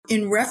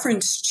in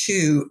reference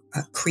to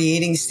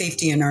creating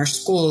safety in our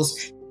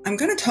schools, I'm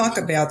going to talk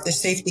about the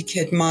Safety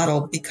Kit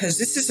model because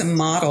this is a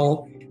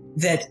model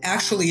that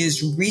actually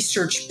is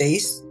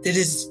research-based,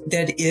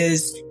 that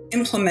is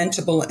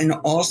implementable in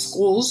all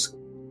schools.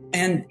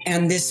 And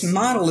this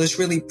model is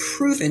really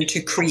proven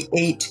to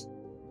create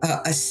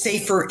a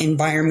safer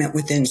environment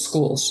within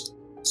schools.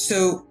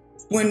 So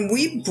when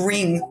we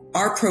bring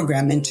our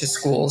program into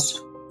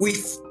schools, we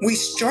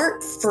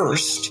start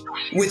first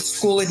with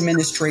school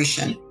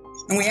administration.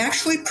 And we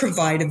actually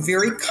provide a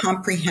very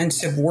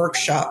comprehensive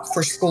workshop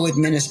for school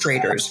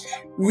administrators,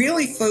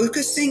 really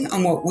focusing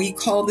on what we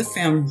call the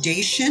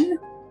foundation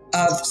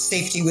of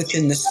safety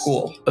within the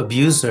school.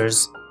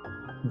 Abusers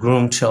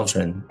groom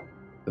children,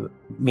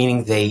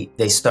 meaning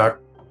they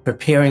start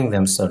preparing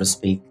them, so to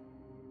speak,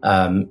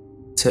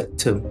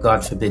 to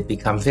God forbid,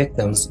 become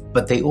victims,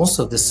 but they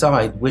also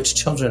decide which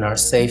children are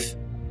safe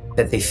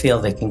that they feel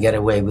they can get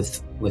away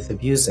with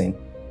abusing.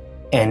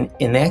 And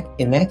in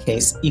that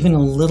case, even a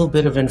little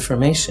bit of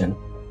information,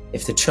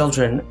 if the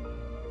children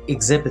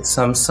exhibit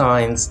some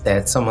signs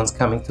that someone's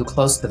coming too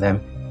close to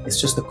them, it's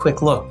just a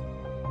quick look.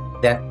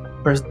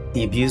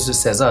 The abuser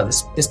says, oh,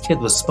 this kid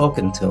was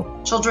spoken to.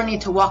 Children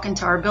need to walk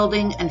into our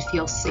building and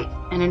feel safe.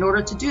 And in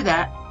order to do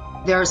that,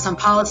 there are some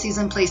policies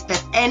in place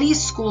that any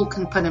school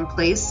can put in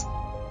place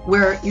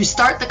where you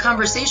start the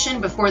conversation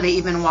before they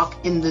even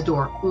walk in the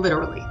door,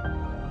 literally.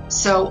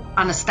 So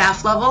on a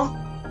staff level,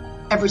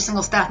 every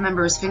single staff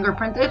member is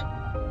fingerprinted.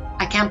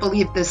 I can't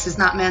believe this is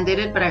not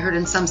mandated, but I heard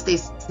in some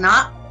states it's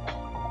not.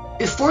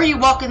 Before you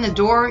walk in the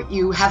door,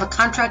 you have a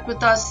contract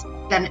with us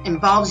that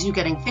involves you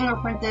getting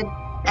fingerprinted,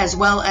 as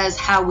well as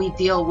how we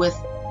deal with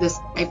this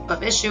type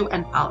of issue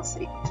and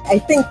policy. I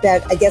think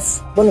that, I guess,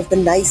 one of the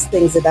nice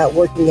things about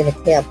working in a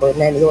camp or in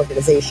any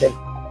organization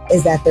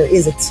is that there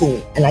is a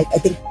team. And I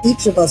think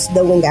each of us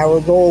knowing our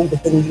role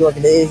within the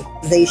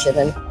organization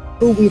and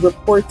who we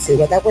report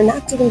to, and that we're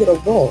not doing it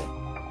alone.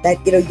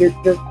 That, you're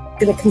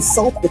going to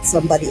consult with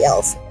somebody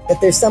else,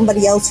 that there's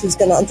somebody else who's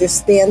going to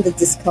understand the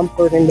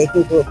discomfort in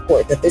making the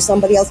report, that there's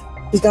somebody else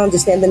who's going to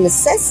understand the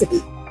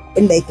necessity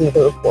in making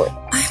the report.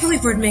 I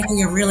believe we're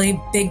making a really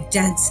big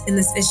dent in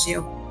this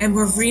issue, and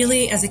we're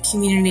really, as a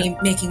community,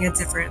 making a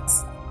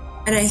difference.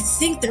 And I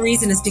think the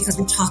reason is because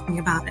we're talking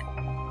about it,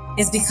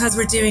 is because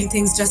we're doing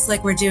things just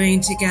like we're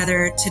doing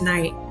together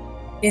tonight,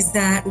 is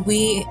that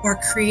we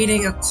are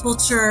creating a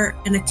culture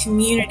and a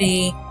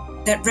community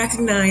that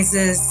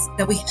recognizes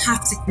that we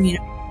have to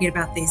communicate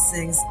about these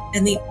things.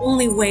 And the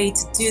only way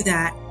to do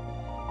that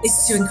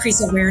is to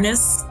increase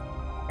awareness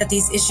that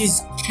these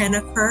issues can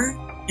occur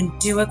and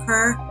do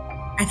occur,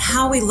 and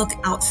how we look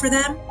out for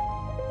them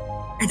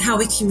and how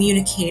we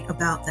communicate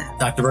about them.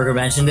 Dr. Berger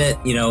mentioned it.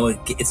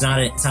 It's not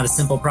a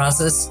simple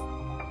process,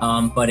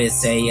 but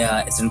it's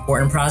an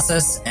important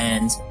process,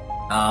 and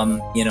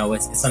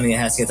it's something that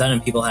has to get done,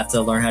 and people have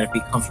to learn how to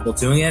be comfortable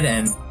doing it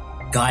and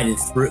guided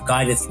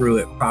through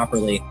it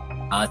properly.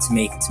 To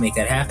make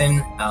that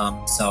happen.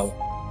 So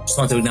just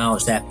want to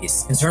acknowledge that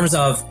piece. In terms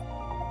of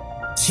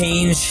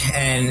change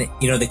and,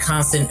 the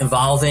constant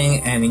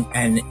evolving and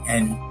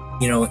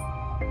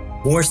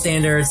more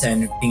standards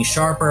and being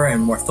sharper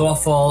and more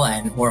thoughtful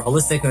and more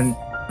holistic. And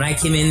when I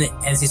came in,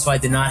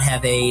 NC did not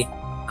have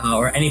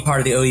or any part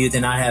of the OU did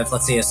not have,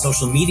 let's say, a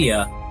social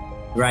media,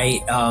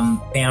 right,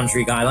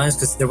 boundary guidelines,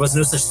 because there was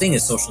no such thing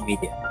as social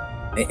media.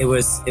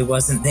 It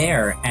wasn't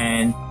there.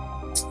 And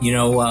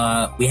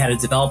we had to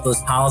develop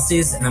those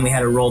policies, and then we had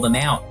to roll them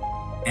out.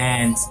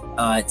 And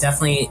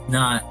definitely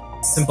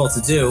not simple to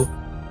do.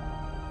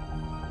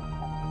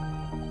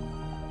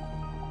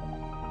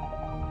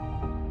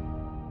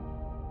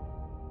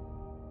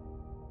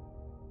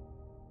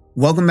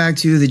 Welcome back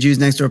to the Jews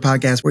Next Door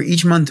podcast, where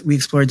each month we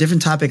explore a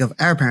different topic of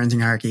our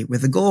parenting hierarchy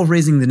with the goal of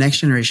raising the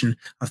next generation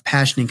of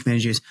passionate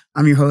committed Jews.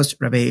 I'm your host,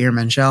 Rabbi Yair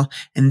Menshel,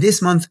 and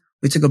this month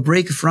we took a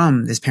break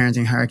from this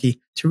parenting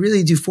hierarchy to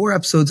really do 4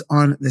 episodes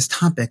on this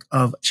topic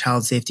of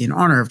child safety in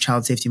honor of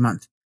Child Safety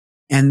Month.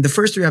 And the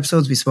first 3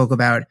 episodes we spoke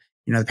about,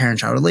 the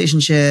parent-child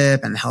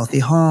relationship and the healthy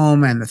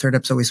home. And the third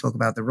episode we spoke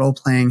about the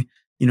role-playing,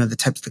 the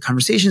types of the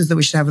conversations that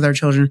we should have with our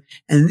children.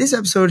 And this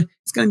episode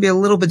is going to be a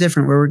little bit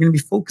different, where we're going to be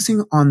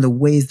focusing on the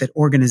ways that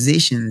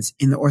organizations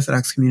in the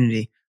Orthodox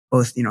community,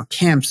 both,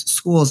 camps,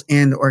 schools,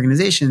 and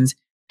organizations,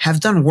 have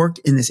done work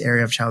in this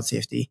area of child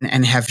safety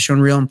and have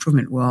shown real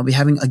improvement. Well, I'll be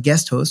having a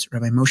guest host,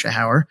 Rabbi Moshe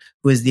Hauer,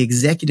 who is the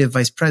executive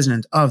vice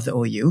president of the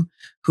OU,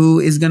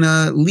 who is going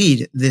to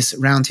lead this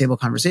roundtable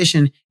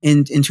conversation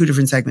in 2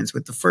 different segments,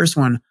 with the first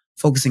one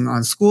focusing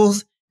on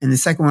schools and the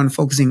second one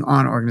focusing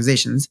on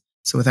organizations.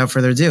 So without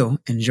further ado,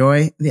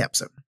 enjoy the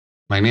episode.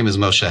 My name is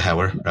Moshe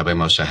Hauer, Rabbi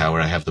Moshe Hauer.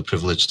 I have the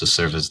privilege to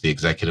serve as the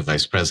executive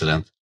vice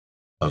president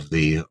of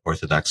the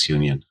Orthodox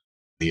Union,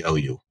 the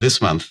OU.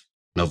 This month,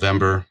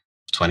 November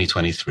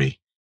 2023,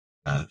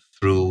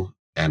 through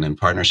and in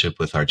partnership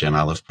with our Gen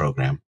Aleph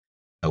program,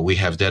 we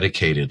have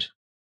dedicated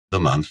the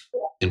month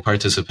in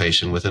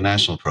participation with a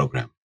national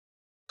program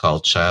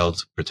called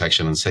Child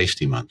Protection and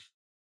Safety Month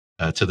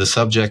to the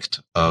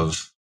subject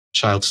of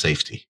child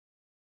safety.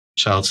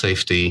 Child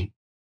safety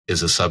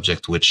is a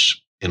subject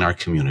which in our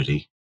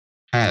community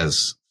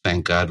has,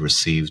 thank God,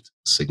 received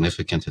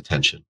significant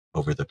attention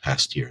over the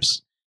past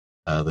years.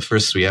 The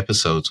first 3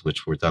 episodes,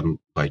 which were done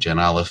by Jen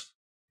Olive,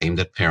 aimed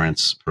at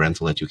parents,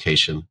 parental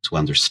education, to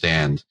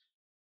understand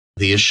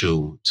the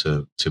issue,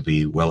 to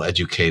be well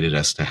educated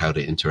as to how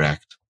to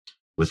interact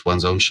with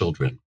one's own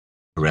children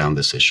around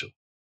this issue.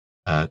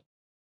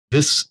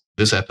 This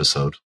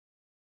episode,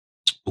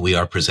 we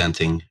are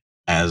presenting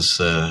as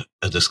a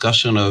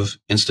discussion of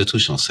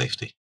institutional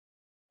safety,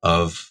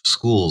 of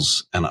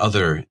schools and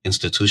other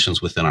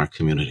institutions within our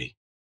community,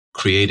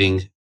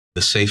 creating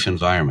the safe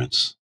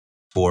environments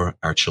for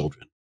our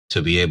children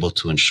to be able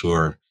to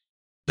ensure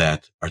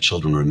that our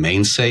children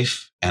remain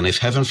safe. And if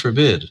heaven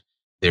forbid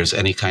there's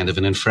any kind of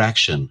an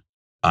infraction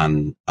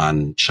on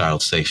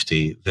child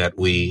safety, that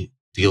we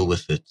deal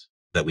with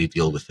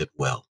it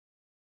well.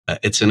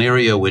 It's an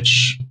area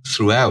which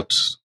throughout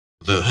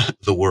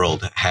the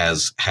world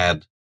has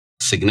had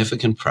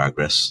significant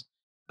progress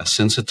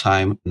since a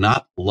time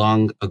not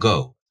long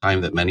ago, a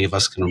time that many of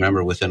us can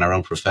remember within our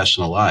own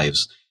professional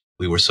lives.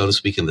 We were, so to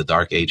speak, in the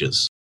dark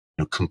ages,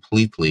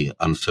 completely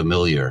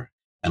unfamiliar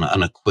and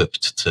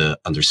unequipped to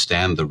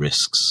understand the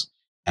risks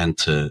and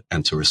to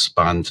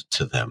respond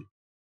to them.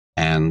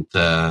 And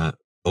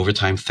over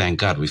time, thank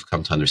God, we've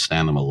come to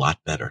understand them a lot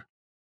better,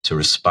 to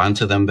respond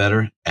to them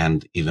better,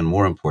 and even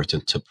more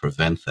important, to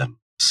prevent them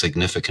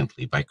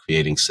significantly by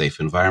creating safe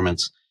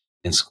environments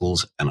in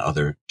schools and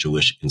other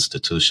Jewish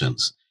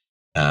institutions.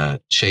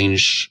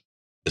 Change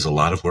is a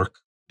lot of work.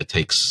 It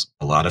takes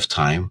a lot of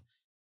time.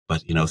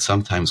 But,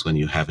 sometimes when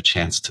you have a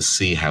chance to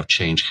see how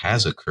change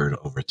has occurred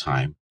over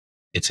time,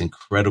 it's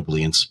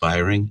incredibly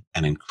inspiring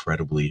and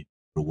incredibly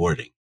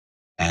rewarding.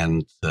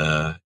 And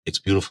it's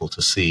beautiful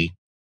to see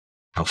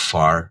how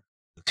far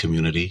the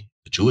community,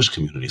 the Jewish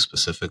community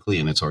specifically,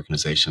 and its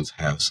organizations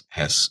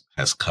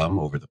has come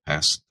over the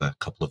past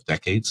couple of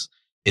decades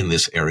in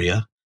this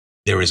area.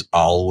 There is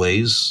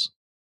always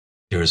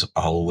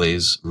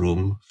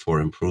room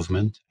for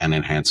improvement and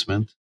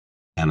enhancement.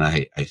 And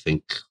I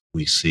think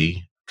we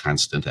see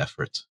constant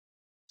effort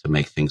to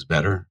make things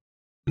better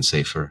and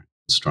safer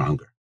and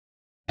stronger.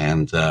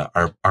 And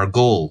our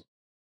goal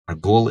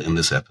in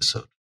this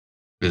episode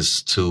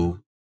is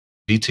to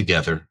be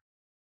together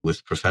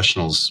with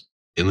professionals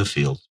in the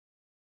field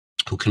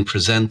who can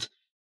present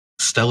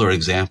stellar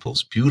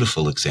examples,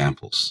 beautiful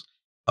examples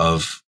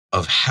of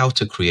how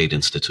to create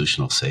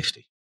institutional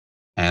safety.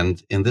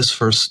 And in this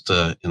first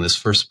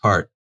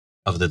part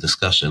of the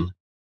discussion,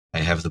 I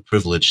have the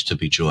privilege to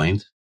be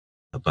joined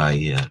by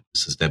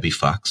Mrs. Debbie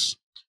Fox,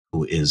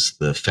 who is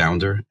the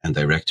founder and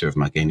director of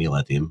Magen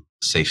Yiladim,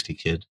 Safety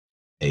Kid,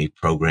 a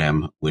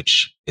program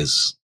which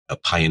is a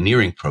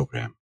pioneering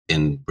program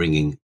in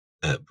bringing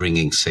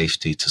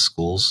safety to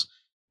schools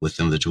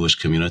within the Jewish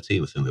community,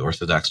 within the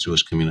Orthodox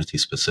Jewish community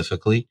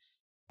specifically.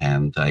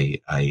 And I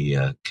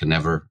can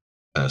never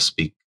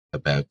speak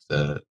about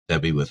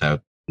Debbie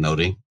without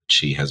noting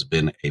she has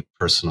been a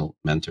personal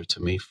mentor to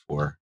me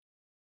for,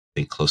 I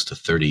think, close to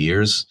 30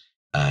 years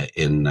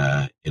in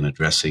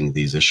addressing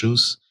these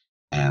issues.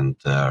 And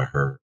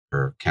her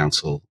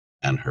counsel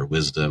and her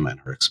wisdom and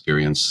her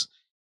experience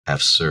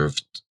have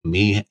served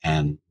me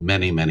and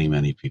many, many,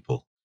 many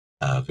people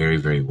very,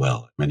 very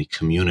well, many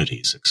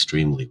communities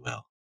extremely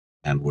well.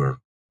 And we're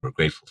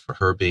grateful for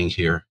her being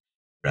here.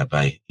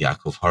 Rabbi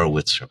Yaakov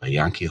Horowitz, Rabbi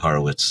Yanki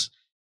Horowitz,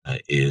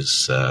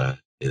 is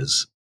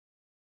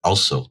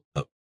also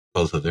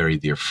both a very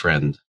dear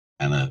friend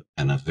and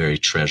a very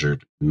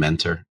treasured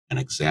mentor, an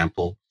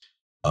example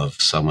of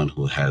someone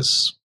who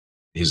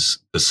is,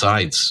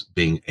 besides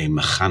being a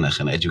mechanech,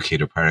 an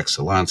educator par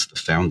excellence, the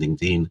founding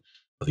dean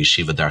of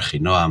Yeshiva Darchei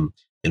Noam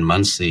in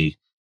Monsey,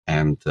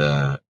 and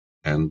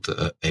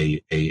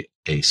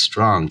a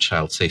strong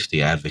child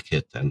safety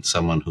advocate, and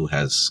someone who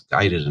has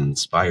guided and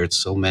inspired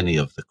so many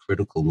of the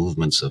critical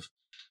movements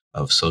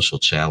of social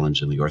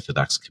challenge in the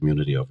Orthodox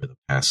community over the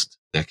past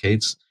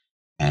decades.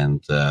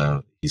 And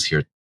he's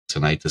here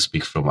tonight to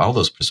speak from all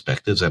those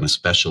perspectives, and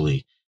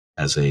especially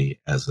as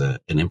an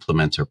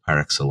implementer par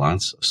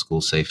excellence of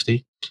school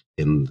safety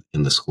in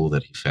the school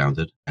that he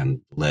founded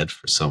and led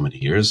for so many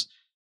years.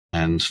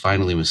 And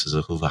finally, Mrs.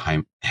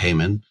 Ahuva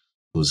Heyman,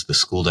 who's the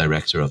school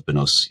director of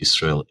Benos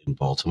Yisrael in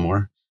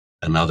Baltimore,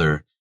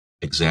 another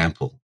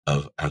example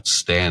of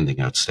outstanding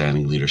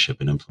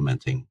leadership in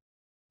implementing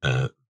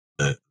the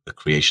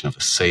creation of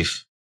a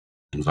safe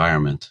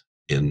environment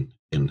in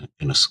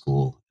a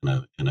school,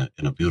 in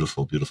a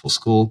beautiful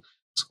school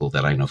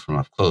that I know from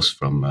up close,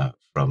 from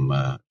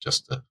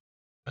just about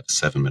a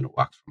 7-minute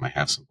walk from my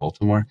house in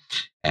Baltimore,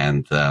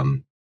 and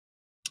a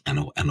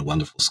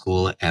wonderful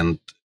school. And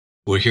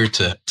we're here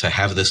to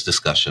have this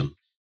discussion,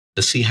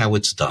 to see how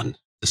it's done,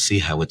 to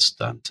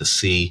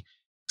see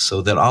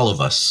so that all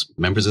of us,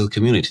 members of the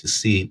community, to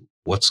see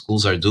what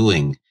schools are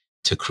doing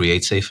to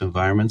create safe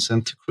environments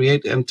and to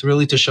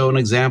really show an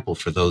example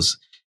for those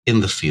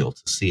in the field,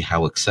 to see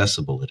how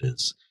accessible it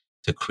is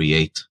to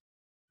create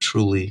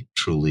truly,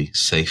 truly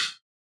safe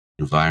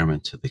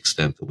environment to the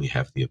extent that we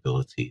have the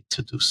ability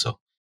to do so.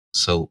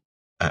 So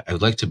I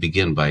would like to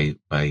begin by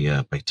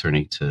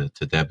turning to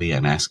Debbie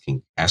and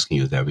asking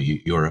you,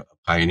 Debbie, you're a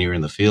pioneer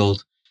in the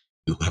field.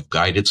 You have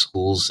guided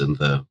schools in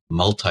the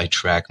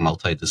multi-track,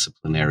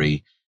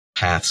 multidisciplinary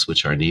paths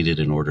which are needed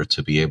in order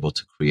to be able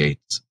to create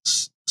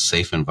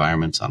safe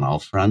environments on all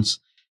fronts.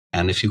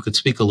 And if you could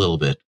speak a little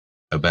bit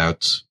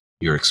about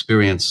your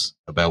experience,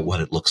 about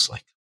what it looks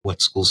like, what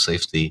school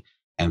safety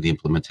and the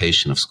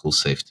implementation of school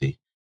safety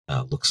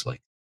looks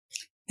like.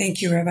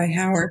 Thank you, Rabbi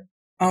Howard.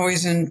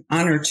 Always an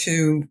honor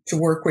to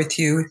work with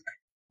you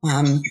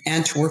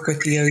and to work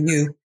with the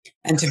OU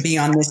and to be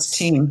on this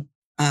team.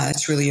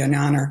 It's really an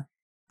honor.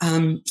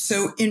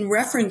 So in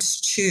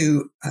reference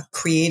to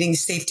creating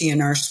safety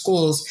in our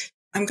schools,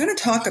 I'm going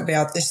to talk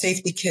about the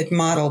Safety Kid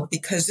model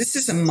because this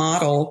is a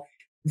model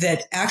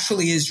that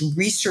actually is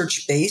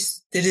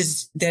research-based,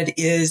 that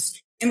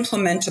is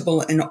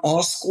implementable in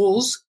all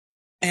schools.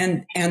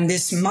 And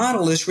this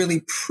model is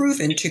really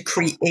proven to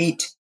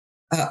create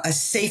a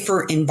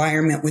safer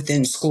environment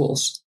within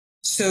schools.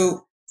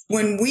 So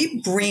when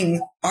we bring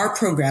our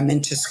program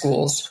into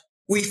schools,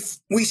 we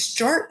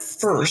start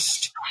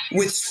first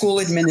with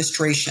school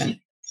administration.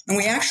 And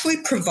we actually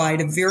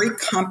provide a very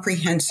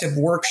comprehensive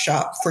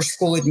workshop for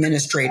school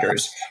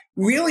administrators,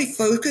 really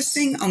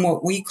focusing on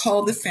what we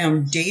call the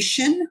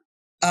foundation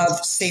of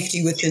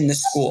safety within the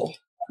school,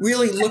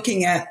 really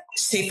looking at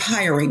safe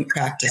hiring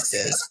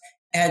practices,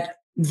 at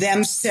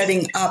them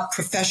setting up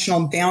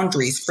professional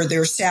boundaries for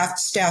their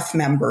staff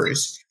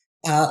members,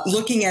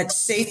 looking at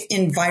safe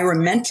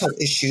environmental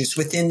issues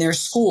within their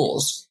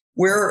schools.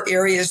 Where are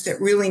areas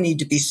that really need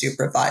to be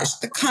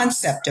supervised? The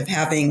concept of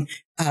having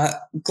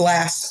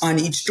glass on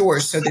each door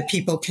so that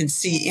people can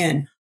see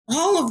in.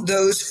 All of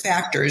those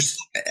factors,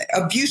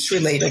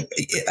 abuse-related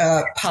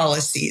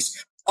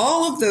policies,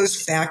 all of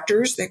those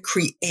factors that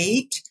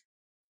create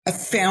a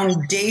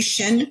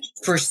foundation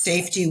for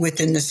safety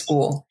within the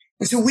school.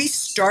 And so we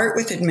start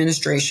with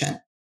administration.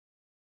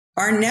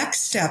 Our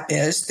next step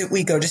is that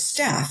we go to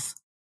staff.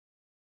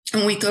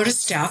 And we go to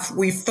staff,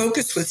 we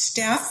focus with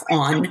staff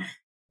on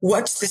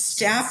what's the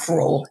staff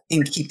role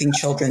in keeping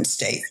children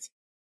safe.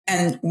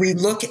 And we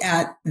look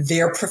at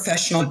their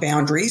professional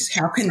boundaries.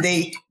 How can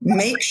they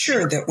make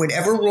sure that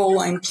whatever role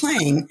I'm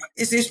playing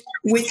is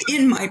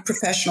within my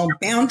professional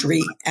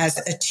boundary as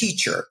a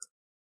teacher,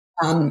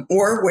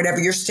 or whatever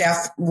your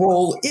staff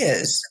role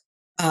is.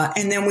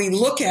 And then we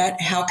look at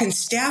how can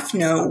staff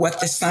know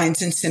what the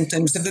signs and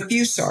symptoms of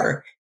abuse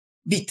are.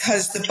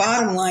 Because the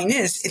bottom line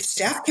is, if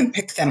staff can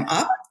pick them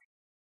up,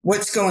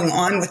 what's going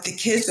on with the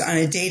kids on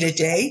a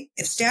day-to-day,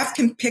 if staff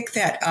can pick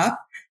that up,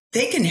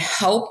 they can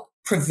help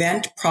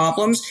prevent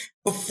problems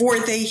before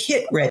they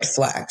hit red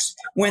flags.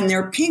 When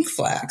they're pink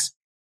flags,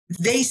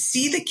 they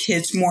see the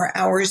kids more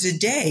hours a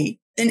day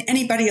than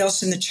anybody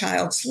else in the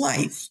child's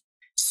life.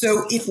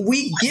 So if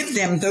we give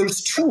them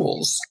those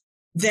tools,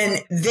 then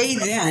they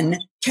then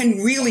can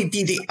really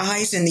be the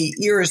eyes and the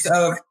ears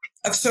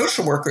of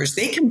social workers.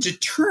 They can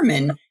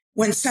determine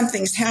when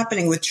something's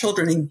happening with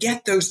children and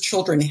get those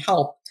children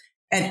help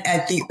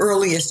at the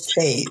earliest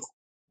phase.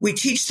 We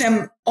teach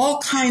them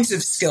all kinds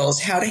of skills,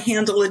 how to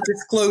handle a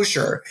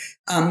disclosure,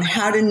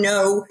 how to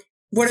know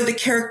what are the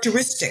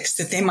characteristics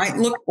that they might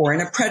look for in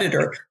a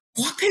predator.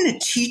 What can a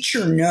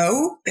teacher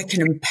know that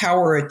can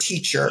empower a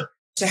teacher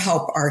to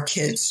help our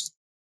kids?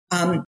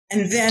 And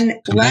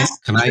then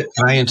can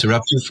I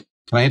interrupt you?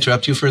 Can I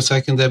interrupt you for a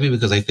second, Debbie?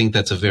 Because I think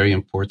that's a very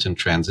important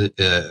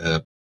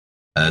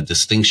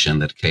distinction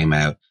that came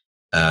out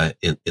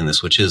in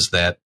this, which is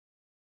that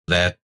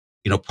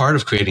part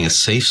of creating a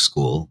safe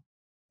school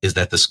is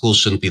that the school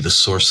shouldn't be the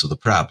source of the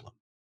problem.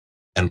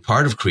 And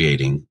part of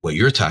creating what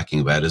you're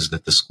talking about is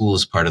that the school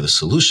is part of the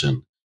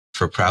solution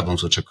for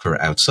problems which occur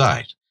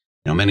outside.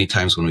 Many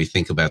times when we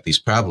think about these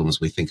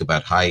problems, we think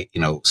about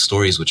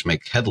stories which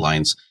make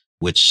headlines,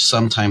 which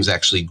sometimes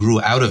actually grew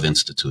out of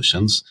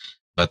institutions.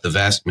 But the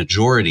vast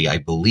majority, I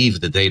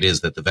believe the data is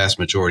that the vast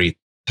majority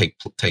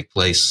take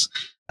place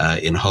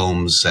in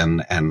homes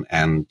and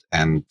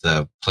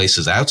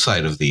places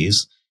outside of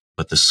these.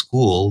 But the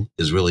school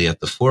is really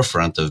at the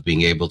forefront of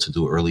being able to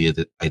do early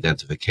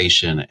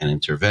identification and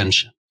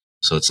intervention.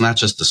 So it's not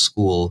just the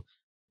school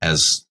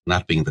as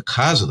not being the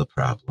cause of the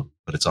problem,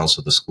 but it's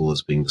also the school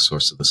as being the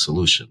source of the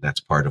solution. That's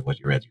part of what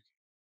you're educating.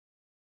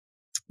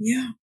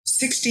 Yeah,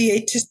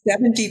 68 to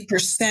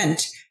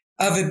 70%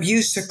 of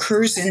abuse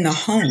occurs in the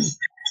home.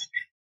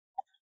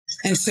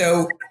 And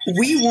so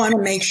we want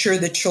to make sure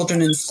that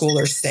children in school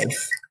are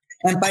safe.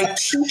 And by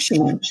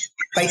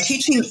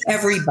teaching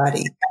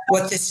everybody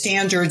what the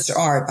standards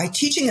are, by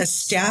teaching a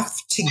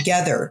staff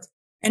together,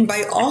 and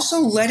by also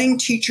letting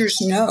teachers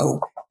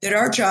know that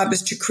our job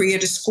is to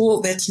create a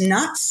school that's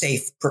not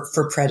safe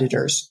for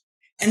predators.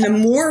 And the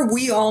more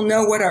we all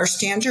know what our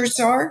standards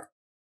are,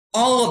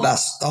 all of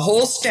us, the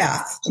whole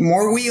staff, the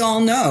more we all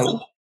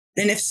know,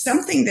 then if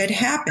something that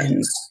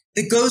happens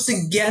that goes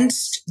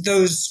against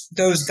those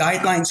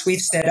guidelines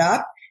we've set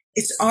up,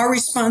 it's our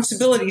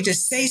responsibility to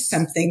say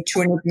something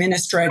to an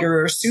administrator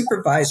or a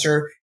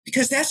supervisor,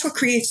 because that's what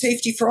creates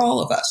safety for all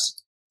of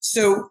us.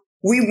 So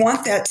we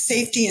want that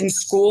safety in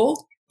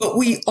school, But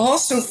we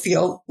also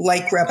feel,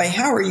 like Rabbi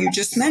Hauer, you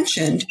just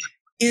mentioned,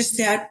 is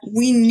that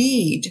we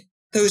need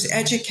those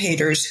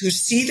educators who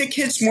see the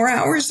kids more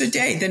hours a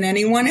day than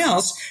anyone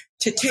else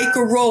to take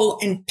a role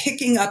in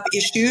picking up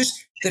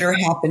issues that are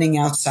happening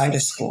outside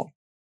of school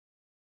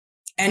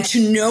and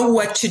to know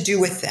what to do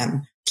with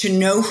them, to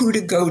know who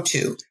to go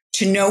to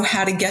know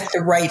how to get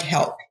the right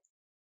help.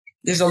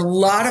 There's a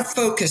lot of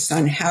focus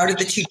on how do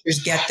the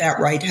teachers get that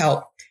right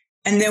help.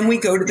 And then we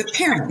go to the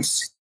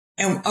parents.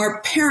 And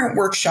our parent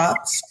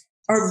workshops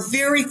are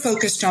very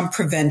focused on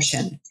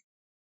prevention.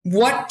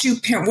 What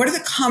are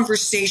the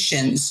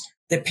conversations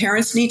that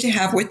parents need to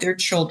have with their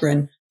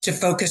children to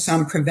focus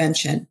on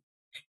prevention?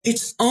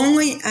 It's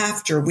only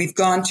after we've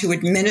gone to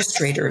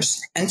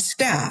administrators and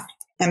staff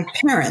and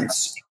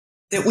parents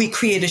that we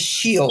create a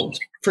shield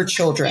for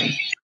children.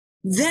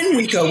 Then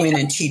we go in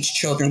and teach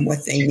children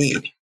what they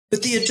need.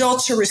 But the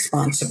adults are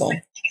responsible,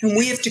 and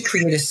we have to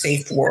create a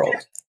safe world.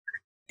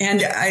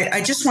 And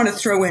I just want to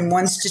throw in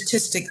one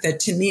statistic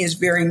that to me is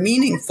very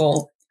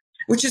meaningful,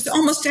 which is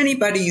almost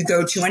anybody you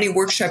go to, any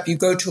workshop you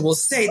go to will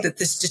say that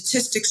the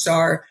statistics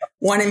are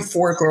 1 in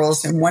 4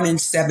 girls and 1 in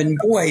 7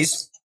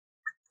 boys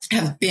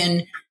have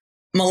been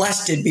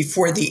molested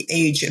before the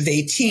age of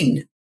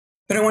 18.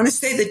 But I want to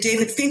say that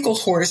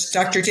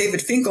Dr. David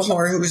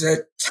Finkelhorst, who is a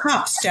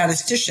top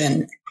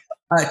statistician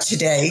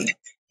today,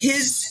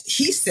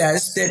 he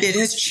says that it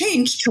has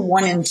changed to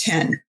 1 in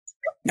 10.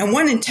 Now,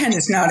 1 in 10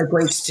 is not a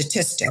great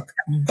statistic,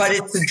 but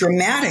it's a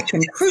dramatic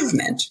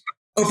improvement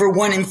over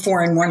 1 in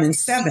 4 and 1 in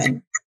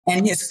 7.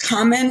 And his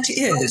comment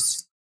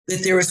is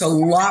that there is a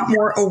lot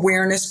more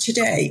awareness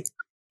today.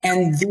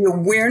 And the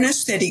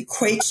awareness that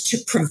equates to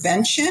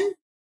prevention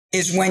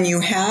is when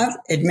you have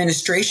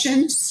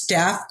administration,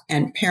 staff,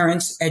 and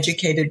parents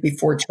educated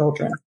before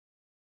children.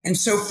 And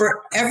so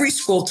for every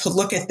school to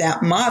look at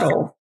that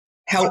model,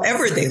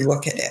 however they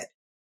look at it,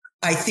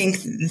 I think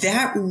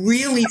that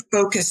really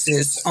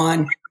focuses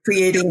on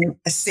creating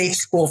a safe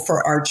school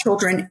for our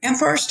children and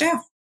for our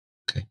staff.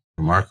 Okay,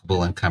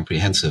 remarkable and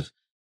comprehensive,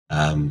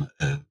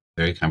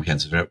 very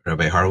comprehensive.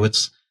 Rabbi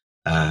Horowitz,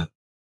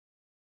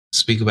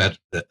 speak about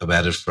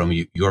it from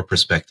your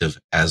perspective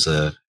as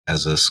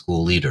a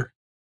school leader.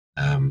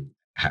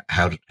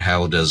 How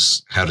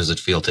does it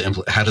feel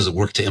how does it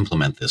work to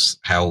implement this?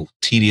 How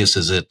tedious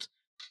is it?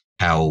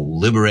 How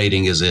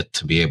liberating is it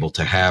to be able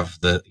to have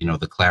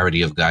the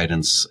clarity of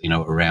guidance,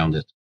 around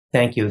it?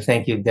 Thank you,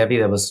 Debbie.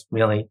 That was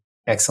really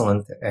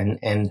excellent,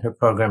 and her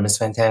program is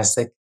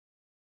fantastic.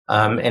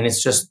 And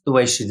it's just the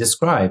way she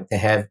described, to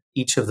have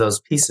each of those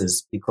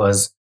pieces,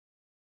 because,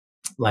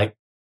 like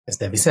as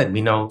Debbie said,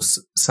 we know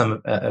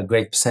a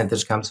great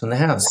percentage comes from the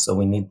house, so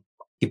we need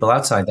people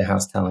outside the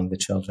house telling the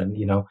children,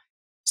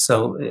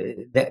 So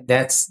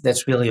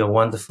that's really a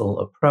wonderful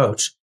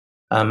approach.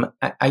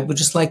 I would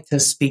just like to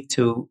speak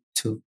to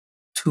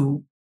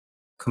 2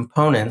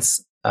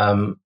 components,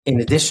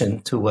 in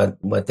addition to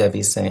what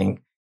Debbie's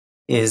saying.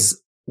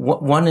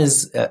 One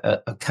is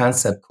a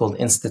concept called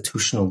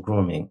institutional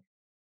grooming,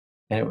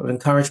 and it would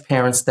encourage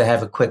parents to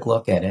have a quick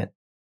look at it.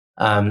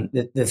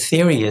 The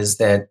theory is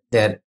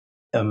that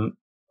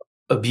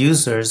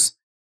abusers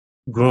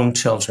groom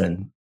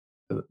children,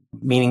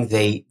 meaning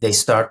they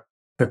start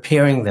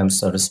preparing them,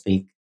 so to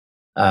speak,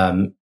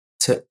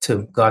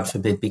 to God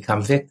forbid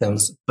become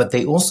victims, but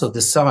they also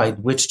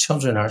decide which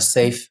children are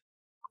safe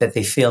that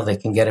they feel they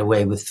can get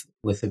away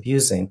with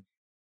abusing.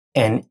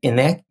 And in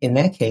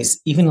that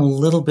case, even a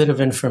little bit of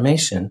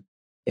information,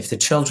 if the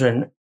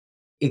children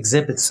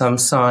exhibit some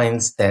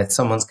signs that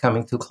someone's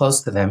coming too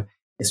close to them,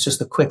 it's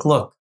just a quick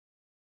look.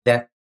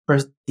 That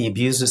first, the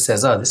abuser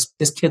says, "Oh,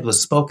 this kid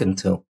was spoken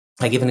to."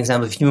 I give an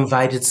example. If you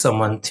invited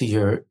someone to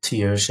your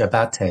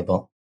Shabbat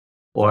table,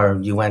 or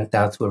you went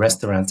out to a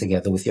restaurant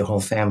together with your whole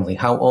family,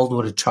 how old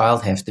would a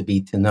child have to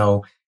be to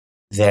know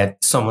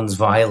that someone's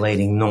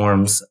violating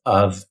norms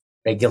of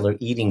regular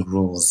eating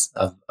rules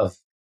of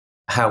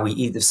how we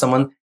eat? If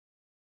someone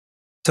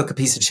took a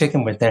piece of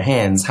chicken with their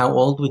hands, how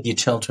old would your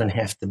children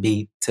have to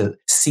be to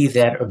see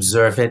that,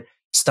 observe it,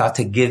 start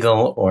to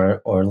giggle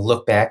or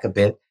look back a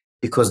bit?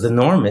 Because the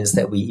norm is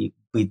that we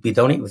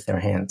don't eat with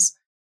our hands.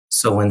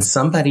 So when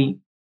somebody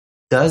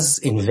does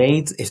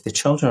invade, if the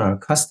children are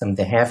accustomed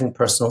to having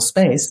personal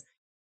space,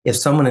 if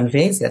someone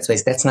invades that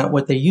space, that's not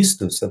what they're used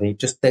to. So they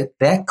just,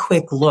 that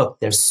quick look,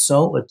 they're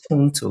so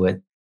attuned to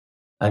it.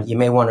 You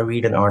may want to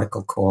read an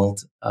article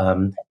called,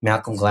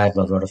 Malcolm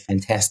Gladwell wrote a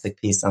fantastic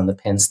piece on the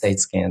Penn State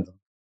scandal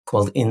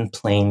called In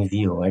Plain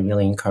View. I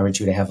really encourage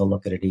you to have a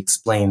look at it. He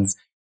explains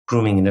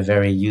grooming in a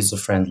very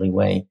user-friendly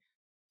way.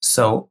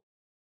 So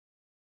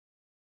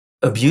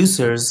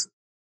abusers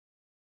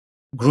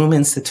groom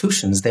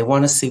institutions. They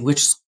want to see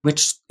which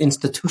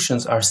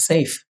institutions are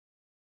safe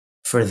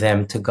for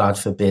them to, God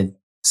forbid,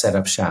 set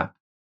up shop.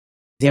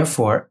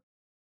 Therefore,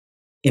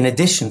 in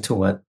addition to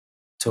what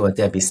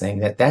Debbie's saying,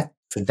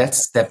 that's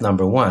step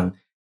number 1.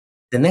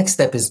 The next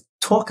step is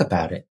talk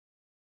about it.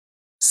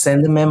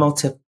 Send a memo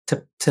to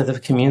the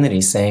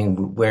community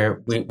saying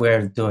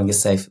we're doing a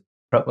safe.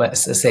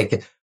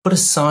 Put a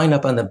sign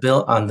up on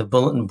the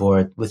bulletin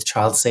board with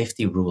child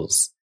safety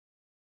rules.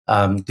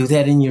 Do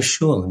that in your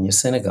shul, in your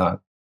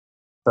synagogue.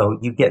 So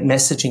you get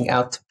messaging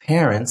out to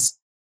parents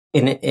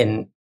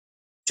in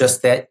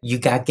just that you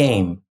got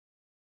game.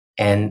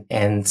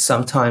 And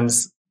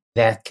sometimes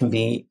that can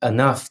be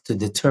enough to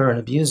deter an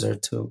abuser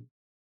to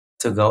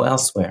go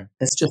elsewhere.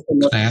 It's just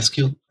Can I ask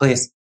you?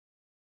 Please.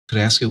 Could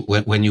I ask you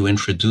when you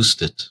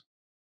introduced it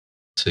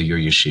to your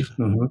yeshiva,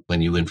 Mm-hmm.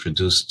 when you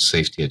introduced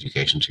safety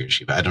education to your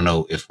yeshiva? I don't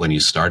know if when you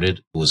started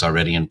it was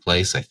already in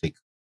place. I think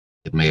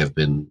it may have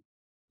been.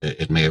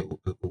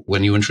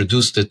 When you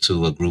introduced it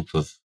to a group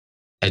of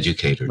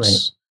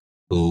educators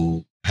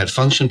who had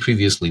functioned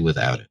previously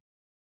without it.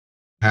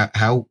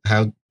 How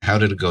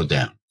did it go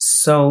down?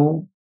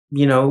 So,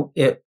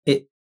 it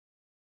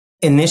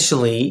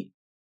initially,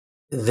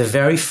 the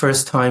very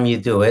first time you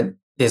do it,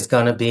 there's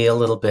going to be a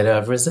little bit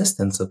of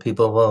resistance. So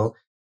people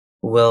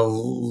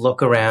will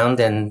look around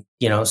and,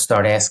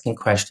 start asking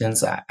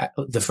questions.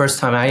 The first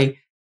time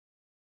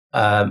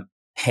I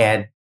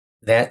had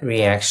that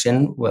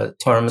reaction was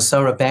Torah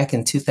Masorah back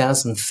in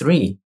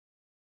 2003.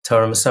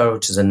 Torah Masorah,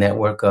 which is a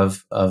network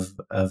of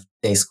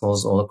day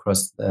schools all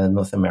across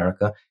North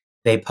America,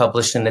 they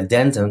published an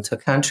addendum to a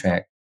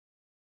contract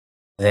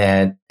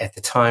that at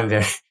the time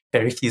very,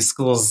 very few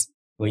schools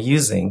were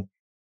using.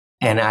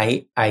 And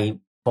I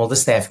called a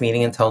staff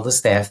meeting and told the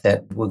staff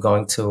that we're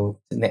going to,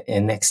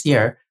 in next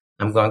year,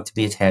 I'm going to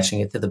be attaching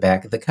it to the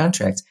back of the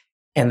contract.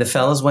 And the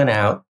fellows went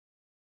out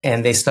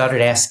and they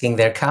started asking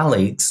their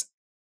colleagues,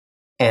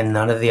 and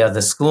none of the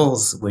other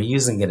schools were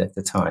using it at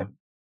the time.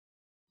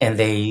 And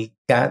they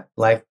got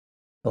like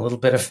a little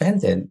bit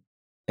offended.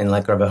 And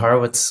like Rabbi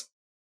Horowitz,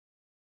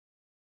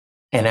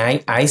 and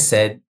I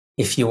said,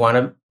 if you want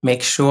to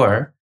make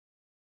sure,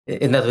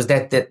 in other words,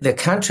 that the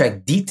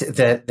contract,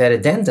 that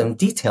addendum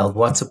detailed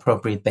what's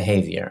appropriate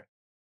behavior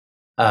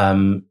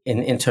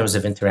in terms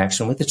of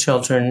interaction with the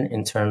children,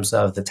 in terms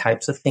of the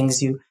types of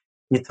things you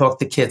talk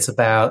to kids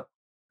about.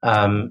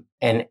 And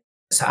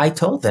so I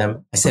told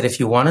them, I said, if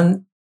you want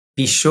to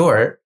be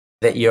sure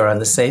that you're on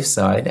the safe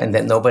side and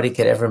that nobody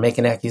could ever make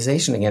an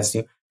accusation against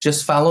you,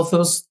 just follow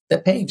those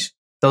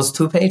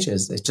 2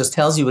 pages. It just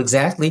tells you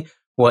exactly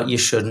what you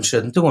should and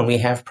shouldn't do. When we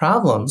have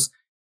problems,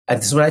 and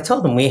this is what I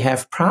told them, we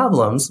have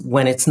problems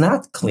when it's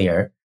not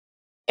clear.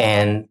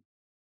 And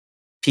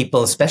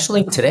people,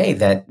 especially today,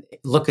 that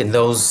look in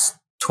those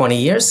 20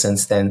 years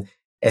since then,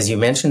 as you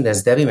mentioned,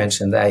 as Debbie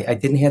mentioned, I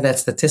didn't hear that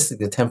statistic,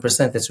 the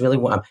 10%. That's really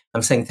what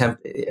I'm saying. I'm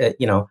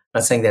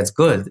not saying that's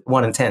good,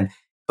 1 in 10,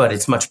 but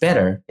it's much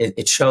better.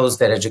 It shows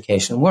that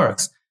education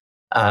works.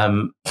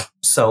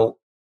 So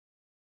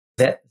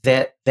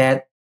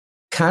that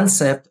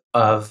concept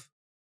of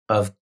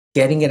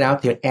getting it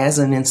out there as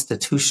an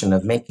institution,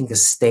 of making a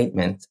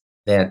statement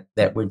that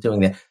we're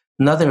doing that.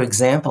 Another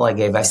example I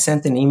gave, I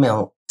sent an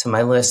email to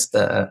my list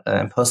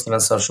and posted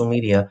on social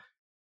media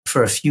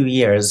for a few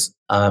years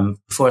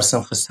before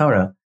Simchas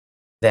Torah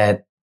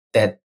that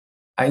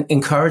I'm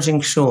encouraging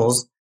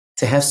shuls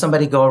to have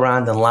somebody go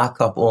around and lock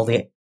up all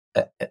the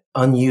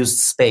unused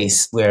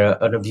space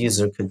where an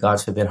abuser could, God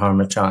forbid,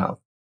 harm a child.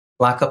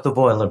 Lock up the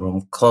boiler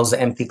room, close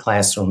the empty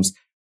classrooms,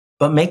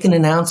 but make an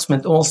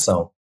announcement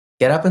also.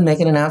 Get up and make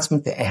an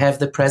announcement. Have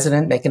the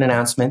president make an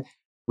announcement.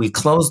 We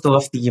closed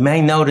off. You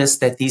may notice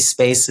that these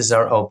spaces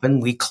are open.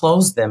 We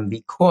closed them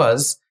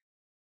because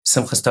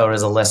Simchas Torah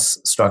is a less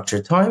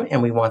structured time,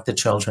 and we want to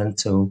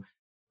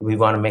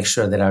make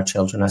sure that our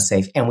children are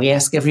safe. And we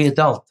ask every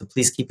adult to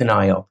please keep an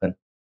eye open.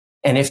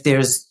 And if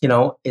there's,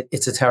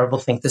 it's a terrible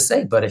thing to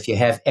say, but if you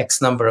have X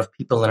number of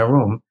people in a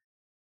room,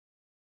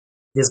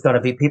 there's going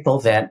to be people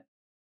that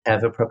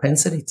have a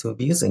propensity to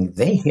abusing.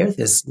 They hear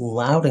this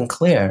loud and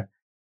clear.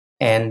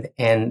 And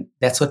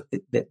that's what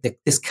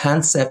this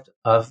concept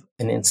of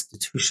an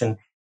institution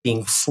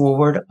being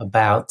forward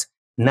about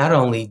not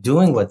only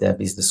doing what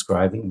Debbie's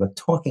describing, but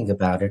talking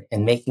about it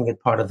and making it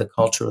part of the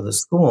culture of the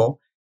school.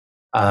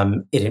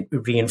 It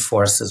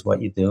reinforces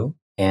what you do,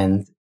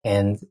 and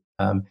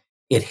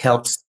it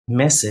helps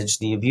message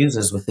the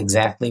abusers with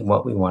exactly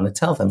what we want to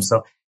tell them.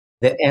 So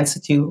the answer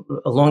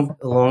to a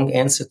long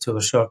answer to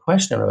a short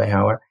question, Rabbi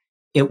Hauer,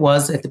 it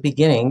was at the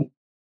beginning,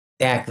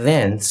 back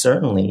then,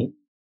 certainly,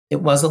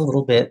 it was a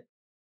little bit,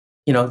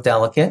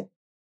 delicate,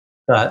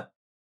 but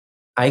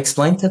I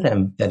explained to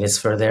them that it's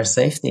for their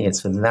safety.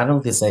 It's for not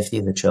only the safety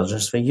of the children,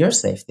 it's for your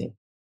safety.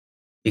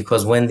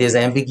 Because when there's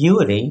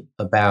ambiguity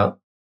about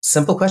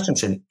simple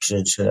questions,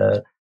 should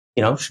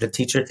a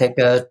teacher take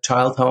a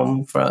child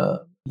home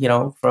from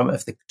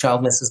if the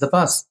child misses the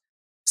bus?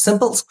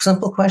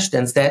 Simple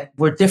questions that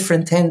were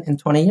different 10 and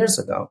 20 years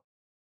ago.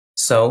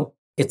 So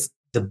it's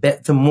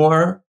the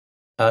more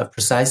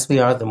precise we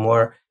are, the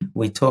more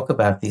we talk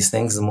about these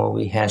things, the more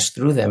we hash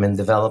through them and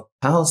develop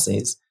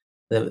policies,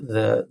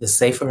 the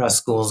safer our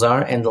schools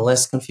are and the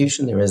less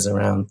confusion there is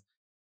around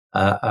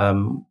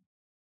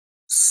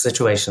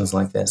situations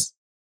like this.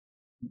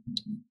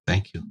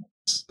 Thank you.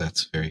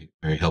 That's very,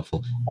 very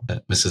helpful.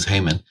 Mrs.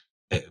 Heyman,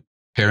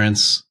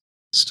 parents,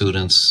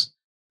 students,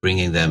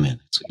 bringing them in.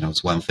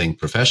 It's one thing,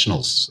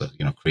 professionals,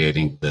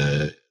 creating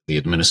the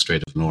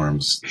administrative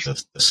norms,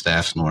 the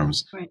staff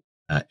norms. Right.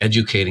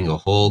 educating a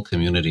whole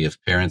community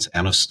of parents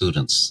and of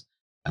students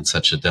on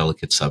such a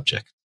delicate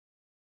subject.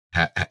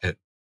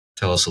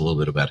 Tell us a little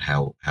bit about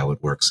how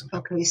it works.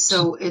 Okay,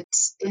 so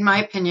it's, in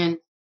my opinion,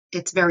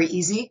 it's very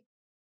easy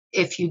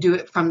if you do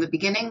it from the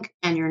beginning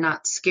and you're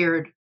not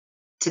scared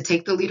to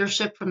take the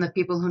leadership from the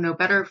people who know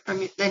better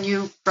than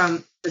you,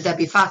 from the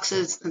Debbie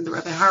Foxes and the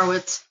Rebbe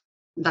Horowitz,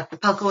 and Dr.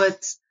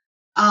 Pelkowitz.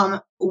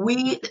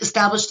 We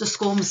established a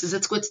school. Mrs.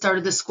 Itzkowitz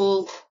started the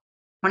school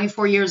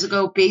 24 years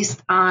ago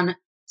based on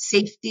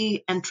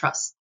safety and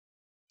trust.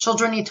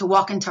 Children need to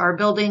walk into our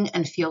building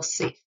and feel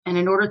safe. And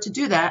in order to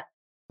do that,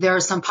 there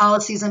are some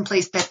policies in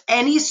place that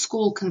any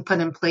school can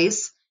put in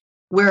place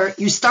where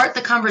you start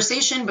the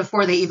conversation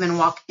before they even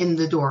walk in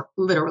the door,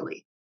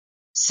 literally.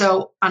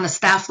 So on a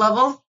staff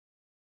level,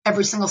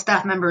 every single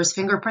staff member is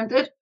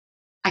fingerprinted.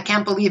 I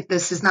can't believe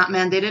this is not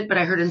mandated, but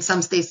I heard in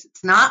some states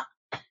it's not.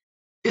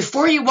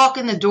 Before you walk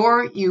in the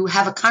door, you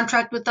have a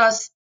contract with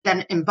us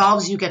that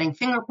involves you getting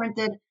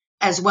fingerprinted,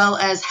 as well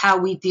as how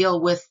we deal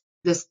with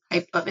this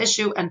type of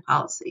issue and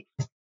policy.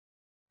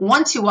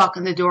 Once you walk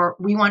in the door,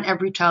 we want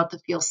every child to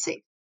feel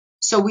safe.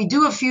 So we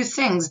do a few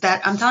things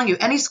that I'm telling you,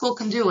 any school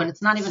can do, and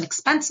it's not even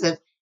expensive.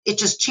 It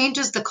just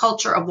changes the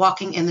culture of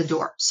walking in the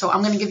door. So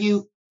I'm going to give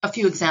you a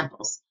few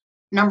examples.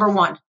 Number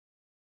one,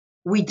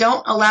 we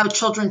don't allow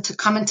children to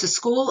come into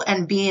school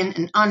and be in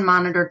an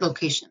unmonitored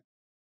location.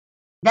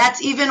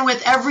 That's even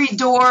with every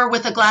door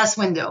with a glass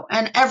window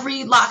and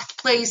every locked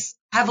place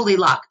heavily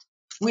locked.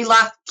 We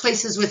lock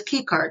places with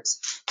key cards.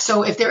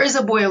 So if there is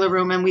a boiler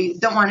room and we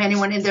don't want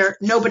anyone in there,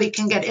 nobody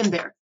can get in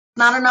there.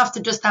 Not enough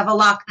to just have a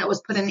lock that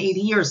was put in 80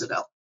 years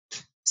ago.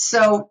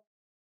 So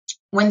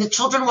when the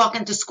children walk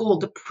into school,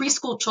 the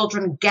preschool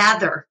children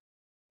gather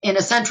in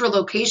a central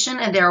location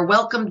and they are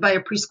welcomed by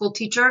a preschool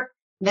teacher.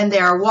 Then they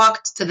are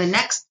walked to the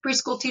next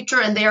preschool teacher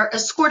and they are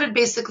escorted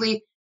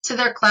basically to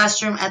their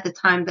classroom at the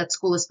time that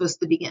school is supposed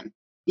to begin.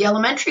 The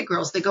elementary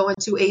girls, they go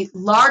into a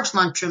large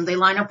lunchroom. They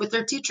line up with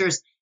their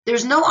teachers.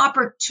 There's no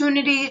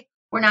opportunity.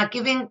 We're not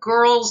giving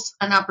girls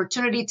an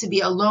opportunity to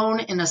be alone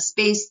in a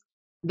space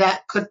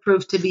that could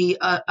prove to be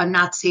a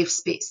not safe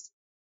space.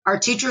 Our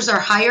teachers are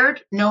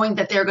hired knowing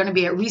that they're going to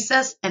be at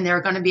recess and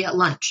they're going to be at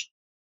lunch.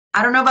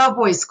 I don't know about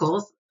boys'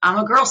 schools. I'm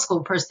a girls'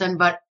 school person,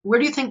 but where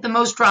do you think the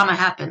most drama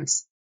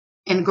happens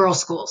in girls'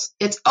 schools?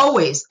 It's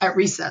always at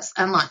recess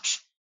and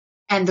lunch.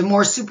 And the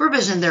more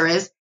supervision there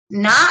is,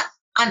 not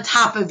on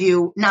top of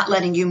you, not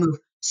letting you move.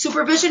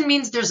 Supervision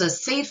means there's a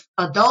safe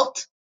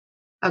adult,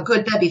 a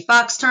good Debbie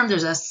Fox term,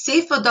 there's a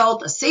safe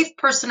adult, a safe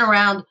person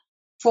around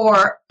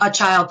for a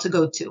child to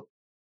go to.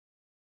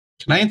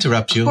 Can I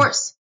interrupt you? Of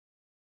course.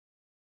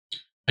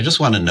 I just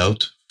want to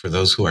note for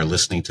those who are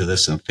listening to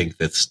this and think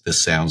that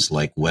this sounds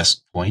like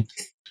West Point,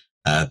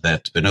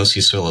 that Benos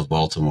Yisrael of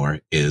Baltimore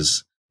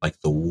is like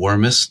the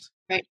warmest,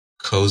 right,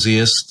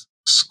 coziest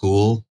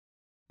school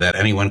that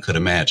anyone could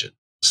imagine.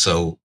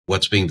 So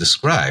what's being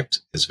described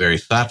is very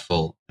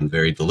thoughtful and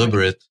very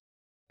deliberate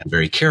and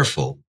very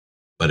careful,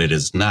 but it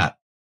is not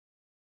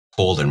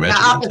cold and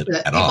regimented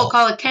at all. People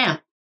call it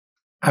camp.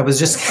 I was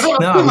just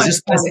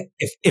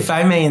if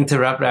I may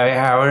interrupt, Rabbi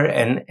Hauer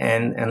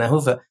and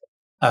Ahuva,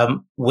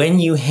 when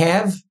you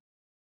have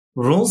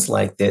rules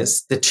like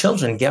this, the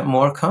children get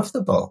more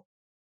comfortable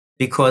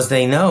because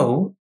they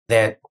know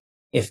that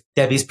if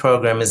Debbie's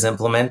program is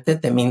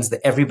implemented, that means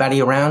that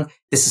everybody around,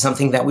 this is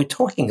something that we're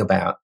talking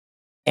about.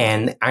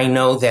 And I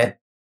know that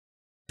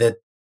the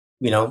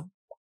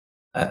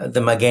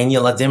Magen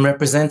Yeladim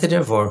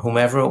representative or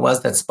whomever it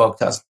was that spoke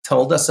to us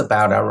told us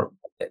about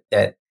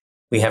that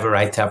we have a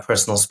right to have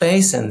personal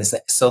space, and this,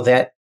 so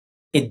that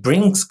it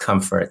brings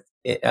comfort.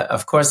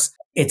 Of course,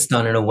 it's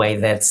done in a way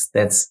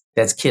that's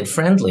kid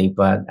friendly,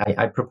 but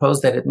I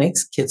propose that it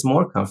makes kids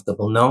more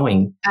comfortable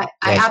knowing. I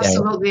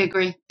absolutely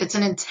agree. It's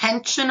an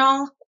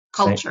intentional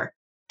culture,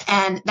 right,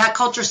 and that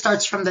culture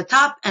starts from the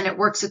top and it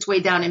works its way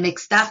down. It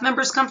makes staff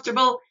members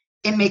comfortable.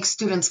 It makes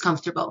students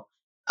comfortable.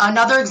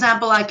 Another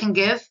example I can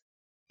give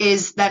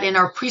is that in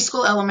our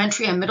preschool,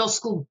 elementary, and middle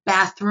school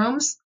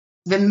bathrooms,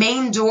 the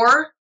main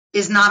door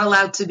is not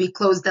allowed to be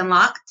closed and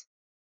locked.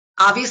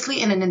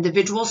 Obviously, in an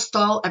individual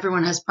stall,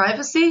 everyone has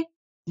privacy,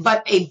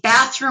 but a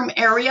bathroom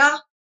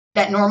area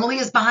that normally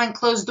is behind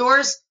closed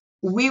doors,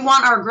 we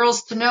want our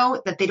girls to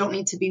know that they don't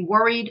need to be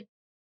worried.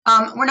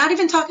 We're not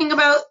even talking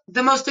about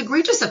the most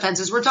egregious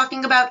offenses. We're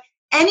talking about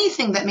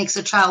anything that makes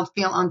a child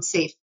feel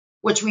unsafe,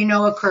 which we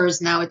know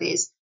occurs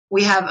nowadays.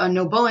 We have a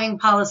no bullying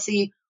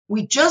policy.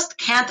 We just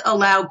can't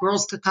allow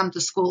girls to come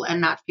to school and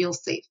not feel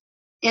safe.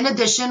 In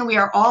addition, we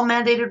are all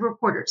mandated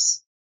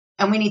reporters,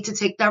 and we need to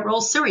take that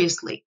role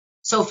seriously.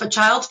 So if a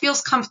child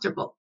feels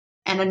comfortable,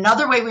 and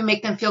another way we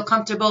make them feel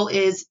comfortable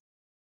is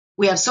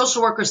we have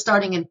social workers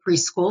starting in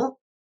preschool,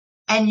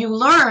 and you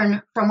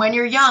learn from when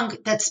you're young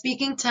that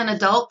speaking to an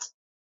adult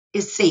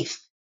is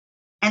safe.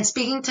 And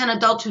speaking to an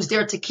adult who's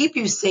there to keep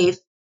you safe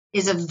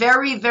is a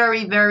very,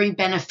 very, very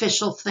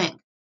beneficial thing.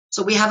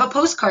 So we have a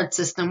postcard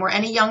system where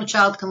any young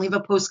child can leave a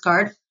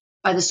postcard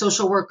by the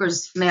social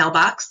worker's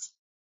mailbox,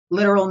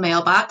 literal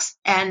mailbox,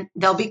 and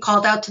they'll be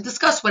called out to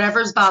discuss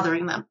whatever is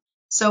bothering them.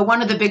 So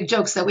one of the big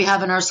jokes that we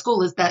have in our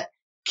school is that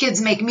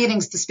kids make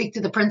meetings to speak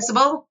to the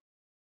principal,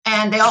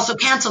 and they also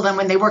cancel them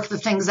when they work the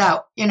things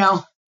out. They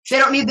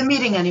don't need the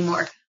meeting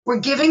anymore. We're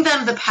giving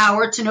them the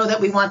power to know that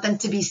we want them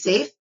to be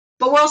safe,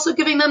 but we're also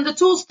giving them the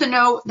tools to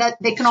know that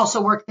they can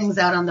also work things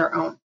out on their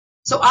own.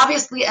 So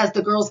obviously, as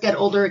the girls get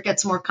older, it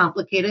gets more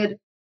complicated,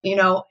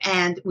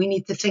 and we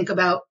need to think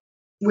about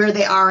where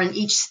they are in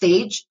each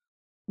stage.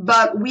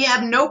 But we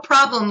have no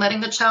problem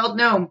letting the child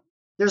know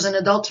there's an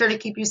adult here to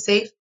keep you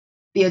safe.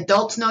 The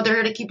adults know they're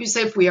here to keep you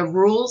safe. We have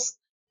rules.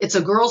 It's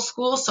a girls'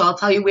 school, so I'll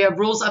tell you, we have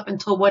rules up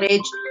until what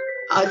age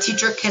a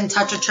teacher can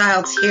touch a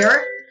child's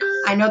hair.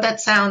 I know that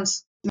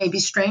sounds maybe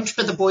strange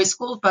for the boys'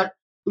 schools, but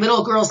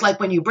little girls like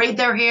when you braid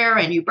their hair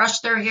and you brush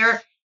their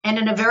hair. And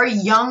in a very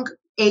young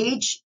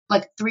age,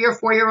 like 3 or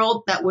 4 year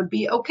old, that would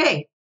be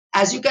okay.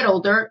 As you get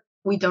older,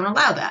 we don't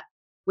allow that.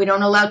 We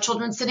don't allow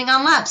children sitting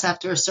on laps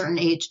after a certain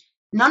age.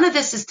 None of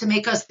this is to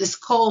make us this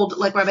cold,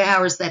 like Rabbi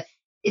Howard said.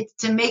 It's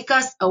to make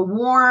us a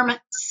warm,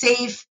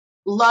 safe,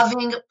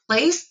 loving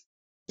place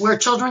where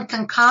children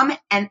can come.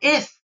 And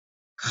if,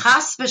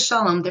 chas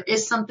v'shalom, there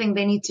is something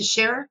they need to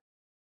share,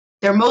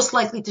 they're most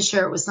likely to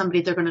share it with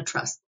somebody they're going to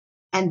trust.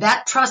 And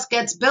that trust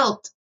gets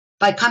built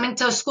by coming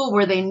to a school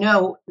where they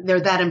know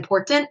they're that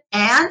important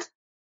and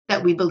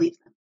that we believe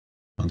them.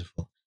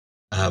 Wonderful.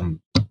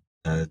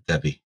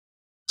 Debbie,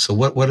 so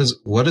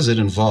what does it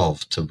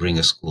involve to bring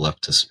a school up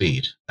to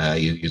speed?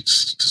 You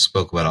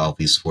spoke about all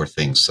these 4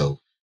 things. So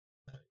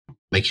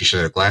making sure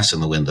there are glass in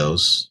the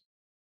windows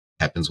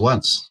happens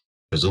once,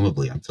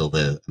 presumably, until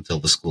the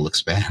school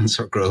expands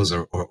or grows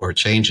or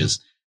changes.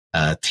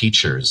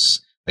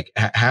 Teachers, like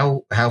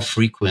how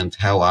frequent,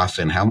 how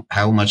often,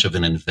 how much of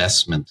an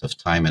investment of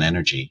time and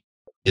energy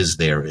is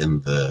there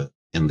in the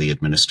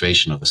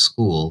administration of a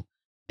school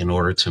in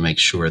order to make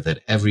sure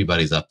that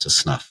everybody's up to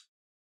snuff,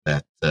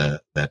 that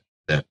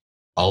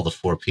all the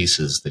 4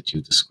 pieces that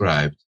you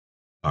described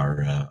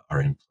are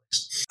in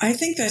place? I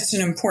think that's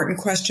an important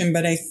question,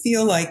 but I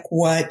feel like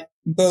what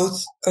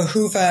both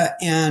Ahuva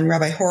and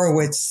Rabbi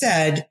Horowitz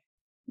said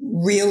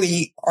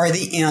really are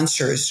the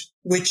answers,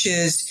 which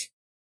is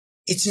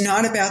it's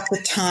not about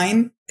the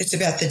time, it's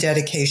about the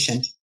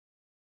dedication.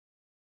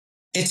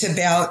 It's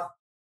about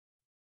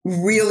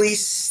really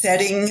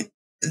setting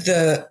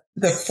the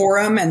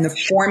forum and the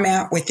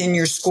format within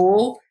your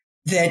school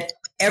that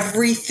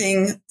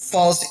everything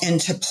falls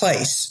into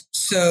place.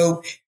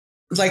 So,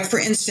 like, for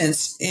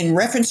instance, in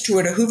reference to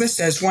what Ahuva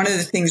says, one of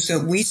the things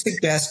that we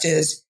suggest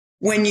is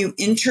when you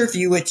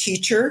interview a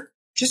teacher,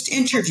 just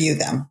interview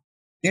them.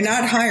 You're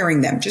not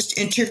hiring them. Just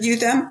interview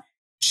them,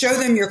 show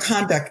them your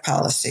conduct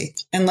policy,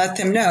 and let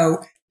them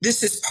know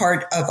this is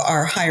part of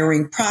our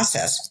hiring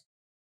process.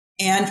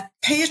 And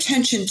pay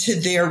attention to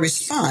their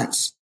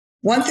response.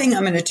 One thing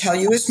I'm going to tell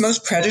you is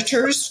most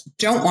predators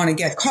don't want to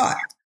get caught.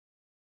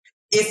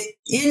 If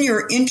in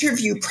your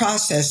interview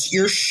process,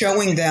 you're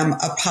showing them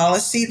a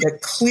policy that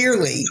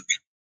clearly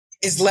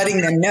is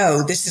letting them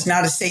know this is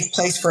not a safe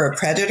place for a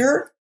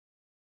predator,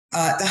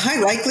 the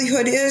high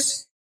likelihood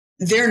is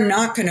they're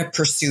not going to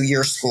pursue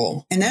your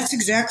school. And that's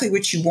exactly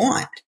what you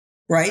want,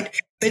 right?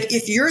 But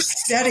if you're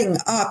setting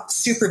up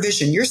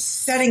supervision, you're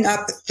setting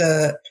up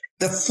the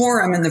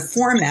forum and the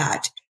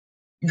format,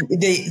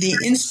 the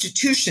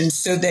institutions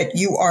so that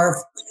you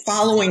are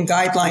following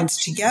guidelines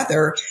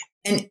together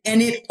and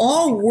it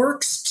all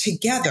works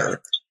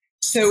together.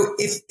 So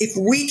if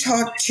we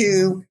talk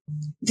to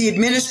the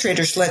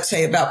administrators, let's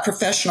say, about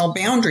professional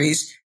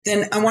boundaries,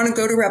 then I want to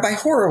go to Rabbi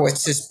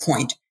Horowitz's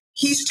point.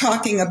 He's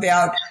talking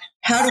about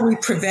how do we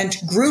prevent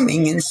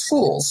grooming in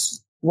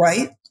schools,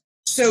 right?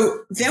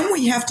 So then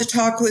we have to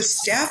talk with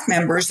staff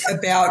members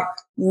about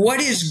what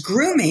is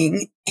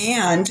grooming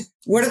and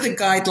what are the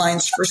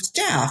guidelines for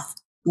staff?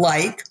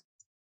 Like,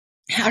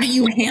 how do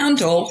you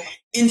handle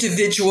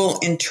individual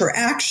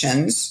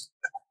interactions?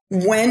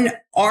 When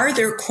are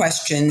there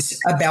questions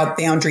about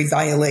boundary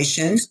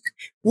violations?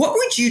 What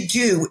would you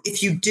do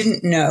if you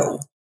didn't know?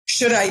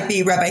 Should I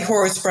be, Rabbi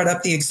Horowitz brought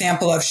up the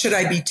example of, should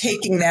I be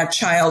taking that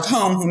child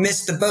home who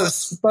missed the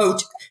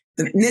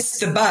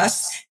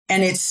bus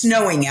and it's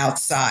snowing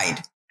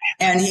outside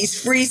and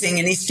he's freezing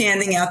and he's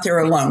standing out there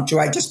alone? Do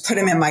I just put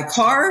him in my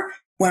car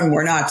when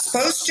we're not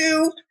supposed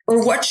to?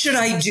 Or what should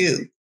I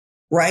do?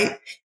 Right?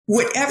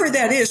 Whatever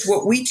that is,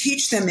 what we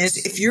teach them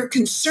is if you're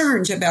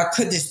concerned about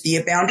could this be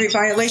a boundary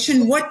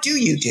violation, what do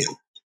you do?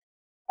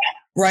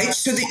 Right?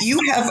 So that you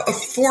have a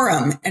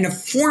forum and a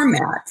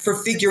format for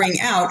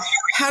figuring out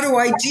how do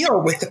I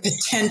deal with the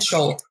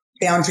potential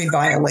boundary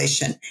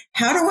violation?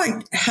 How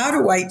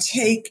do I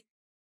take,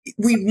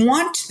 we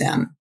want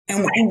them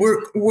and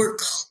we're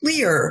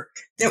clear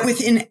that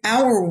within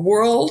our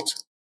world,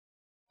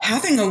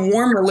 having a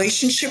warm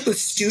relationship with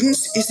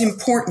students is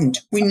important.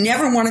 We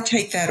never want to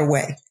take that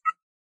away.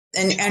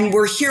 And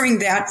we're hearing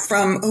that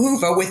from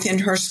Ahuva within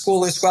her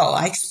school as well.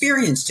 I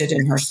experienced it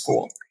in her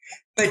school.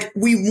 But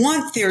we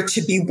want there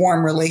to be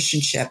warm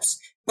relationships.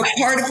 But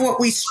part of what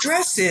we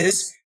stress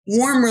is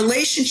warm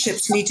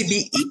relationships need to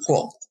be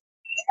equal.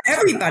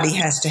 everybody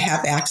has to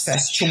have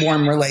access to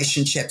warm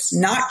relationships,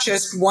 not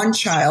just one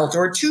child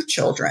or two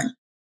children.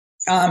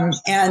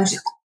 And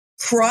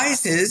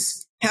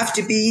prizes have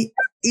to be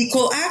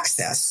equal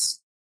access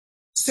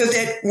so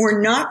that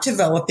we're not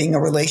developing a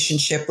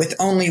relationship with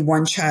only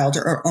one child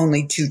or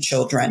only two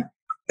children,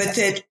 but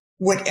that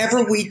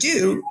whatever we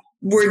do,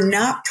 we're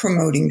not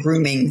promoting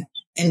grooming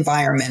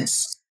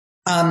environments.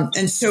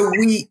 And so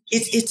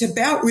it's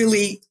about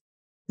really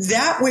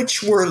that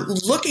which we're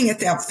looking at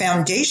that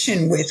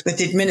foundation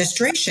with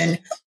administration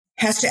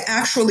has to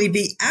actually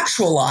be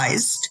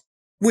actualized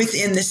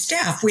within the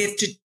staff. We have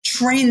to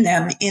train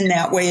them in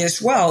that way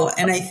as well.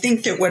 And I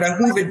think that what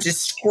Ahuva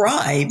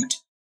described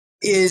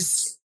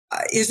is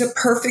a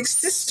perfect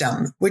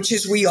system, which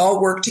is we all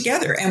work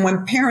together. And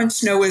when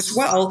parents know as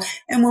well,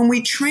 and when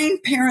we train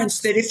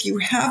parents that if you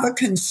have a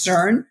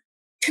concern,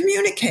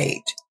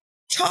 communicate,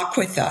 talk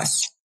with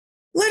us,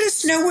 let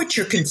us know what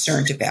you're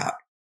concerned about.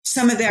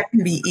 Some of that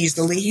can be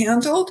easily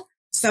handled.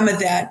 Some of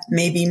that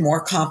may be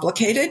more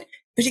complicated,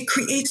 but it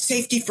creates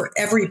safety for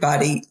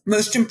everybody,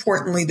 most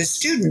importantly, the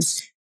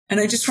students. And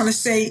I just want to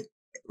say,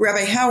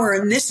 Rabbi Hauer,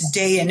 in this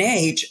day and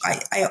age,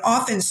 I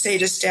often say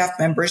to staff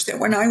members that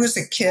when I was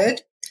a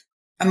kid,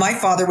 and my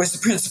father was the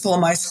principal of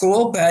my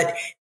school, but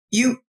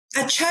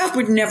a child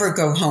would never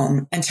go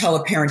home and tell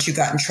a parent you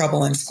got in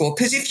trouble in school,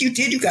 because if you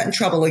did, you got in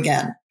trouble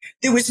again.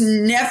 There was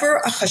never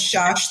a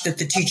chashash that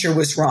the teacher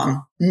was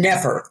wrong.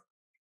 Never.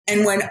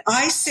 And when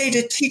I say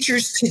to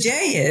teachers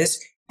today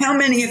is, how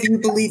many of you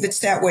believe it's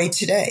that way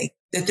today?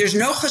 That there's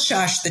no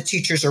chashash that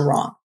teachers are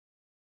wrong?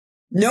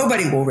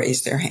 Nobody will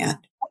raise their hand.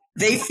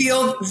 They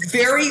feel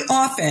very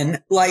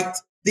often like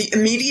the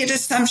immediate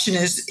assumption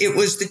is it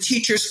was the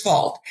teacher's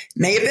fault.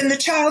 May have been the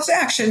child's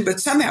action, but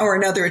somehow or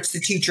another it's the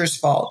teacher's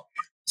fault.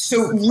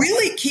 So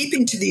really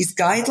keeping to these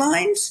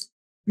guidelines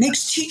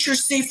makes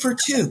teachers safer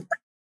too.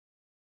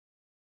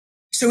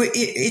 So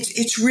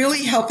it's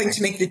really helping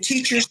to make the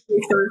teachers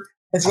safer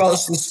as well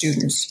as the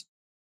students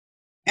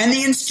and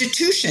the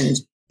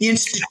institution's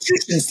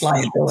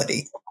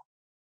liability.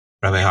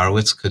 Rabbi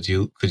Horowitz, could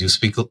you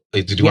speak?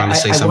 Did you want to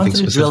say something I wanted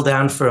specific? to drill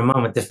down for a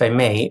moment, if I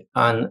may,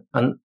 on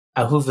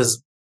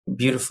Ahuva's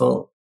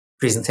beautiful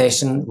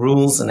presentation,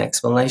 rules, and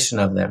explanation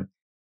of them,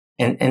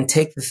 and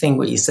take the thing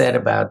what you said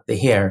about the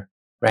hair,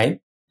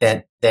 right?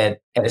 That at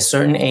a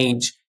certain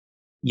age,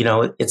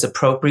 it's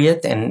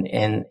appropriate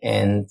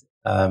and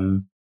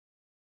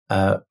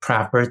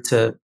proper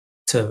to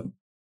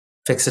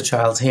fix a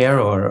child's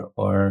hair,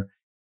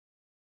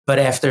 but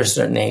after a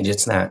certain age,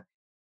 it's not.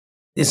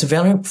 It's a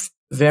very,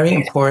 very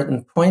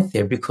important point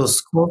there, because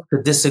schools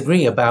could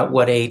disagree about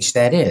what age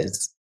that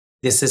is.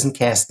 This isn't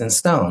cast in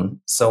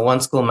stone. So one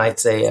school might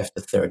say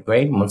after third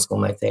grade, and one school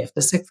might say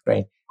after sixth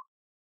grade.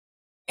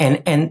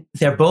 And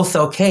they're both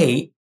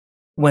okay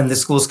when the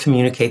schools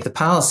communicate the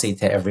policy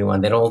to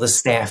everyone, that all the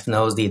staff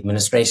knows, the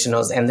administration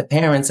knows, and the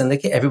parents and the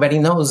kids, everybody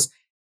knows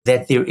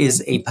that there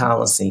is a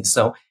policy.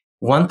 So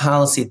one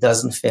policy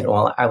doesn't fit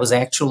all. I was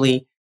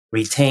actually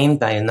retained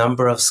by a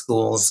number of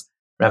schools.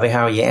 Rabbi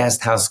Hauer, you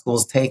asked how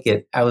schools take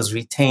it. I was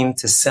retained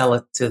to sell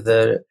it to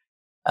the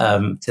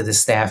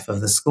staff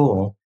of the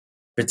school,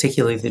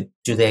 particularly the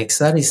Judaic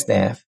studies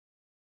staff.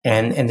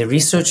 And the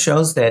research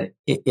shows that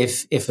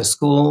if a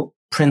school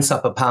prints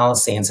up a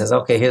policy and says,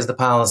 okay, here's the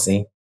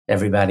policy,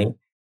 everybody,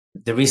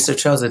 the research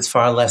shows it's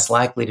far less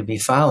likely to be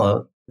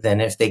followed than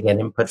if they get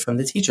input from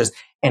the teachers.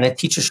 And a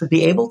teacher should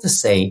be able to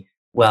say,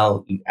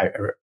 well,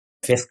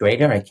 fifth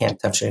grader, I can't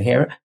touch your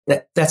hair.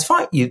 That's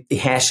fine. You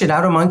hash it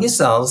out among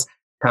yourselves,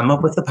 come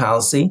up with the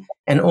policy,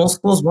 and all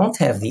schools won't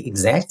have the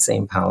exact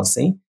same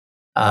policy.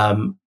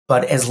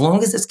 But as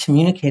long as it's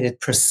communicated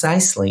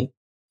precisely,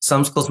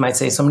 some schools might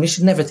say somebody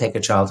should never take a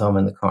child home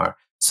in the car.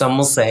 Some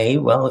will say,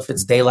 well, if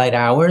it's daylight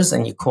hours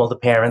and you call the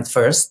parent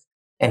first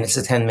and it's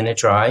a 10-minute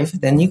drive,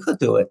 then you could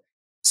do it.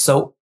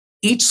 So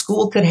each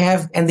school could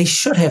have, and they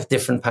should have,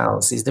 different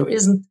policies. There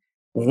isn't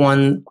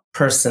one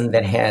person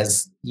that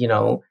has,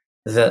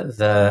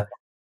 the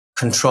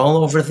control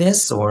over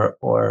this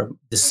or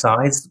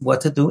decides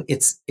what to do.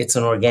 It's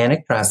an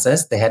organic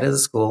process. The head of the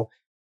school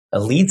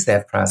leads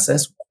that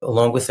process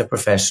along with a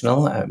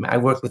professional. I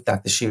worked with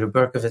Dr. Shira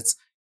Berkovitz,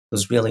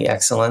 who's really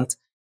excellent.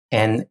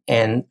 And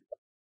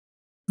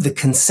the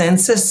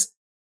consensus,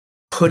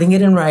 putting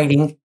it in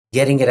writing,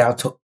 getting it out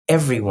to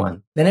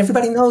everyone. Then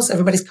everybody knows,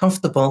 everybody's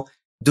comfortable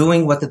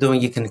doing what they're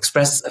doing. You can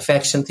express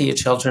affection to your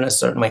children a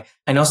certain way.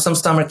 I know some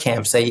summer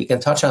camps say you can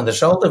touch on the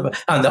shoulder,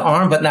 on the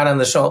arm, but not on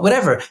the shoulder,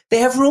 whatever. They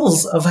have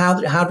rules of how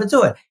to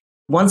do it.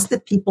 Once the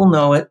people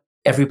know it,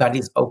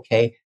 everybody's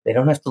okay. They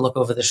don't have to look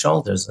over the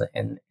shoulders,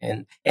 and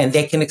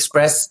they can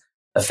express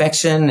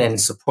affection and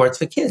support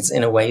for kids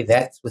in a way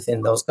that's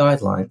within those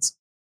guidelines.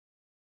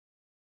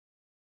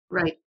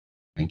 Right.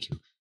 Thank you.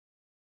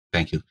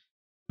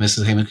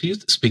 Mrs. Heyman, could you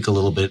speak a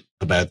little bit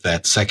about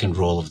that second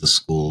role of the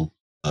school,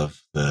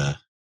 of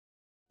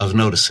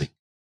noticing,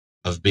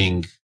 of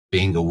being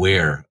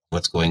aware of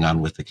what's going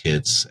on with the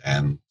kids,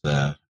 and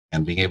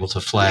being able to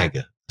flag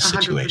a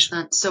situation?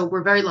 100%. So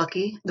we're very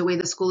lucky the way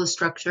the school is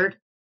structured.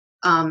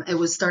 It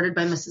was started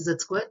by Mrs.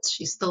 Itzkowitz.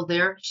 She's still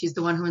there. She's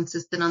the one who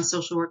insisted on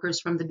social workers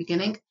from the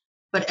beginning.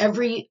 But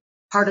every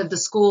part of the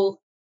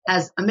school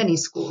has a mini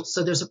school.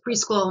 So there's a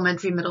preschool,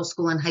 elementary, middle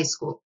school, and high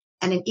school.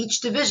 And in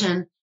each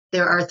division,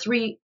 there are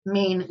three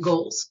main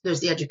goals. There's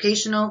the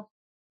educational,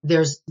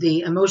 there's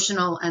the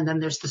emotional, and then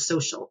there's the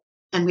social.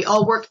 And we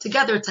all work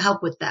together to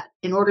help with that.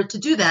 In order to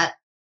do that,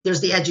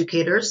 there's the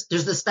educators,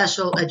 there's the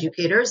special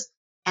educators,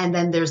 and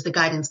then there's the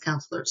guidance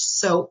counselors.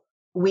 So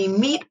we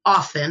meet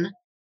often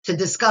to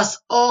discuss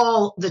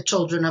all the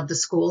children of the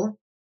school,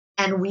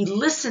 and we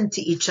listen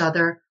to each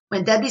other.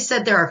 When Debbie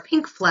said there are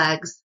pink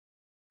flags,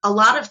 a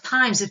lot of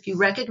times if you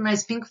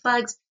recognize pink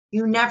flags,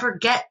 you never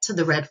get to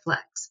the red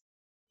flags.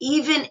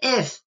 Even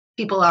if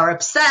people are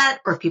upset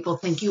or people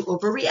think you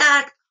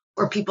overreact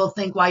or people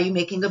think, why are you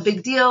making a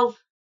big deal?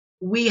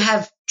 We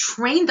have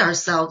trained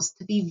ourselves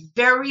to be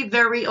very,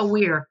 very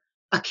aware.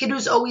 A kid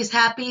who's always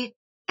happy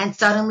and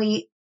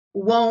suddenly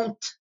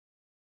won't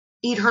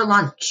eat her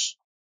lunch.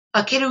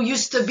 A kid who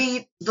used to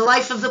be the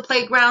life of the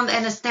playground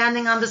and is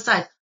standing on the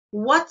side.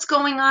 What's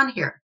going on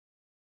here?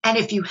 And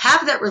if you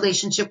have that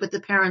relationship with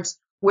the parents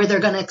where they're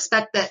going to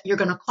expect that you're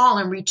going to call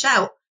and reach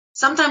out,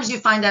 sometimes you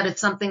find out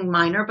it's something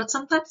minor, but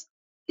sometimes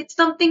it's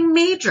something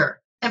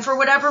major. And for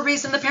whatever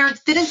reason, the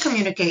parents didn't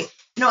communicate.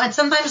 And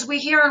sometimes we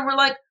hear and we're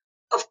like,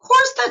 of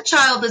course that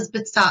child is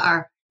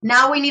bitza'ar.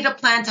 Now we need a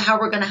plan to how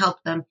we're going to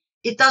help them.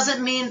 It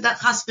doesn't mean that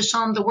chas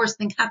v'shalom, the worst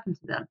thing happened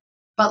to them,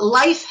 but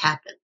life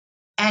happened.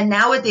 And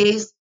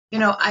nowadays,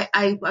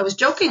 I was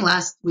joking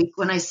last week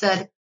when I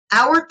said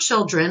our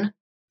children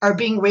are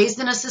being raised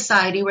in a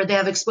society where they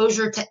have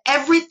exposure to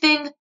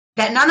everything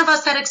that none of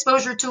us had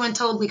exposure to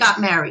until we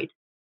got married.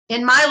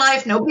 In my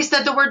life, nobody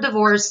said the word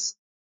divorce.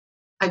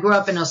 I grew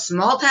up in a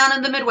small town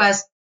in the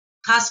Midwest.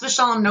 Chas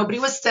v'shalom, nobody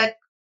was sick.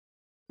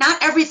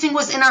 Not everything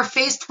was in our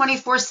face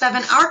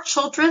 24/7. Our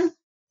children,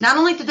 not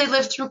only did they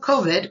live through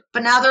COVID,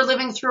 but now they're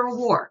living through a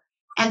war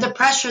and the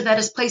pressure that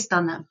is placed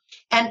on them.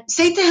 And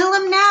say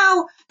Tehillim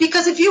now,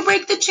 because if you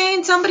break the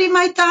chain, somebody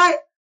might die.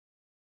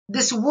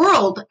 This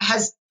world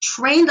has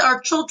trained our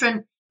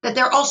children that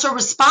they're also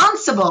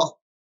responsible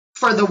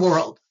for the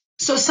world.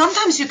 So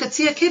sometimes you could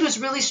see a kid who's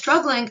really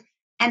struggling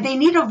and they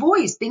need a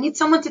voice. They need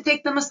someone to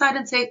take them aside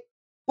and say,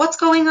 what's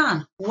going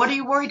on? What are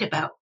you worried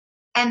about?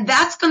 And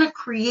that's going to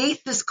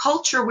create this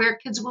culture where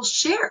kids will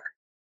share.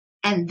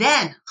 And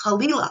then,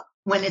 Khalila,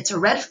 when it's a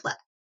red flag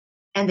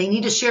and they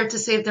need to share to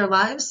save their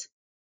lives,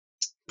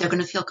 they're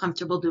going to feel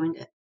comfortable doing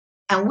it.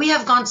 And we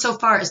have gone so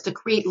far as to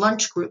create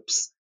lunch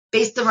groups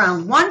based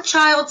around one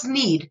child's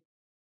need.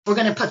 We're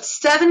going to put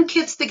 7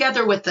 kids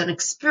together with an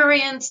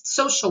experienced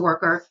social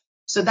worker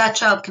so that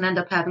child can end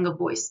up having a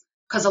voice.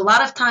 Because a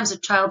lot of times a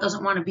child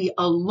doesn't want to be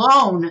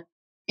alone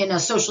in a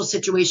social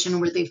situation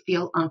where they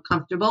feel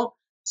uncomfortable.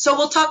 So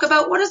we'll talk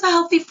about, what does a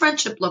healthy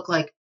friendship look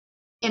like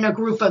in a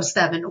group of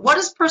 7? What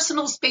does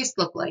personal space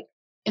look like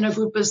in a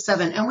group of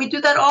 7? And we do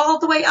that all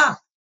the way up.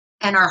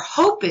 And our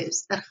hope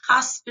is that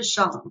chas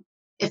v'shalom,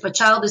 if a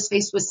child is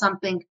faced with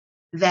something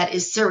that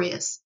is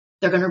serious,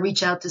 they're going to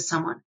reach out to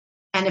someone.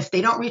 And if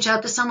they don't reach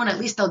out to someone, at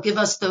least they'll give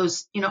us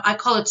those, I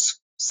call it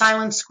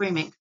silent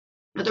screaming.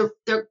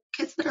 They're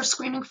kids that are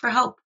screaming for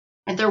help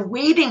and they're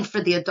waiting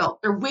for the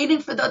adult. They're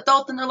waiting for the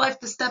adult in their life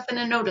to step in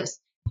and notice.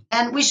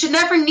 And we should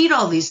never need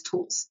all these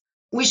tools.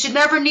 We should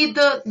never need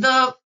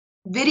the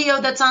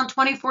video that's on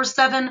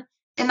 24/7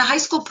 in the high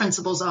school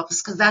principal's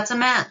office, because that's a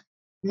man.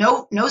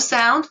 No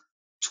sound,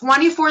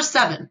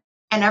 24/7.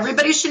 And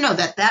everybody should know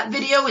that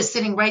video is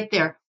sitting right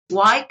there.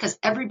 Why? Because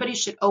everybody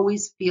should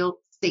always feel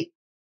safe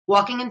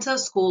walking into a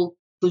school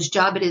whose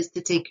job it is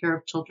to take care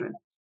of children.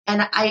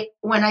 And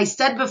when I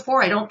said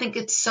before, I don't think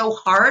it's so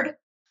hard,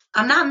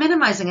 I'm not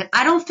minimizing it.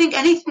 I don't think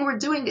anything we're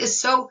doing is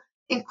so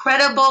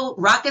incredible,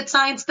 rocket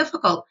science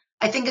difficult.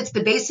 I think it's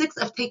the basics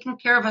of taking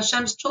care of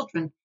Hashem's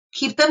children.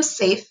 Keep them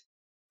safe,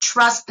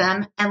 trust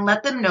them, and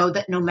let them know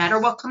that no matter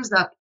what comes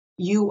up,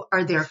 you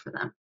are there for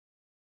them.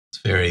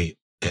 It's very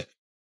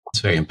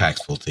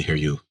impactful to hear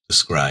you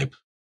describe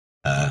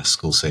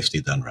school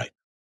safety done right.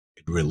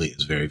 It really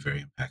is very,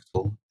 very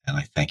impactful, and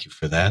I thank you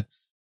for that.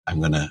 I'm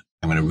gonna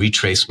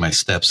retrace my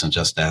steps and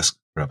just ask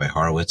Rabbi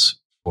Horowitz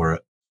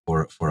for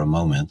a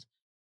moment.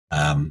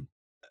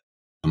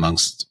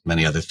 Amongst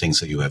many other things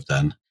that you have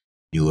done,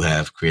 you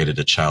have created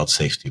a child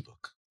safety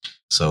book.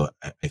 So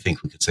I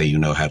think we could say you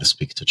know how to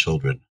speak to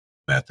children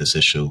about this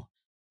issue.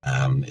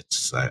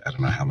 It's I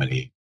don't know how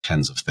many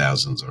tens of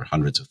thousands or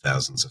hundreds of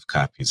thousands of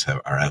copies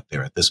are out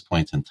there at this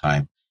point in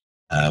time,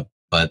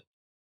 but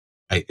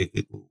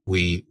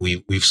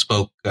we've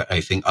spoke.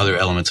 I think other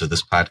elements of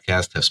this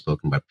podcast have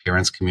spoken about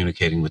parents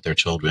communicating with their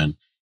children.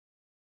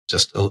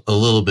 Just a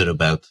little bit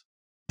about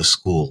the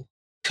school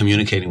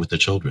communicating with the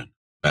children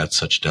about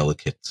such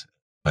delicate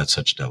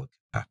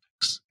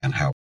topics, and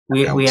how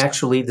we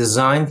actually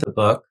designed the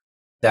book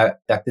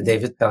that Dr.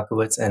 David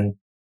Pelkowitz and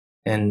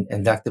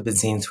Dr.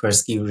 Bezin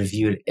Twersky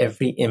reviewed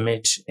every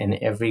image and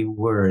every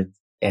word,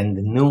 and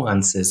the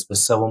nuances were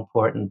so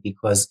important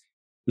because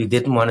we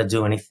didn't want to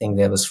do anything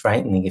that was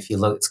frightening. If you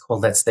look, it's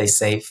called Let's Stay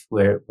Safe,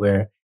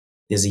 where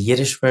There's a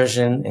Yiddish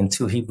version and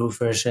 2 Hebrew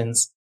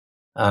versions.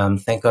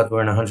 Thank God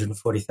we're in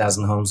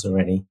 140,000 homes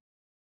already.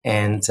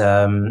 And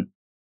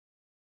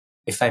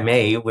if I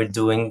may, we're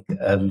doing,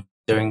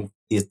 during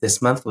this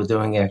month, we're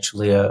doing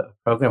actually a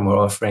program. We're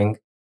offering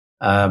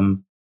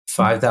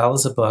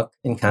 $5 a book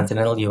in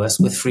continental US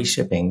with free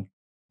shipping.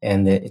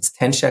 And it's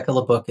 10 shekel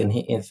a book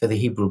for the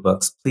Hebrew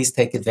books. Please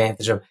take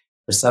advantage of.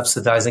 We're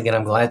subsidizing it.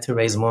 I'm glad to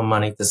raise more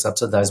money to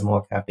subsidize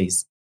more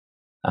copies.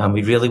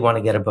 We really want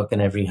to get a book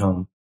in every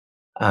home.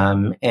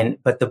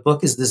 But the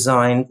book is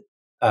designed,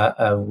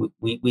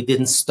 we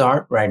didn't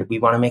start right. We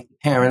want to make the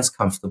parents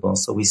comfortable.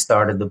 So we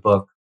started the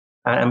book.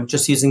 I'm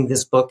just using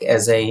this book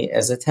as a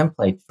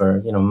template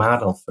for,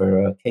 model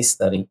for a case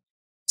study.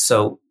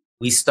 So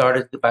we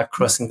started about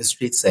crossing the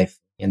street safely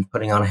and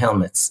putting on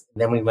helmets.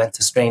 And then we went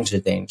to stranger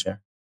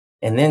danger.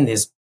 And then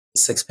there's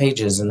 6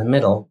 pages in the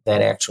middle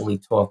that actually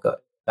talk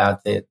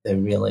about the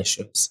real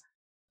issues.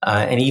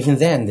 And even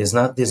then, there's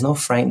no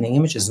frightening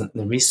images. And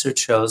the research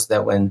shows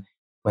that when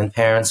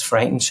parents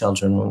frighten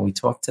children, when we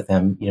talk to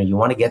them, you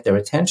want to get their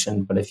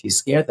attention, but if you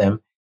scare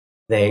them,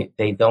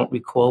 they don't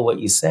recall what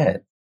you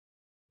said.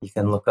 You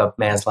can look up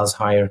Maslow's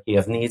hierarchy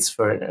of needs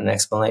for an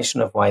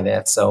explanation of why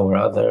that's so, or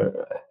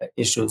other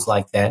issues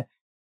like that.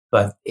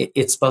 But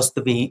it's supposed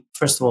to be,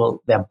 first of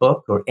all, that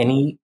book or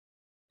any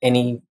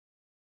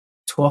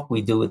talk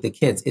we do with the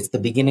kids, it's the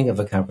beginning of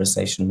a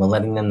conversation. We're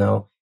letting them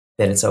know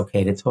that it's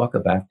okay to talk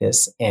about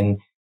this. And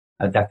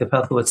Dr.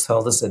 Pelkowitz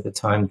told us at the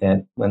time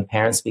that when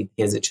parents speak to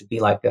kids, it should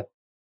be like a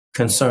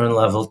concern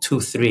level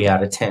 2, 3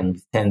 out of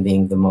 10, 10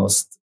 being the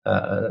most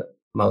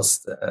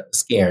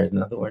scared.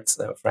 In other words,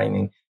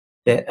 frightening.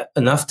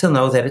 Enough to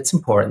know that it's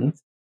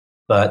important,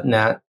 but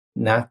not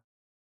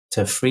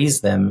to freeze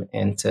them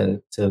and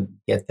to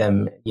get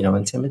them,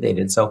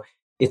 intimidated. So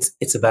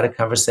it's about a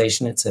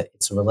conversation. It's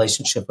a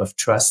relationship of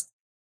trust.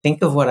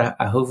 Think of what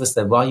Ahuva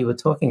said while you were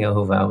talking,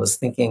 Ahuva. I was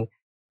thinking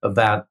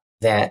about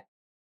that,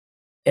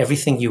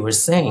 everything you were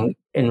saying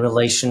in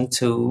relation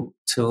to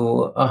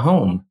a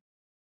home,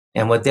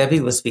 and what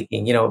Debbie was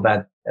speaking,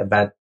 about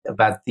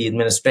the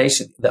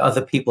administration, the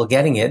other people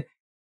getting it.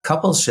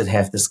 Couples should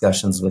have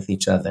discussions with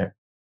each other.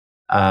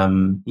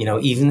 Even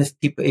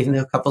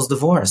if couples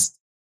divorced,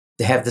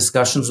 to have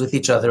discussions with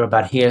each other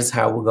about here's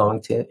how we're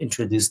going to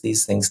introduce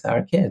these things to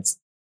our kids.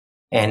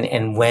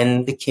 And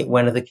when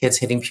are the kids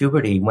hitting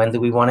puberty? When do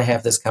we want to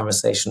have this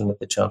conversation with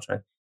the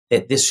children?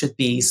 That this should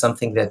be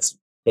something that's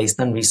based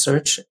on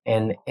research.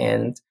 And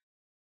I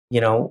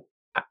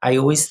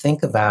always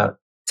think about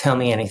tell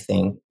me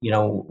anything.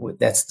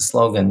 That's the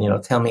slogan.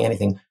 Tell me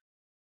anything.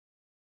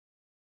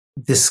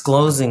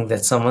 Disclosing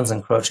that someone's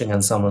encroaching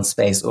on someone's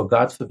space, or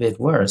God forbid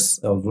worse,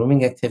 or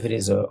grooming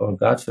activities, or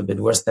God forbid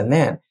worse than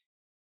that,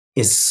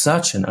 is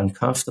such an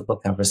uncomfortable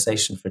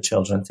conversation for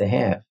children to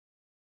have.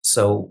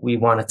 So we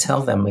want to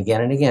tell them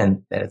again and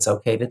again that it's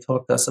okay to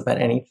talk to us about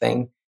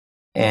anything,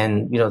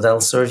 and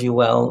that'll serve you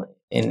well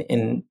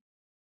in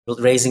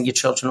raising your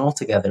children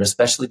altogether,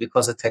 especially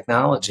because of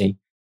technology.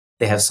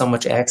 They have so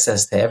much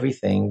access to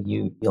everything.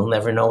 You'll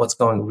never know what's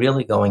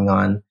really going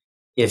on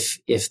if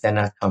they're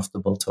not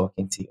comfortable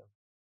talking to you.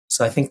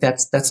 So I think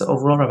that's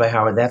overall, Rabbi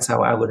Howard. That's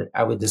how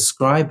I would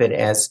describe it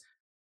as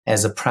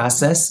a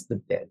process.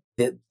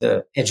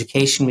 The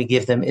education we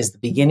give them is the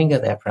beginning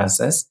of that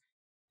process,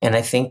 and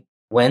I think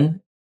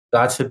when,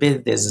 God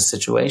forbid, there's a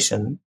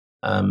situation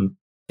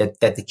that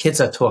the kids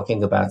are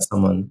talking about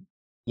someone,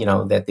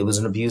 that there was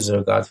an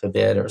abuser, God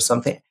forbid, or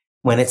something.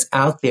 When it's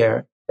out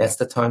there, that's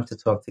the time to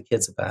talk to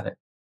kids about it.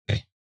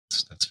 Okay,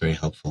 that's very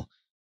helpful.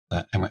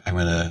 I'm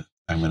gonna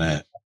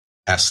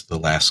ask the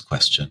last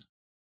question,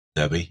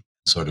 Debbie.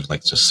 Sort of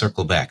like just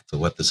circle back to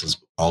what this has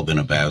all been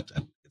about,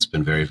 and it's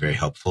been very, very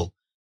helpful.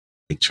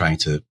 I think trying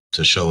to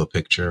show a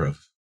picture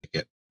of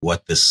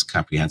what this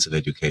comprehensive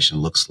education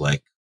looks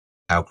like,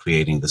 how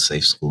creating the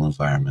safe school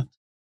environment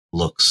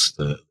looks,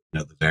 the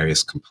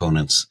various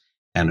components,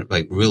 and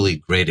like really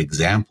great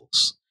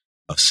examples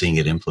of seeing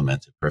it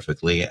implemented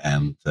perfectly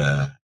and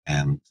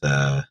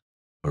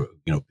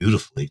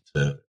beautifully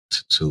to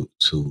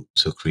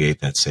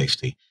create that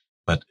safety.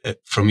 But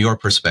from your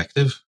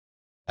perspective,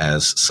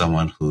 as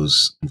someone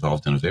who's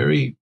involved in a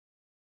very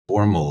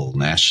formal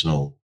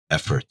national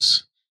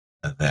effort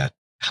that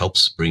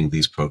helps bring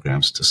these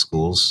programs to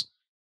schools,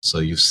 so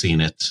you've seen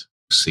it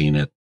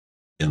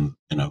in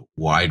a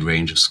wide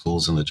range of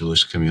schools in the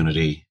Jewish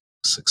community,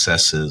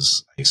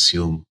 successes, I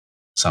assume,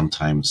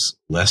 sometimes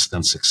less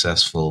than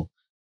successful.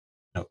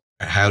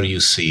 How do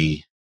you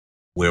see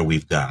where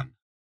we've gone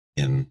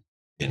in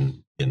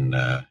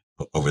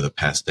over the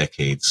past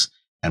decades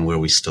and where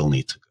we still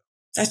need to go?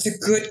 That's a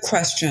good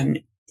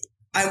question.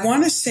 I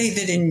want to say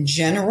that in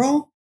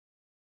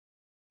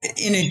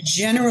a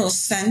general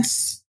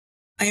sense,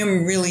 I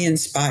am really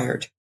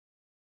inspired.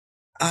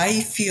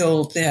 I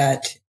feel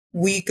that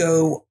we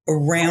go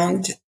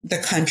around the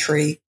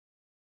country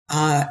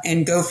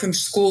and go from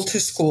school to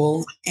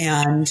school,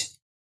 and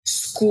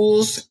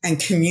schools and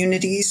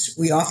communities,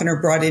 we often are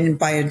brought in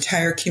by an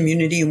entire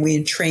community, and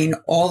we train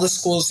all the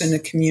schools in the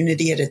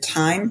community at a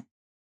time.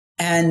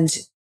 And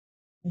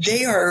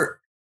they are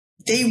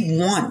they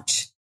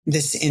want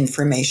this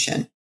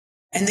information.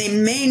 And they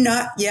may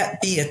not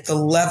yet be at the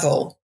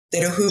level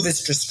that Ahuva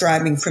is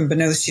describing from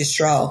Benos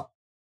Yisrael,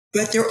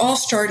 but they're all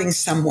starting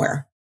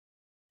somewhere.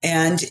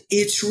 And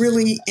it's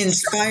really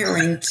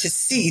inspiring to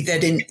see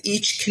that in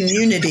each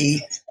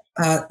community,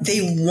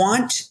 they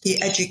want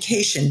the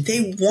education.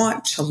 They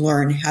want to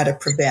learn how to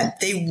prevent.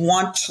 They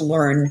want to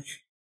learn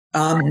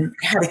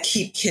how to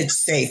keep kids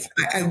safe.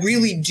 I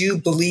really do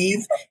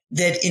believe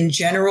that in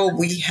general,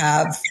 we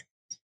have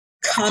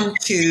come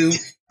to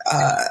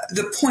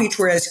the point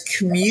where as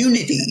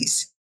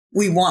communities,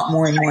 we want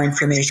more and more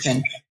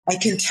information. I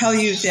can tell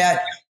you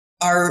that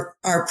our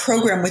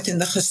program within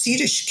the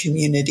Hasidic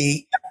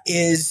community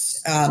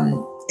is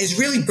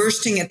really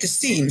bursting at the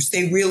seams.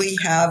 They really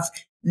have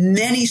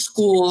many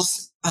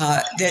schools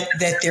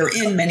that they're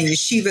in, many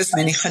yeshivas,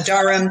 many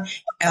chadarim,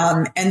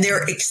 and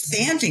they're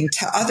expanding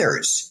to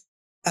others.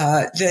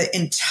 The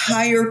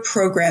entire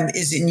program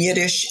is in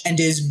Yiddish and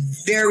is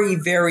very,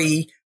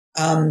 very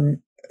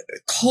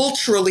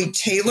culturally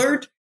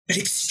tailored, but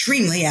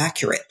extremely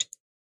accurate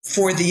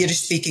for the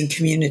Yiddish-speaking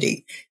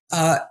community.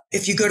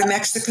 If you go to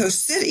Mexico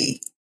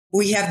City,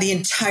 we have the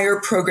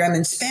entire program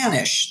in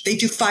Spanish. They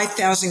do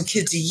 5,000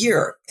 kids a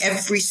year,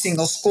 every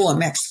single school in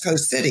Mexico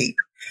City.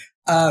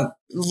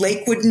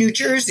 Lakewood, New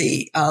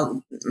Jersey.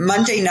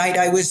 Monday night,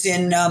 I was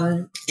in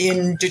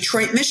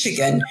Detroit,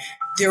 Michigan.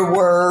 There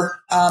were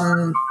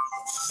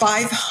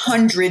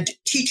 500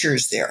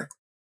 teachers there.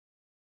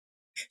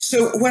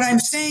 So what I'm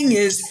saying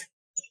is,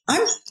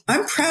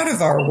 I'm proud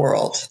of our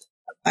world.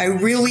 I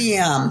really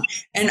am.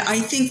 And I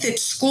think that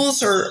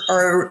schools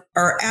are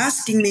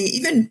asking me,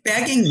 even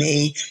begging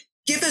me,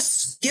 give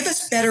us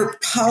better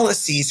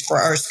policies for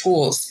our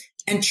schools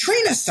and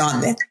train us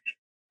on it.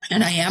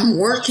 And I am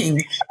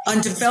working on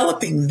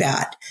developing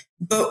that.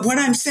 But what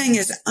I'm saying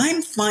is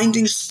I'm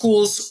finding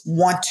schools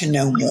want to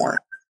know more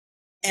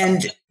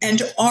and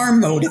are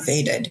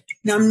motivated.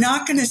 Now, I'm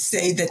not going to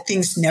say that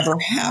things never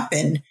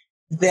happen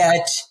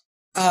that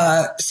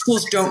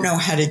schools don't know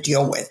how to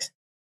deal with,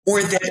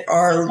 or that there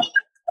are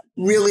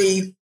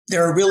really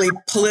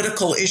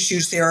political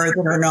issues there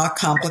that are not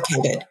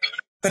complicated.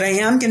 But I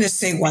am going to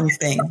say one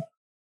thing.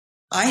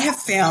 I have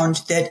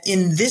found that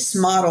in this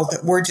model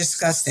that we're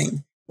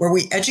discussing, where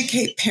we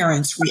educate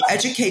parents, we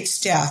educate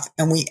staff,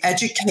 and we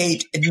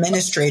educate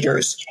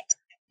administrators,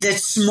 that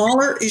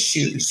smaller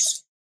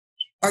issues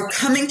are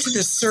coming to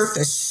the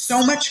surface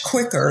so much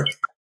quicker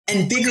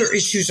and bigger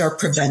issues are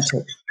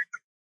prevented.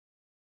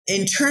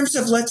 In terms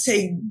of, let's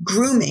say,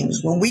 grooming,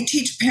 when we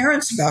teach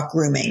parents about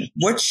grooming,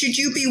 what should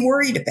you be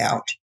worried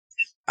about?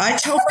 I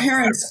tell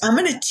parents, I'm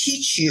going to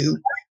teach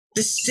you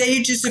the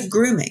stages of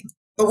grooming.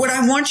 But what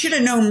I want you to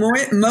know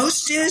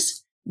most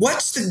is,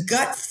 what's the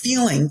gut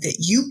feeling that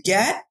you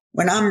get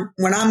when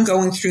I'm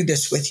going through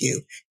this with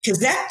you? Because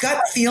that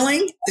gut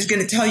feeling is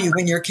going to tell you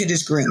when your kid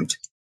is groomed.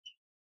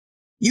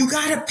 You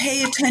got to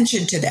pay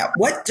attention to that.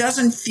 What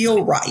doesn't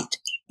feel right?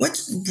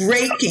 What's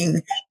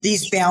breaking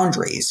these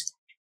boundaries?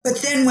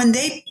 But then when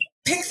they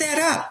pick that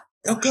up,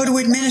 they'll go to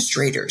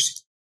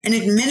administrators, and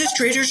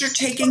administrators are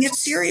taking it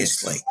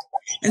seriously.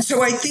 And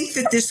so I think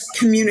that this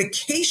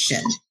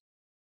communication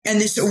and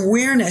this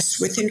awareness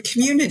within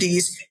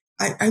communities,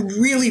 I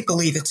really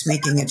believe it's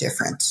making a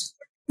difference.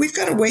 We've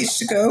got a ways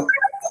to go,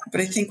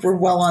 but I think we're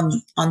well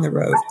on the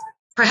road.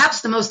 Perhaps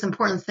the most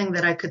important thing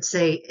that I could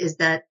say is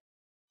that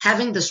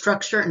having the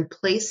structure in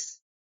place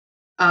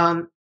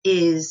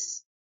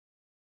is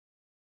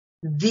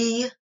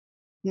the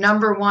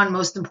number one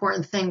most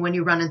important thing when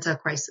you run into a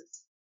crisis.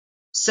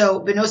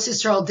 So Benos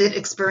Yisrael did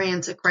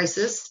experience a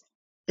crisis.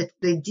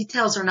 The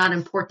details are not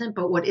important,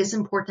 but what is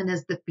important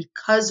is that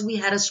because we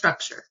had a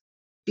structure,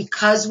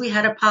 because we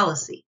had a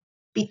policy,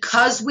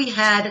 because we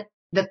had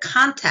the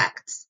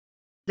contacts,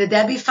 the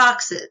Debbie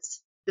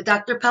Foxes, the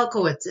Dr.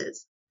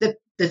 Pelkowitzes,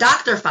 the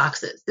Dr.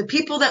 Foxes, the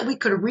people that we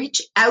could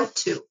reach out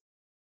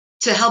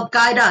to help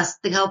guide us,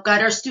 to help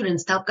guide our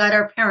students, to help guide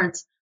our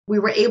parents, we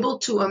were able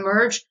to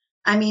emerge.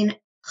 I mean,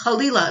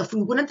 Khalila, if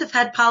we wouldn't have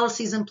had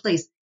policies in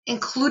place,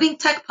 including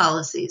tech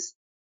policies,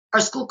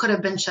 our school could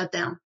have been shut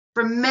down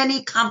for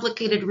many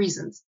complicated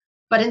reasons.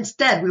 But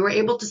instead, we were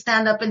able to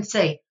stand up and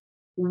say,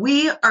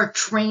 we are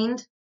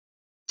trained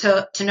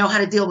to know how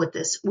to deal with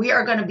this. We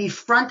are going to be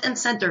front and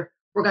center.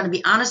 We're going to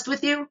be honest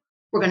with you.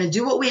 We're going to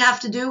do what we have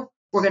to do.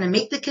 We're going to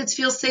make the kids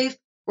feel safe.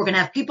 We're going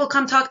to have people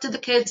come talk to the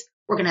kids.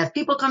 We're going to have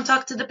people come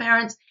talk to the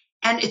parents.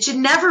 And it should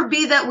never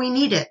be that we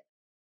need it.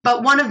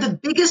 But one of the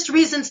biggest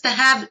reasons to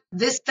have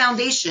this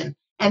foundation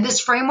and this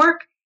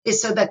framework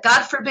is so that,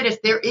 God forbid,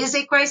 if there is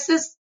a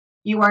crisis,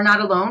 you are not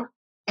alone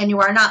and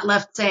you are not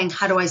left saying,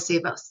 how do I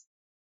save us?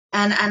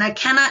 And I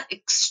cannot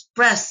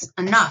express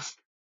enough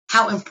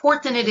how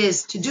important it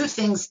is to do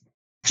things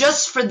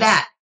just for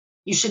that.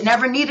 You should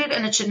never need it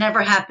and it should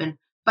never happen.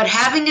 But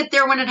having it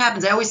there when it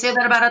happens, I always say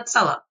that about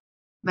Hatzalah.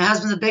 My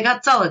husband's a big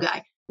Hatzalah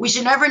guy. We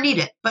should never need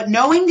it. But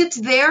knowing it's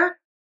there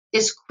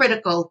is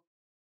critical.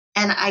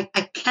 And I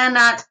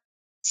cannot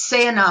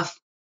say enough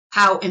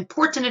how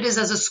important it is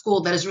as a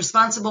school that is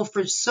responsible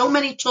for so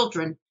many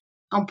children,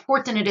 how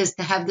important it is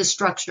to have this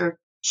structure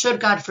should,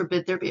 God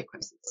forbid, there be a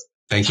crisis.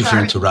 Thank you for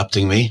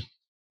interrupting me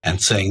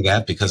and saying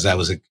that, because that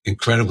was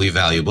incredibly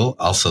valuable.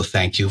 Also,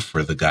 thank you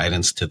for the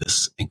guidance to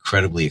this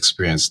incredibly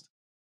experienced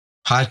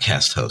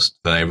podcast host.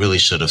 But I really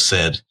should have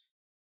said,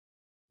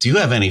 do you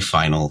have any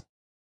final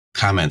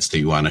comments that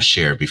you want to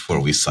share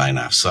before we sign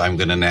off? So I'm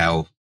going to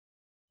now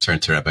turn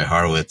to Rabbi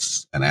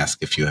Horowitz and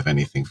ask if you have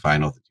anything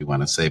final that you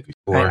want to say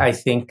before. I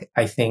think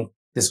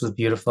this was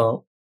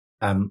beautiful.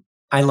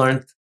 I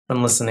learned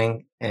from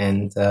listening,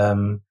 and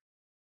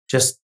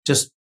just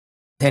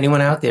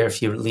anyone out there,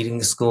 if you're leading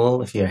the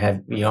school, if you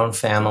have your own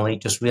family,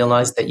 just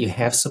realize that you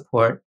have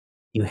support,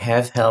 you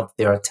have help.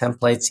 There are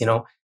templates.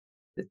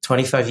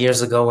 25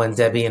 years ago when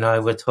Debbie and I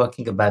were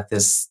talking about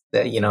this,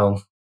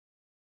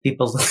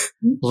 people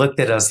looked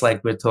at us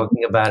like we're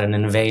talking about an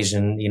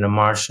invasion,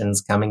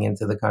 Martians coming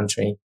into the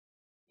country,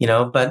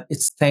 but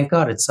thank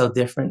God it's so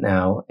different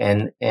now.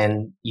 And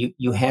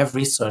you have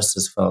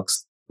resources,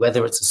 folks,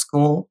 whether it's a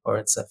school or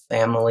it's a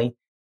family,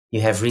 you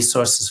have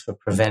resources for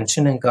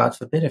prevention. And God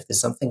forbid, if there's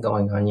something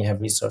going on, you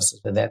have resources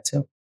for that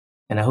too.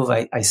 And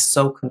I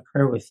so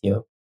concur with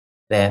you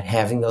that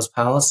having those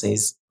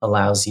policies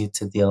allows you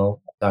to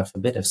deal, God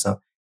forbid,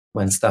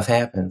 when stuff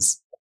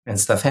happens, and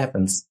stuff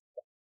happens.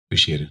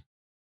 Appreciate it.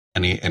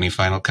 Any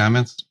final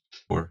comments?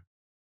 Or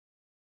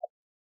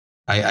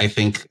I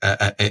think,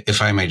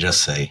 if I may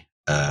just say,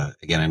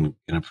 again,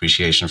 in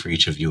appreciation for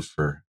each of you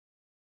for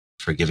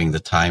giving the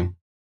time,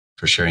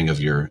 for sharing of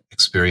your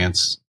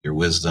experience, your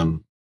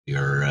wisdom,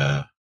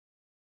 your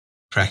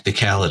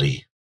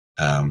practicality.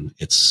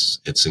 It's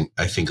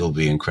I think it will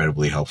be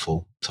incredibly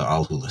helpful to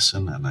all who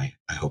listen, and I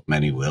hope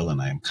many will,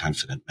 and I am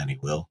confident many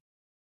will.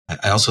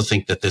 I also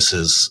think that this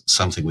is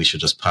something we should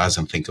just pause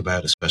and think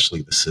about,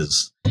 especially this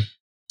is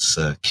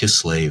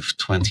Kislev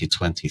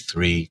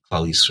 2023.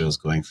 Klal Yisrael is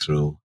going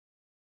through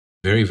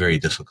a very, very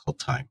difficult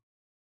time.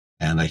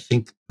 And I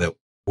think that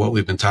what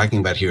we've been talking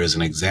about here is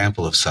an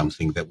example of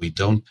something that we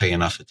don't pay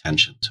enough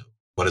attention to.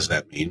 What does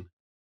that mean?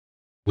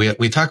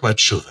 We talk about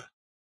tshuva.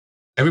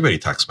 Everybody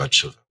talks about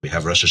tshuva. We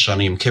have Rosh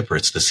Hashanah Yom Kippur.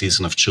 It's the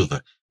season of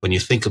tshuva. When you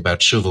think about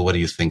tshuva, what do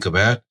you think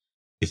about?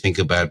 You think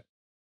about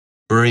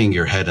burying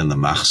your head in the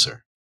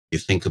machzor. You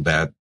think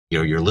about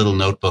your little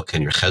notebook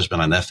and your cheshbon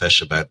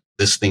hanefesh about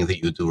this thing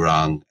that you do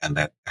wrong and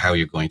that how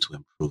you're going to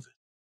improve it.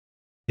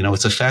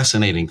 It's a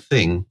fascinating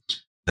thing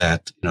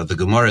that, the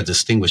Gemara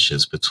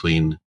distinguishes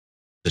between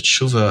the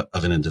tshuva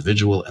of an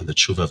individual and the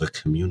tshuva of a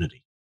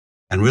community.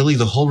 And really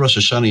the whole Rosh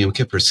Hashanah Yom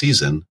Kippur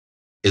season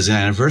is an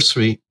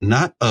anniversary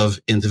not of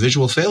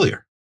individual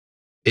failure.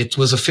 It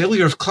was a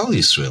failure of Klal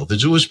Yisrael. The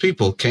Jewish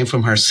people came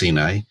from Har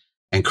Sinai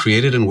and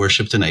created and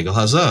worshipped an Egel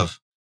Hazav.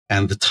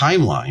 And the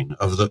timeline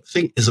of the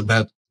thing is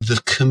about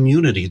the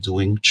community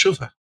doing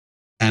tshuva.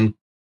 And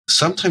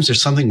sometimes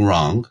there's something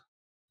wrong,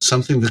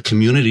 something the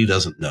community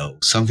doesn't know,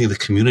 something the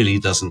community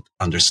doesn't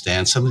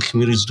understand, something the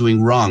community is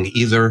doing wrong,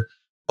 either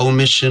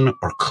omission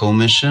or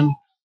commission.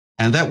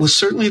 And that was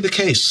certainly the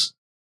case.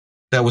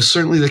 That was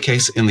certainly the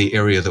case in the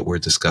area that we're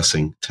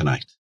discussing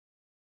tonight.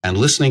 And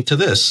listening to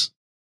this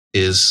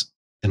is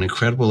an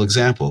incredible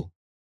example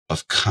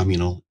of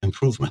communal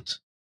improvement,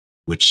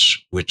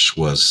 which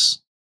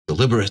was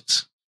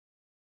deliberate.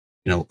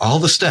 All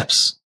the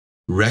steps,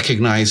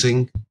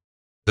 recognizing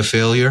the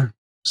failure,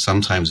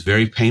 sometimes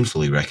very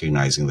painfully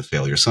recognizing the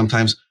failure,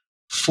 sometimes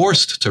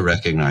forced to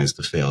recognize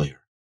the failure,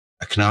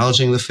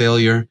 acknowledging the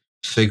failure,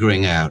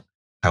 figuring out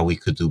how we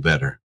could do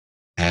better.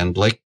 And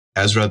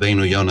as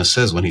Rabbeinu Yonah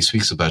says when he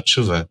speaks about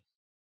tshuva,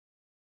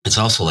 it's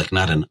also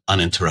not an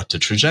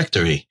uninterrupted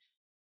trajectory.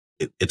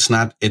 It's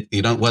not,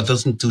 one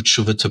doesn't do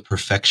tshuva to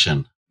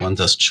perfection. One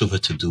does tshuva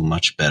to do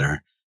much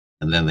better.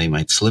 And then they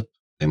might slip,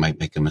 they might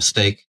make a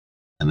mistake,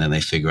 and then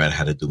they figure out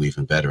how to do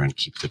even better and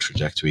keep the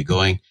trajectory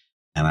going.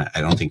 And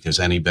I don't think there's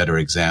any better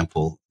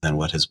example than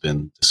what has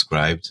been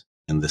described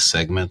in this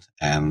segment.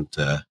 And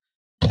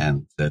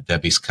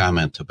Debbie's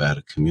comment about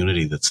a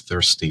community that's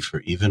thirsty for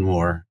even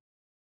more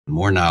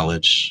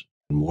knowledge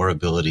and more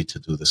ability to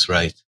do this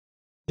right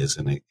is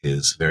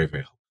very,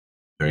 very helpful,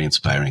 very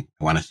inspiring.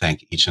 I want to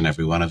thank each and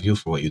every one of you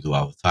for what you do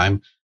all the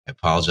time. I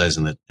apologize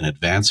in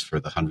advance for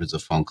the hundreds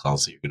of phone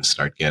calls that you're going to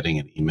start getting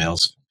and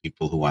emails from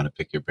people who want to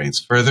pick your brains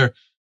further,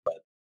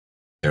 but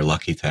they're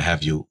lucky to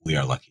have you. We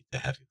are lucky to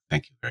have you.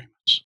 Thank you very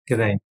much. Good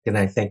night. Good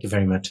night. Thank you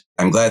very much.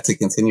 I'm glad to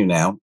continue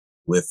now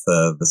with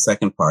the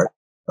second part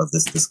of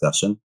this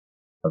discussion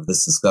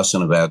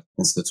about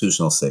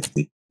institutional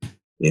safety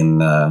in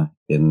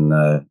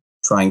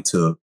trying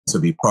to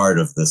be part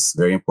of this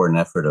very important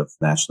effort of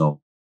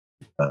National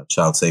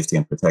Child Safety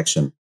and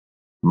Protection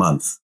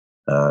Month,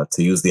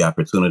 to use the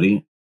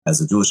opportunity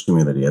as a Jewish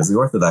community, as the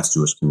Orthodox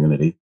Jewish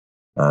community,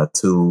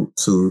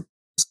 to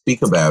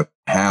speak about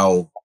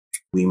how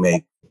we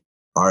make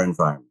our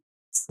environment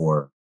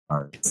for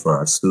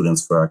our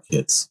students, for our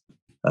kids,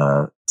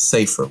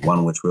 safer,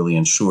 one which really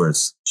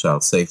ensures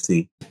child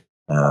safety.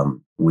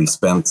 We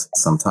spent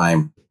some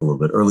time a little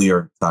bit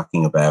earlier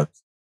talking about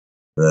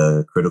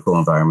the critical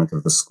environment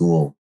of the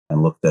school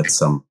and looked at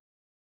some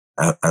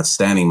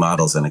outstanding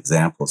models and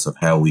examples of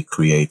how we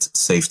create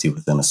safety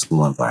within a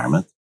school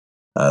environment.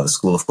 The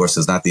school, of course,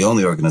 is not the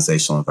only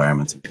organizational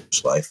environment in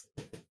Jewish life.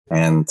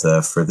 And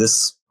for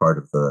this part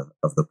of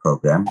the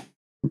program,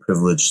 I'm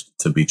privileged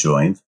to be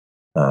joined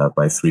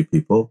by three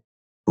people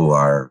who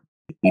are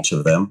each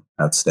of them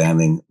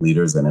outstanding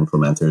leaders and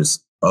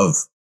implementers of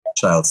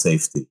child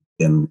safety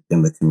in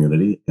the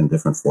community in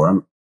different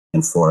fora,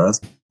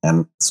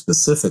 and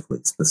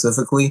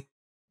specifically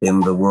in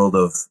the world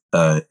of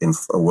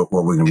what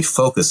we're going to be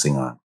focusing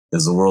on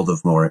is the world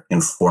of more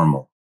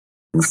informal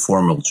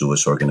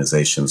Jewish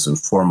organizations,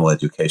 informal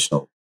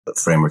educational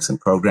frameworks and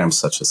programs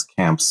such as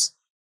camps,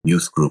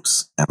 youth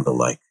groups, and the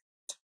like.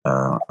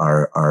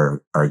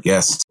 Our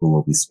guest who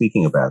will be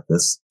speaking about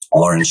this,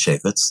 Lauren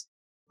Shavitz,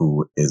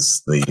 who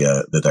is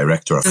the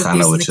director of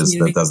Chana, which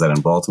does that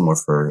in Baltimore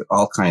for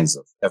all kinds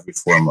of every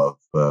form of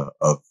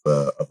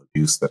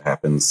abuse that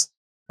happens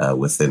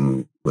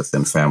within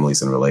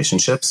families and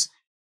relationships,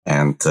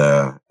 and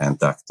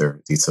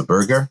Dr. Dita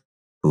Berger,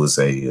 who is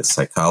a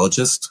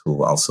psychologist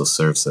who also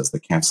serves as the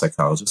camp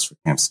psychologist for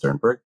Camp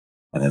Sternberg,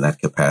 and in that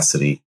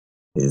capacity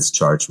is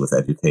charged with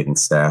educating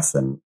staff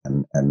and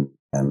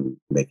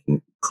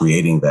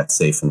creating that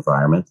safe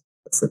environment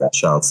for that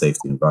child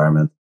safety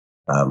environment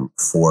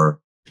for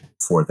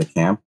the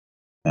camp,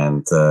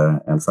 and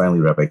finally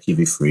Rabbi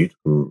Kivi Fried,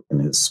 who in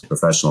his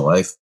professional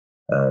life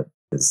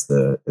is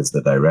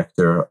the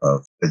director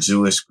of a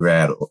Jewish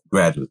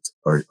graduate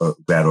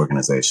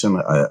organization,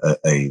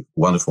 a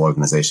wonderful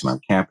organization on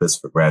campus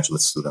for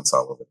graduate students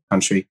all over the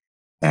country.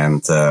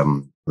 And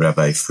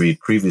Rabbi Fried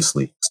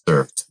previously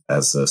served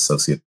as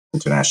associate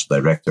international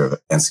director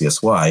of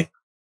NCSY,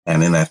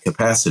 and in that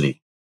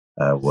capacity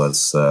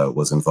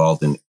was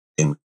involved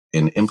in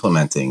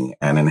implementing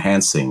and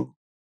enhancing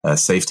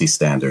safety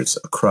standards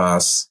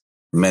across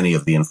many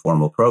of the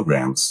informal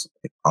programs,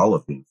 all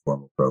of the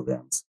informal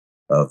programs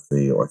of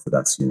the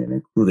Orthodox Union,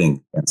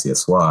 including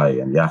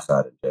NCSY and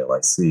Yachad and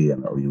JLIC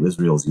and OU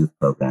Israel's youth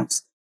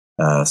programs.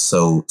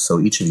 So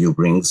each of you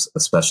brings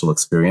a special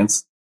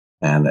experience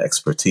and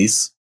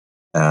expertise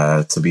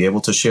to be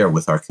able to share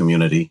with our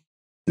community,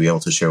 to be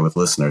able to share with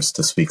listeners,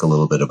 to speak a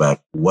little bit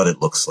about what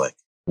it looks like,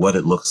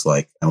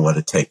 and what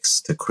it takes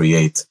to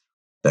create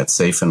that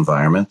safe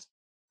environment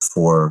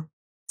for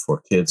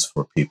kids,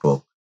 for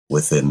people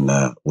within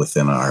our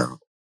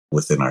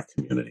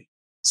community.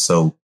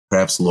 So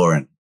perhaps,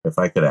 Lauren, if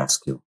I could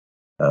ask you,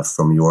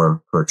 from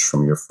your perch,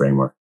 from your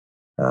framework,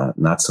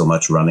 not so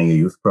much running a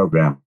youth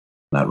program,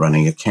 not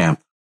running a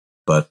camp,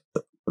 but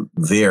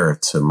there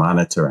to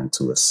monitor and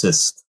to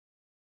assist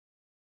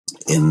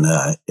in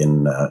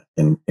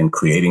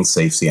creating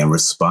safety and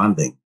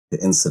responding to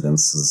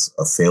incidences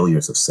of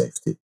failures of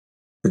safety.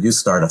 Could you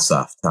start us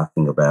off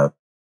talking about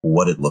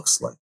what it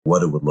looks like,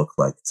 what it would look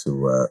like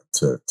to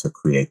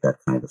create that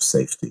kind of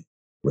safety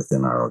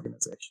within our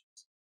organization?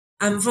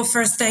 Well,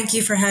 first, thank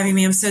you for having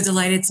me. I'm so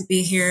delighted to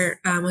be here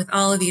with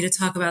all of you to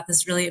talk about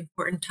this really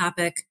important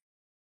topic.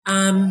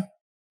 And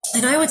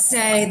I would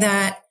say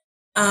that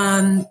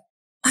I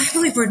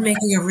believe we're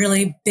making a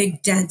really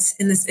big dent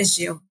in this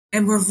issue,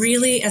 and we're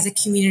really, as a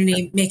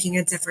community, making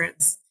a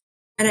difference.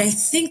 And I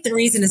think the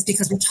reason is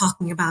because we're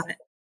talking about it,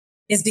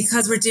 is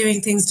because we're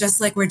doing things just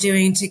like we're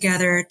doing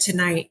together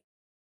tonight,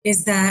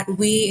 is that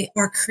we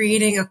are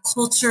creating a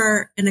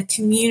culture and a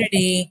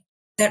community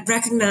that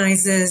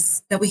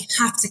recognizes that we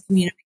have to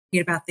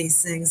communicate about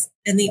these things.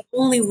 And the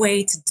only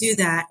way to do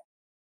that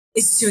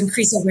is to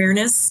increase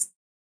awareness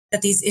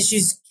that these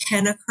issues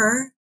can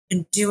occur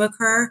and do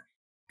occur,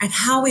 and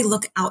how we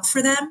look out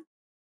for them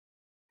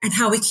and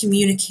how we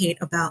communicate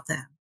about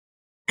them.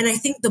 And I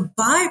think the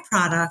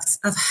byproduct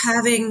of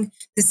having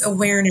this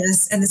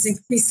awareness and this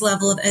increased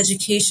level of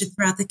education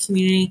throughout the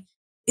community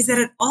is that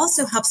it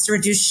also helps to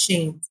reduce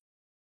shame.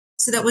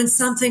 So that when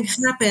something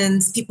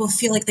happens, people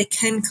feel like they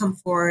can come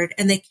forward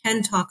and they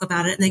can talk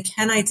about it and they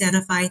can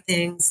identify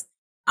things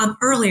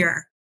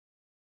earlier.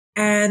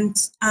 And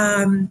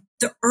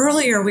the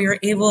earlier we are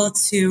able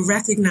to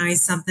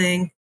recognize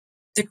something,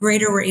 the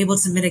greater we're able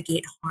to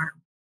mitigate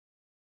harm.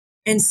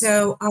 And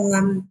so,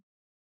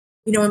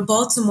 in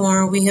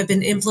Baltimore, we have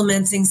been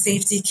implementing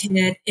Safety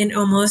Kit in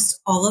almost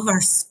all of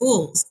our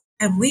schools,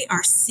 and we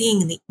are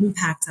seeing the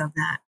impact of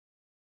that.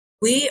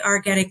 We are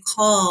getting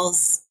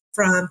calls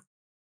from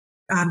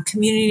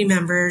community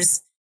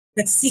members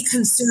that see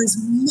concerns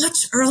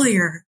much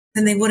earlier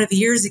than they would have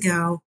years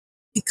ago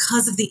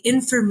because of the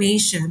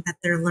information that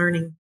they're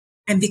learning,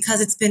 and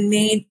because it's been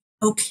made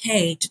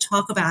okay to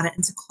talk about it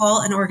and to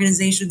call an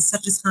organization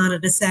such as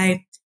Chana to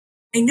say,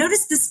 I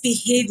noticed this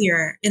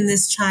behavior in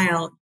this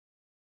child.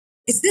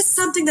 Is this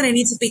something that I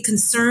need to be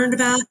concerned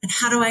about? And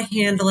how do I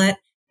handle it?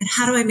 And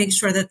how do I make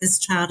sure that this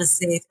child is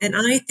safe? And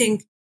I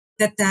think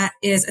that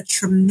is a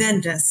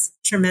tremendous,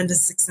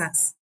 tremendous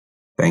success.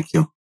 Thank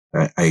you.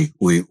 I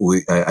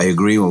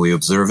agree when we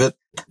observe it.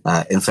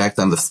 In fact,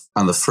 on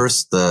the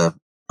first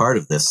part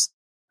of this,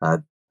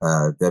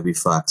 Debbie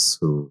Fox,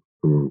 who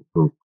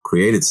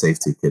created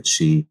Safety Kit,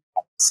 she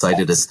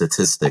cited a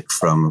statistic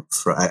from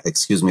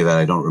excuse me that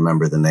I don't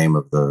remember the name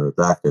of the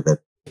doctor, that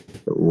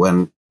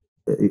when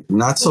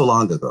not so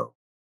long ago,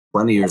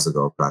 20 years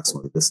ago,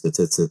 approximately, the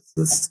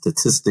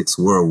statistics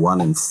were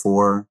 1 in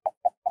 4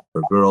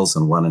 for girls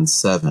and 1 in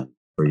 7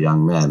 for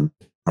young men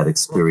had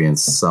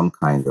experienced some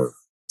kind of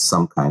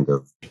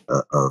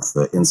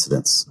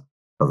incidents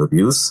of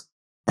abuse.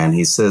 And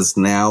he says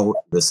now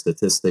the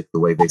statistic, the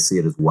way they see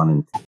it, is 1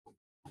 in 10.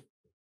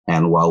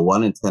 And while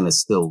 1 in 10 is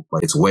still,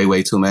 like, it's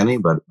way too many,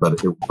 but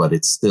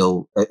it's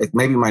still,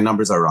 maybe my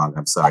numbers are wrong.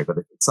 I'm sorry, but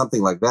it's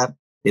something like that.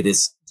 It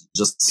is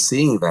just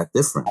seeing that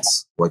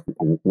difference. Like,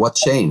 what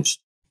changed?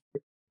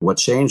 What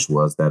changed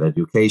was that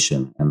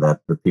education, and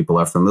that the people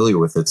are familiar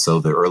with it. So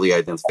the early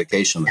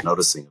identification, the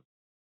noticing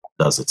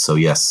does it. So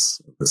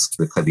yes,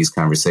 these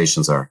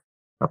conversations are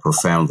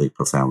profoundly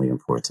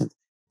important.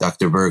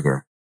 Dr.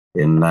 Berger,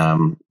 in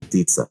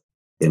Ditza,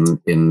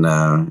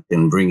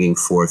 in bringing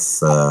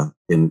forth,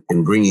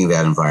 in bringing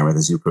that environment,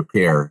 as you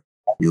prepare,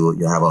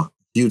 you have a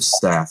huge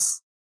staff,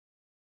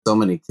 so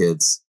many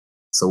kids.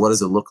 So what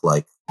does it look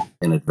like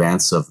in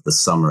advance of the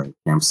summer in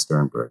Camp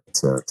Sternberg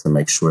to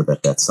make sure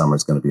that summer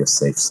is going to be a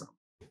safe summer?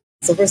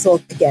 So first of all,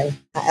 again,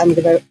 I'm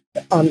going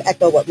to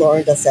echo what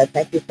Lauren just said.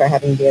 Thank you for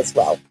having me as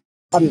well.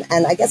 And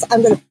I guess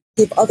I'm going to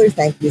give other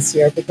thank yous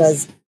here,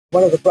 because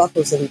one of the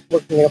brachos in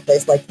working in a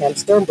place like Camp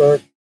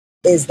Sternberg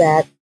is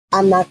that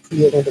I'm not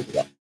creating the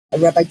wheel.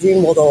 Rabbi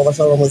Greenwald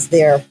Olashalom was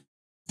there.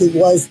 He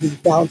was the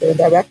founding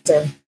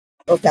director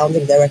of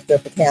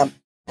the camp.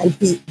 And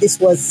this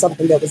was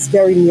something that was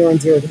very near and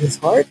dear to his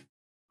heart.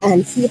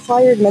 And he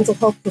hired mental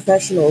health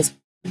professionals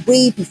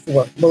way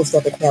before most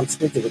other camps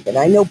were doing it.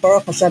 I know,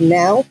 Baruch Hashem,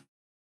 now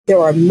there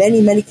are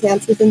many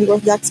camps within the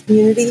Orthodox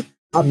community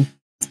who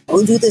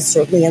do this.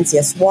 Certainly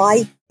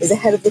NCSY is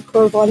ahead of the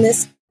curve on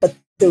this. But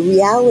the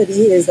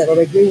reality is that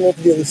Rabbi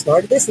Greenwald really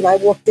started this, and I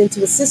walked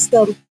into a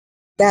system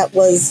that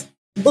was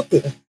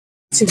looking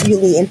to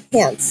really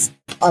enhance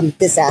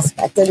this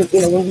aspect. And,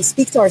 when we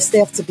speak to our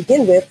staff to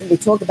begin with, and we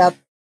talk about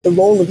the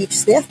role of each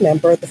staff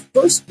member, the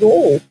first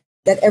role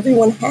that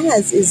everyone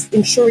has is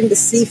ensuring the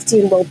safety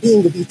and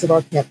well-being of each of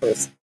our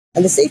campers.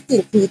 And the safety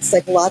includes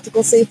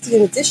psychological safety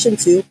in addition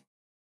to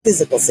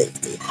physical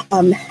safety.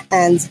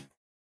 And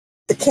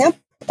the camp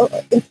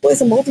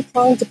employs a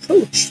multi-pronged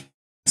approach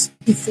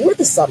before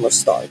the summer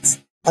starts.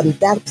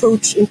 That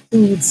approach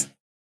includes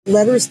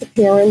letters to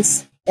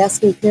parents,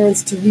 asking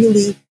parents to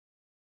really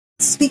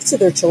speak to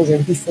their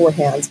children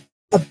beforehand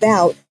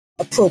about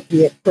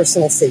appropriate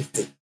personal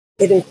safety.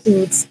 It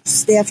includes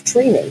staff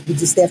training. We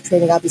do staff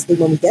training, obviously,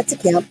 when we get to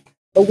camp,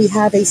 but we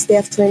have a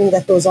staff training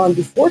that goes on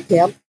before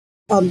camp,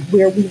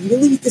 where we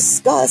really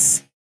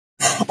discuss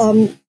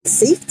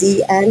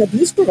safety and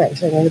abuse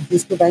prevention. And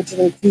abuse prevention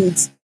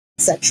includes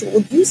sexual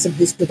abuse.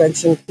 Abuse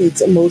prevention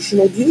includes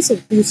emotional abuse.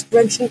 Abuse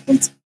prevention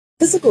includes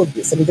physical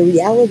abuse. I mean, the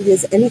reality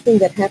is anything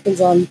that happens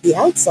on the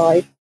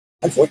outside,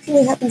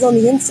 unfortunately, happens on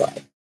the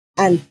inside.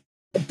 And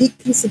a big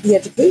piece of the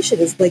education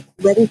is like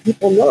letting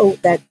people know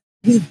that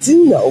we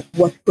do know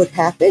what could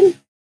happen.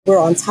 We're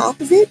on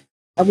top of it,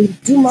 and we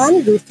do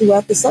monitor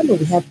throughout the summer.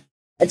 We have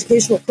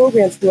educational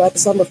programs throughout the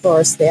summer for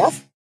our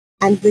staff,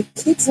 and the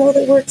kids know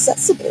that we're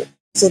accessible,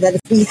 so that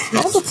if we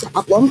have a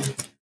problem,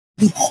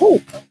 we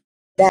hope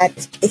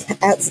that,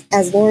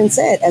 as Lauren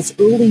said, as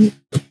early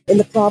in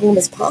the problem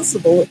as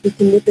possible, we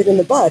can nip it in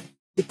the bud,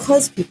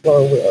 because people are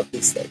aware of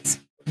these things.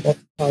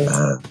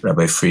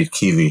 Rabbi Fried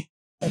Kivi,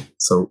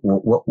 so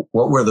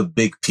what were the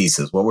big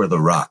pieces? What were the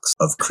rocks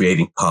of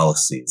creating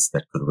policies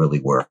that could really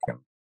work and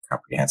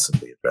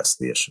comprehensively address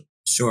the issue?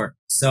 Sure.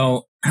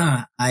 So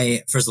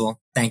first of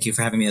all, thank you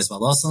for having me as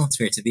well. Also, it's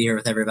great to be here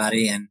with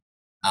everybody. And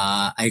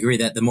I agree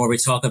that the more we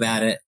talk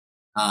about it,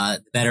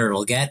 the better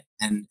it'll get,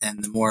 and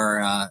the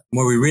more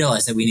we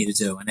realize that we need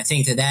to do. And I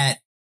think that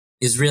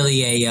is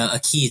really a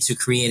key to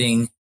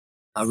creating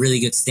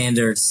really good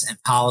standards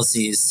and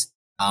policies.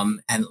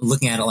 And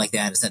looking at it like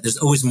that is that there's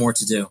always more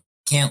to do.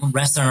 Can't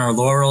rest on our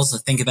laurels or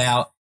think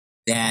about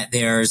that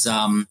there's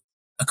a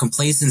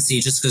complacency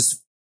just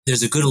because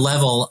there's a good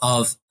level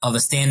of a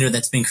standard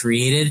that's been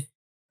created,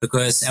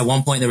 because at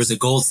one point there was a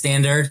gold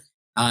standard.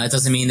 It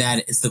doesn't mean that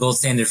it's the gold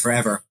standard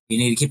forever. You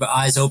need to keep your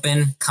eyes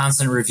open,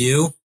 constant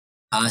review,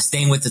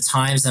 staying with the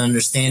times and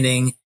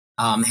understanding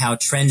how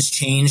trends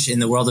change in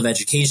the world of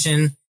education,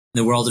 in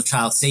the world of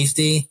child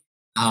safety,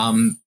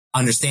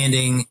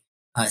 understanding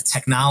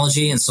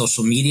technology and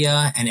social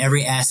media and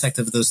every aspect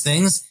of those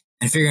things,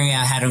 and figuring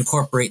out how to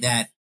incorporate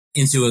that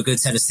into a good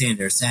set of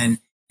standards. And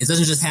it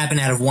doesn't just happen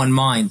out of one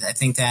mind. I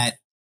think that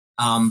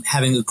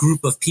having a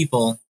group of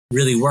people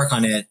really work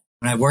on it.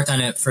 When I worked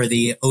on it for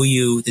the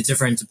OU, the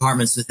different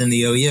departments within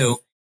the OU,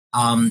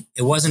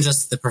 it wasn't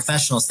just the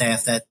professional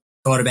staff that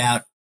thought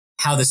about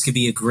how this could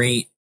be a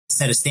great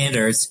set of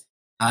standards.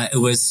 It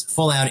was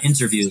full out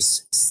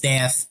interviews,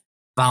 staff,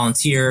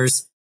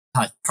 volunteers,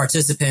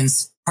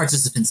 participants,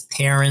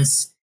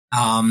 parents,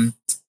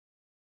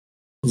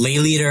 lay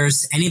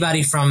leaders,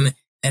 anybody from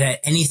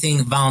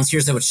anything,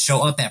 volunteers that would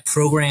show up at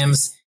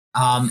programs,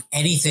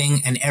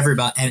 anything and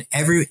everybody and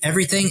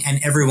everything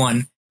and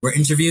everyone were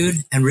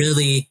interviewed and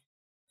really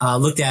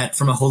looked at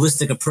from a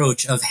holistic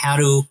approach of how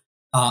to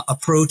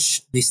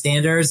approach the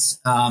standards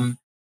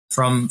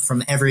from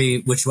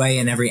every which way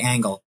and every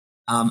angle.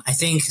 I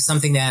think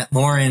something that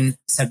Lauren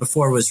said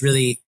before was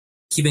really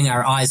keeping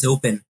our eyes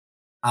open.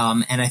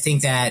 And I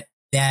think that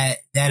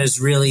is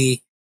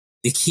really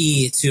the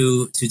key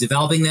to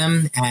developing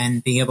them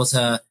and being able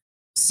to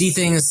see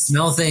things,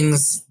 smell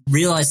things,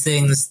 realize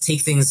things,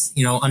 take things,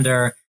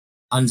 under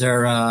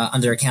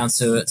account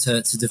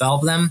to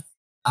develop them.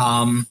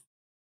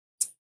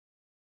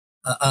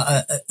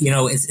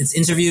 It's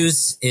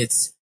interviews,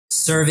 it's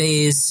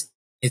surveys,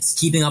 it's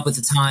keeping up with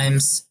the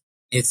times,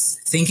 it's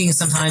thinking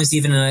sometimes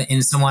even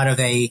in somewhat of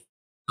a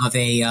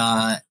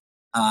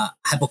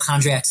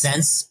hypochondriac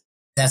sense.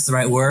 That's the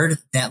right word.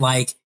 That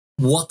like,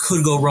 what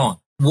could go wrong?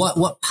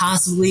 What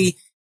possibly,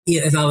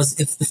 if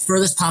the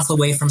furthest possible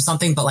away from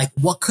something, but like,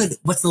 what's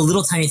the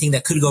little tiny thing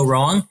that could go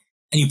wrong?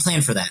 And you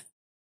plan for that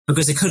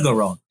because it could go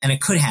wrong and it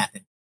could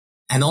happen.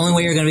 And the only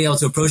way you're going to be able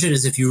to approach it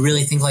is if you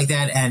really think like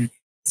that and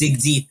dig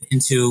deep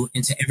into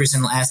every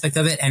single aspect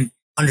of it and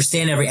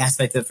understand every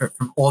aspect of it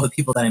from all the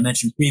people that I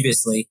mentioned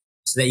previously,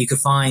 so that you could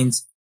find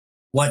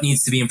what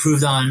needs to be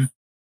improved on,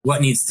 what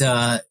needs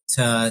to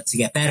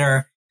get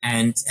better,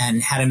 and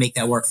how to make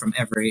that work from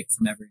every.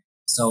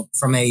 So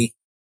from a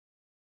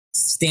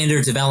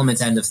standard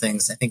development end of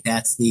things, I think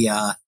that's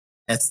a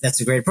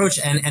great approach.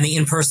 And the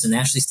in person,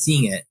 actually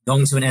seeing it,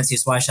 going to an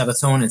NCSY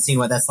Shabbaton and seeing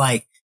what that's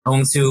like,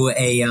 going to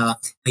a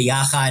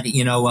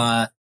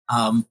Yachad,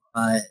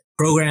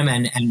 program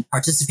and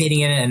participating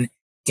in it and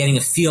getting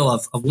a feel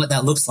of what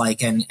that looks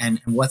like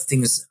and what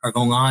things are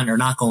going on or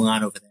not going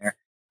on over there,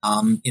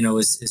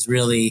 is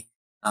really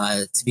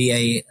to be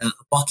a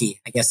Bucky,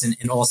 I guess,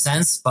 in all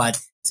sense, but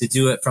to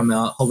do it from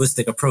a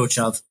holistic approach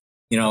of,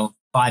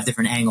 5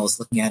 different angles,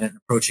 looking at it and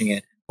approaching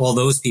it. All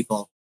those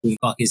people being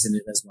Buckies in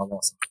it as well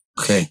also.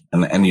 Okay.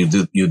 And you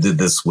did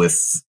this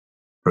with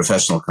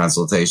professional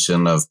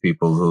consultation of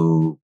people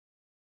who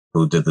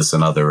did this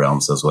in other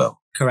realms as well.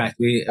 Correct.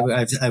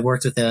 I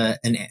worked with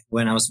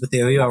when I was with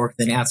the OU, I worked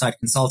with an outside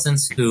consultant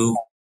who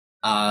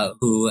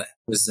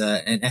was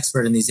an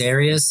expert in these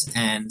areas,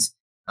 and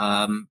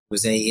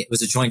it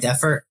was a joint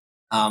effort.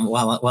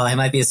 While I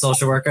might be a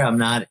social worker, I'm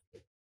not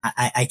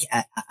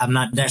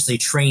necessarily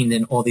trained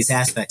in all these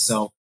aspects.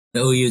 So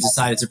the OU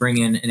decided to bring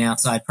in an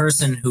outside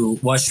person who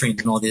was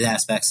trained in all these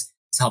aspects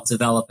to help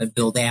develop and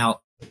build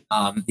out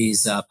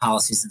these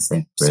policies and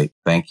standards. Great.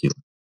 Thank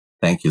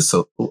you.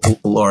 So,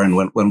 Lauren,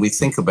 when we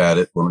think about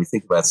it, when we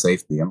think about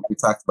safety, and we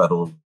talked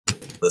about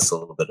this a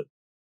little bit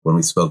when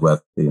we spoke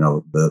about,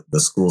 the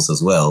schools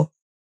as well.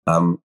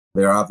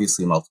 There are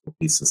obviously multiple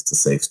pieces to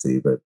safety,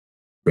 but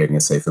creating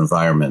a safe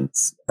environment,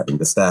 having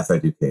the staff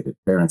educated,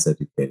 parents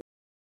educated.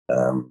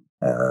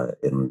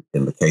 In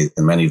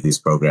many of these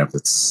programs,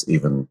 it's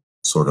even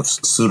sort of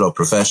pseudo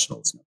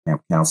professionals,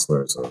 camp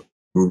counselors or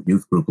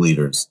youth group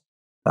leaders.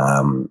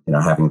 Having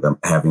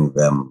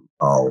them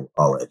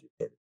all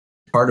educated.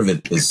 Part of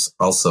it is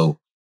also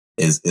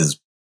is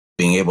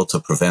being able to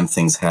prevent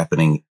things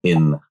happening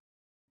in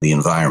the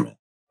environment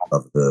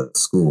of the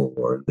school,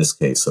 or in this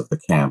case of the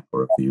camp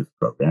or of the youth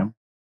program.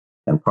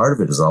 And part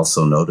of it is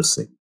also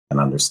noticing and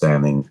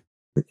understanding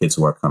the kids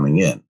who are coming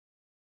in,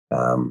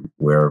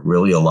 where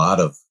really a lot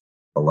of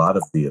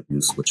the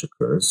abuse which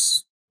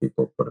occurs,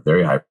 people put a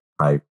very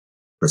high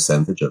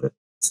percentage of it,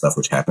 stuff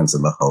which happens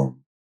in the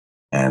home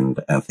and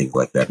things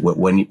like that.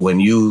 When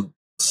you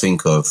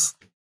think of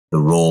the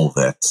role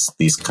that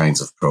these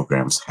kinds of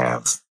programs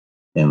have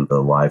in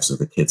the lives of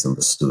the kids and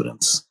the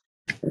students,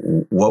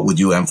 what would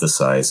you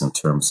emphasize in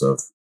terms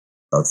of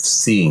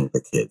seeing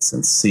the kids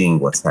and seeing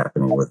what's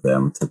happening with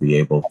them to be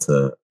able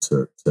to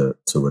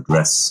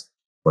address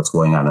what's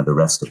going on in the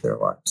rest of their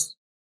lives?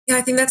 Yeah,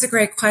 I think that's a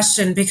great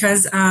question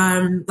because,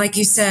 like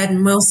you said,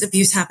 most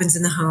abuse happens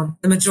in the home.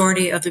 The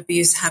majority of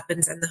abuse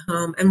happens in the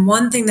home. And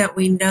one thing that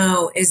we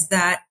know is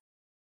that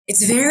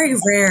it's very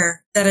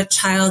rare that a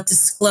child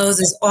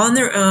discloses on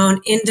their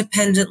own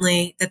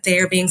independently that they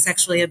are being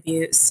sexually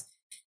abused.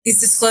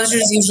 These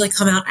disclosures usually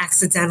come out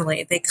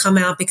accidentally. They come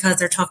out because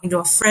they're talking to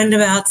a friend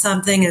about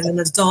something and an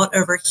adult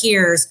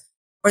overhears,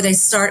 or they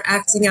start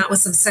acting out with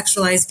some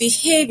sexualized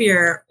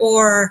behavior,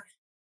 or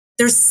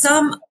there's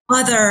some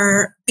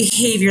other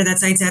behavior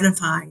that's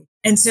identified.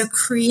 And so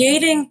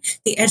creating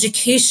the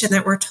education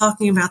that we're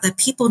talking about, that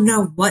people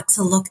know what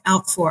to look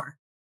out for,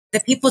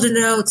 that people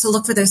know to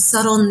look for those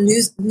subtle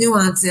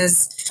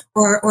nuances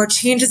or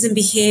changes in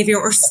behavior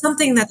or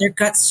something that their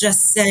gut's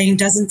just saying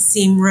doesn't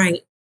seem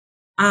right,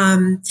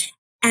 and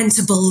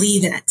to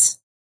believe it.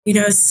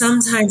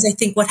 Sometimes I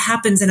think what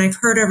happens, and I've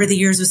heard over the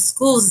years with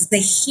schools, is they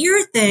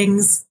hear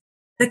things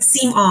that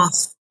seem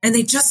off and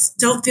they just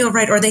don't feel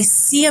right, or they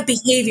see a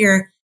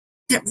behavior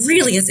that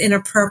really is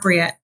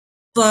inappropriate,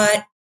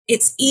 but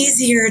it's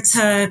easier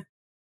to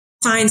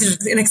find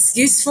an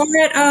excuse for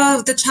it.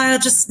 Oh, the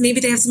child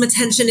maybe they have some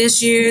attention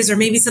issues, or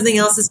maybe something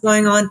else is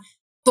going on.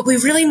 But we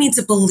really need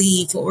to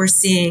believe what we're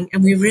seeing,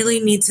 and we really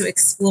need to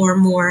explore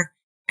more.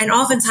 And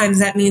oftentimes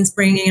that means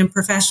bringing in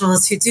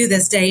professionals who do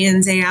this day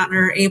in, day out, and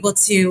are able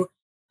to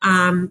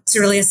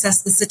really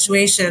assess the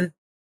situation.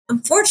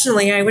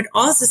 Unfortunately, I would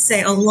also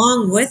say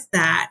along with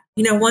that,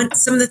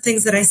 some of the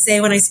things that I say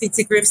when I speak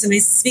to groups and I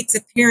speak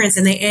to parents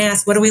and they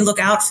ask, what do we look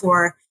out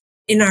for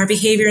in our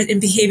behaviors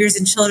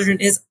in children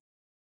is,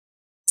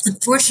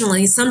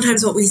 unfortunately,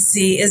 sometimes what we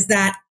see is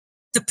that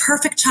the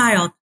perfect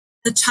child,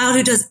 the child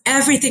who does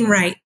everything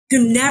right,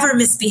 who never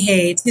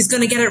misbehaves, who's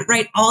going to get it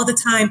right all the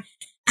time,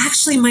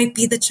 actually might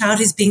be the child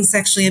who's being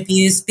sexually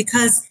abused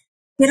because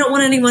they don't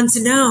want anyone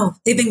to know.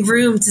 They've been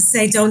groomed to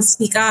say, don't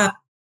speak up.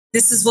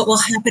 This is what will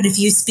happen if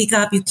you speak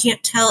up. You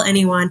can't tell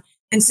anyone.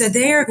 And so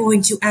they are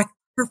going to act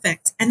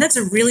perfect. And that's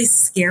a really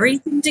scary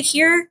thing to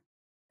hear.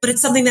 But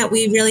it's something that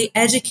we really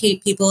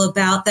educate people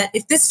about, that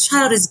if this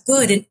child is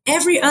good in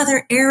every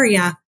other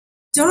area,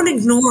 don't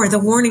ignore the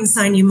warning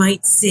sign you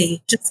might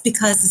see just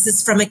because this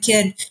is from a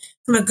kid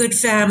from a good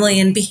family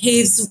and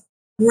behaves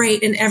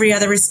great in every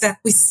other respect.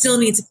 We still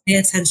need to pay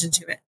attention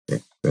to it.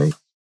 Okay, great.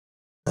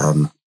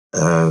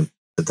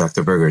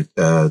 Dr. Berger,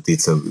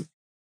 Dietza,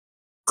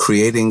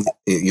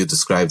 you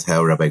described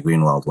how Rabbi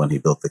Greenwald, when he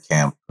built the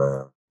camp,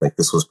 like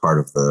this was part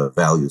of the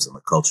values and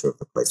the culture of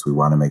the place. We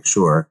want to make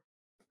sure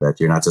that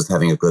you're not just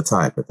having a good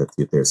time, but that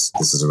this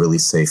is a really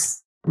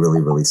safe,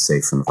 really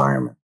safe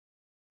environment.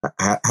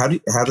 How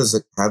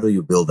do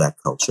you build that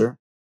culture?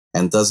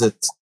 And does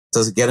it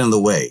get in the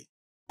way?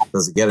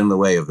 Does it get in the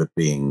way of it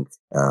being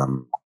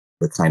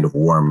the kind of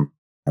warm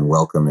and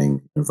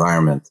welcoming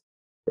environment?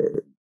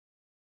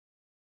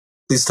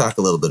 Please talk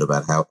a little bit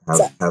about how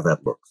that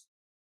looks.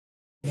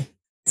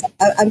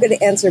 I'm going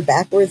to answer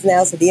backwards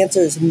now. So the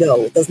answer is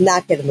no, it does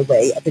not get in the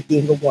way of it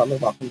being a warm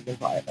and welcoming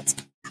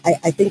environment.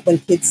 I think when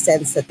kids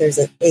sense that there's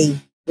a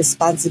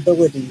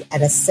responsibility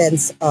and a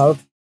sense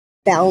of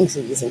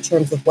boundaries in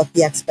terms of what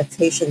the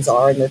expectations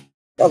are, and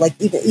like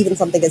even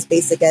something as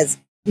basic as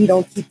we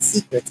don't keep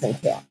secrets in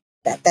camp.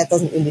 That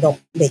doesn't mean we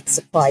don't make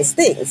surprise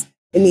things.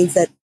 It means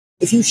that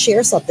if you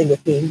share something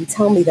with me and you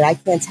tell me that I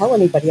can't tell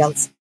anybody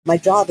else, my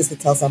job is to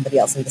tell somebody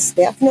else. And the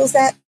staff knows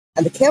that,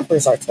 and the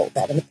campers are told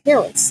that, and the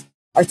parents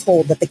are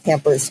told that the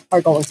campers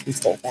are going to be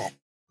told that.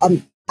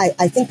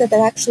 I think that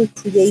actually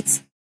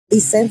creates a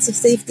sense of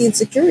safety and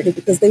security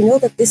because they know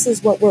that this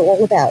is what we're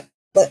all about.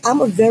 But I'm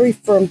a very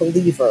firm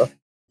believer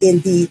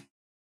in the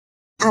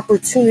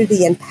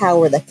opportunity and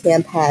power that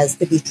camp has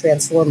to be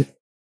transformative.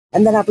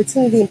 And that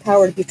opportunity and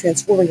power to be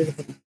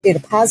transformative in a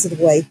positive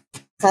way,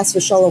 chas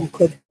v'shalom,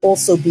 could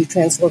also be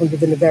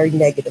transformative in a very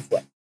negative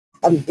way.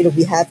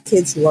 We have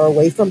kids who are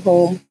away from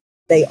home.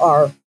 They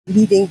are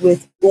meeting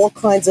with all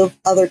kinds of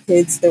other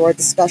kids. There are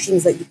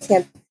discussions that you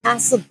can't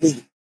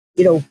possibly,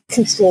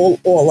 control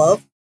all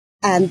of.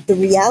 And the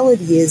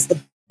reality is that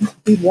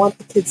we want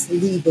the kids to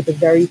leave with a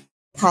very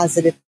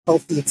positive,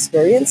 healthy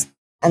experience.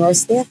 And our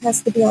staff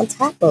has to be on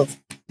top of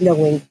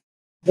knowing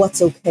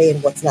what's okay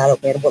and what's not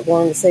okay. And what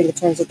Lauren was saying in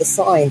terms of the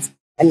signs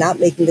and not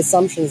making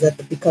assumptions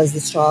that because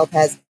this child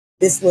has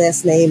this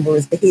last name or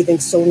is behaving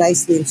so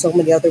nicely in so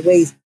many other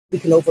ways, we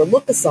can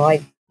overlook a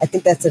sign. I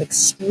think that's an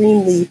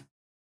extremely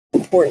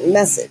important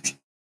message.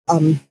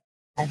 I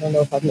don't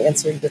know if I'm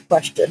answering your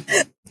question,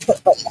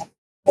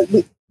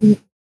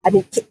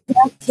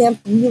 camp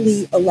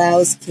really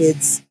allows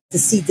kids to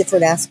see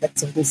different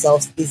aspects of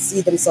themselves. They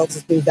see themselves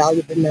as being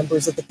valuable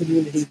members of the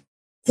community.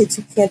 Kids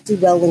who can't do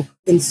well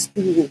in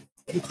school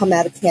can come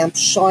out of camp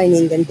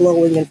shining and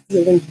glowing and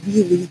feeling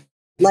really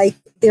like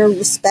they're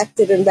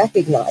respected and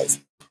recognized.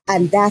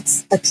 And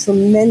that's a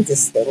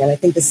tremendous thing. And I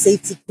think the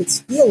safety kids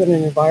feel in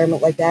an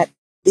environment like that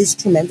is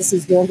tremendous,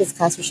 as long as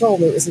chas v'shalom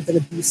there isn't an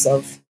abuse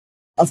of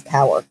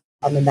power.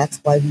 And that's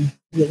why we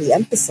really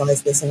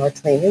emphasize this in our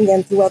training,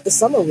 and throughout the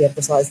summer we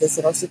emphasize this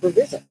in our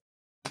supervision.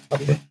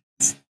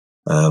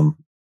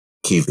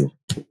 Kivi,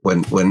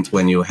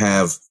 when you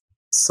have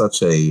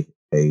such a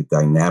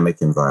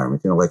dynamic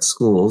environment, like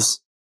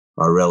schools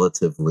are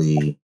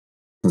relatively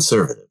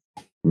conservative,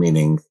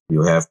 meaning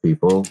you have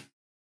people,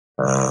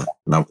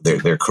 now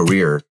their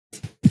career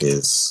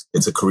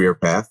it's a career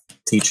path.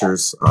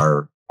 Teachers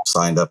are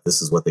signed up.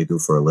 This is what they do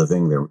for a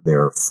living.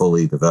 They're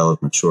fully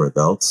developed, mature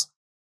adults.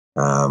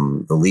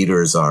 The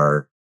leaders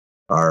are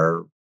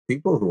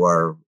people who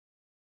are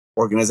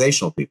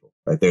organizational people,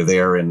 right? They're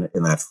there in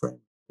that frame.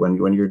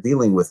 When you're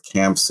dealing with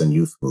camps and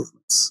youth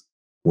movements,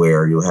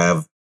 where you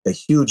have a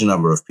huge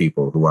number of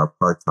people who are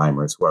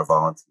part-timers, who are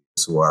volunteers,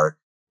 who are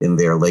in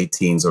their late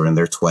teens or in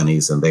their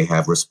 20s, and they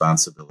have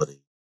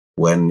responsibility.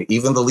 When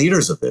even the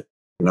leaders of it,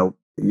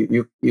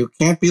 you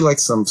can't be like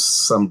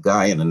some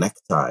guy in a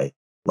necktie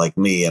like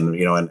me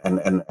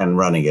and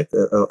running it.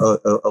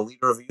 A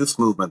leader of a youth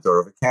movement or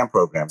of a camp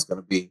program is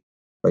going to be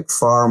like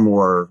far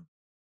more.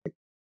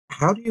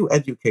 How do you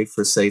educate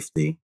for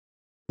safety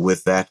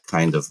with that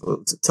kind of?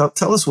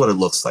 Tell us what it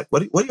looks like.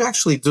 What do you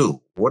actually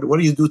do? What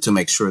do you do to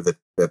make sure that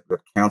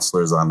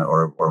counselors on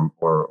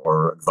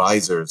or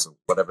advisors or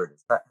whatever it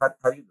is?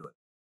 How do you do it?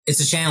 It's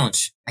a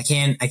challenge. I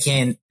can't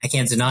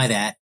deny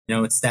that.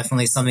 It's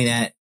definitely something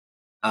that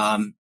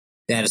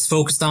that is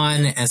focused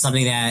on, and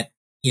something that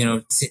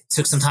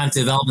took some time to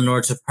develop in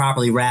order to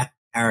properly wrap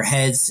our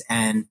heads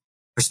and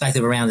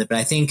perspective around it. But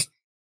I think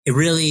it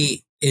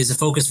really is a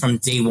focus from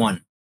day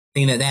one. I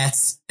think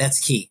that's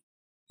key.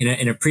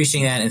 in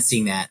appreciating that and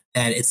seeing that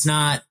it's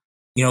not,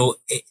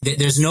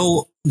 there's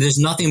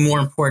nothing more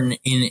important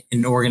in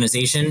an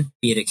organization,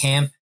 be it a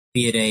camp,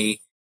 be it a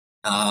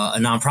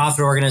nonprofit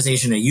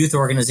organization, a youth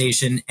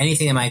organization,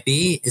 anything it might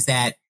be, is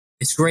that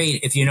it's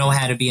great if you know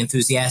how to be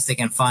enthusiastic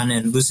and fun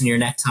and loosen your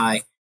necktie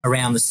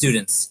around the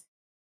students,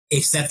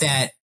 except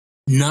that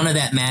none of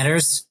that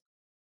matters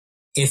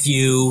if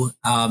you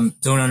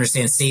don't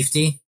understand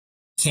safety,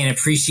 can't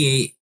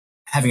appreciate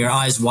having your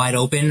eyes wide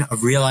open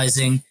of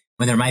realizing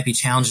when there might be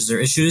challenges or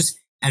issues,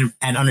 and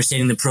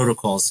understanding the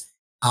protocols.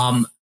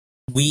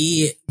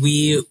 We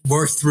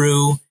work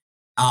through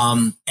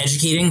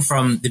educating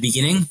from the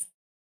beginning,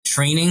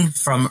 training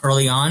from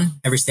early on,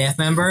 every staff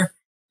member,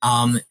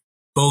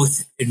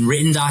 both in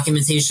written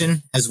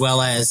documentation as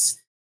well as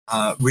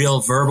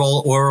real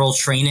verbal, oral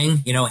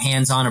training,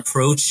 hands-on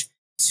approach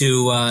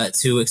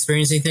to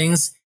experiencing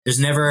things. There's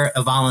never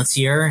a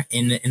volunteer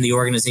in the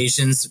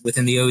organizations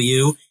within the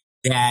OU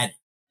that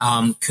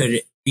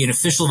could be an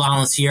official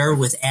volunteer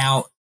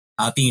without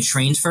being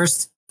trained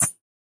first.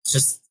 It's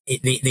just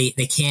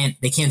they can't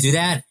do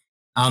that.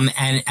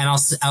 And I'll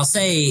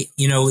say,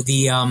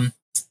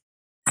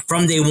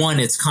 from day one,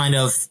 it's kind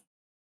of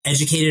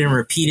educated and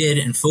repeated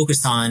and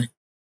focused on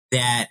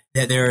that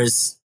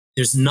there's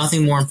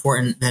nothing more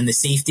important than the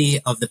safety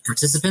of the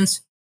participant,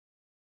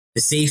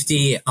 the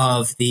safety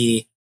of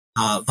the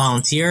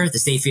volunteer, the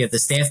safety of the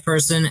staff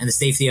person, and the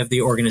safety of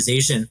the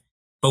organization.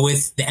 But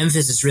with the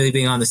emphasis really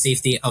being on the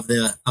safety of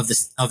the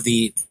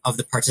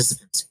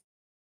participant.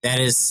 That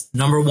is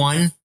number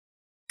one.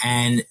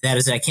 And that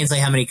is, I can't tell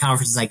you how many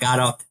conferences I got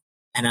up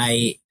and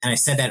I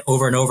said that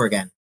over and over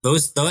again.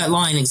 That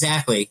line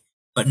exactly.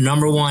 But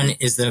number one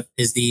is the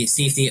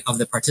safety of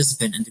the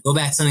participant. And to go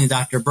back to something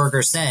Dr.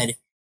 Berger said,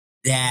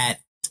 that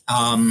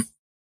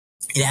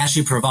it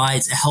actually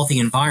provides a healthy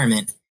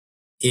environment,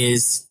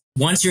 is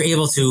once you're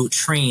able to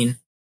train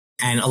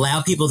and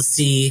allow people to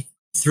see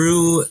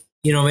through,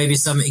 maybe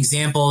some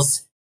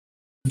examples,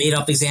 made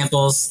up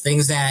examples,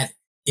 things that,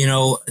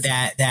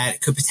 that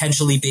could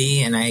potentially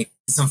be, and I did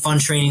some fun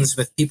trainings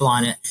with people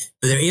on it,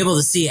 but they're able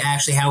to see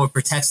actually how it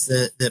protects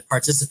the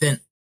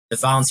participant, the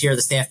volunteer,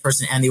 the staff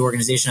person, and the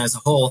organization as a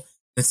whole.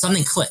 That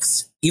something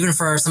clicks, even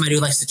for somebody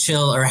who likes to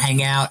chill or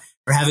hang out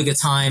or have a good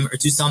time or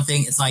do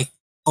something. It's like,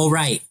 oh,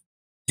 right.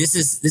 This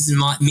is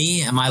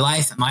me and my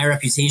life and my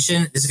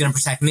reputation. This is going to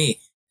protect me.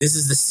 This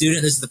is the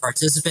student. This is the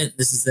participant.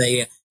 This is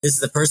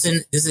the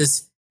person.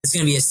 It's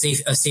going to be a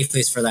safe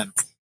place for them.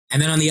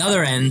 And then on the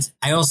other end,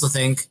 I also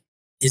think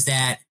is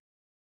that,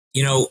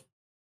 it's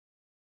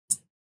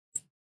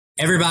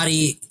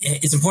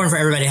important for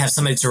everybody to have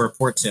somebody to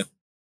report to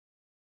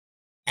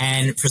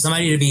and for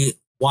somebody to be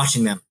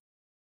watching them.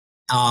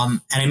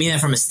 And I mean that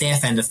from a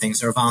staff end of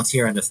things or a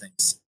volunteer end of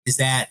things, is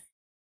that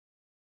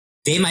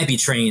they might be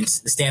trained,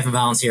 the staff and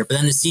volunteer, but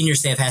then the senior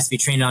staff has to be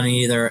trained on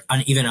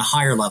even a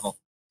higher level.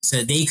 So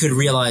that they could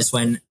realize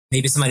when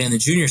maybe somebody on the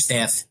junior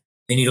staff,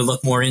 they need to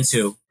look more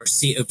into or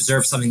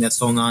observe something that's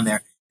going on there.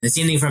 And the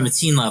same thing from a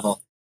teen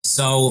level.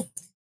 So,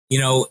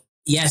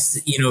 yes,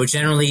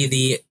 generally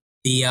the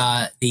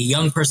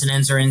young person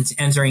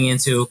entering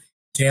into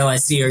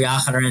JLIC or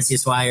Yachad or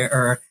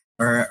NCSY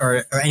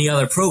or any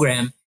other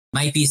program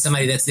might be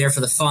somebody that's there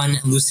for the fun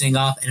and loosening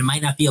up, and it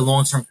might not be a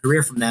long-term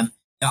career from them.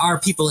 There are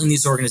people in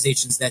these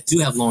organizations that do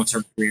have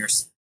long-term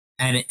careers,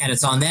 and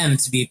it's on them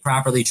to be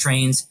properly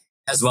trained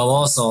as well,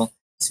 also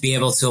to be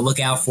able to look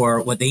out for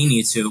what they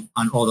need to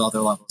on all the other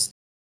levels.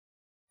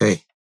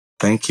 Okay,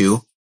 thank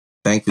you.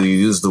 You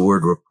used the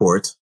word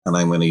report, and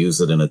I'm going to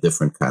use it in a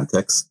different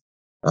context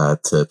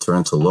to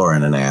turn to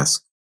Lauren and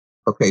ask,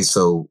 okay,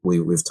 so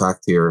we've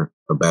talked here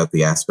about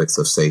the aspects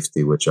of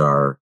safety, which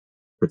are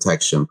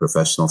protection,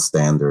 professional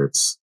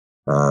standards,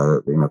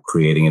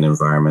 creating an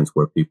environment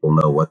where people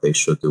know what they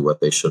should do, what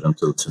they shouldn't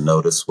do, to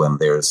notice when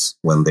there's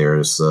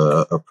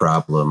a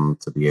problem,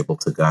 to be able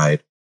to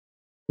guide.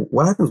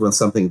 What happens when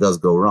something does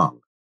go wrong?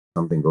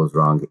 Something goes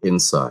wrong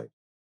inside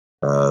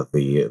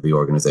the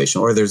organization,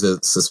 or there's a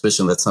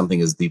suspicion that something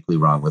is deeply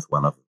wrong with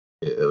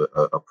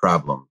a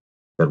problem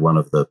that one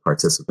of the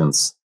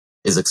participants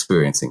is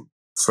experiencing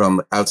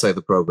from outside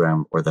the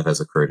program or that has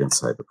occurred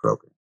inside the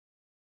program.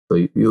 So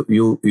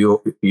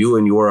you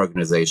and your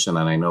organization,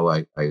 and I know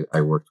I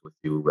worked with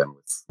you and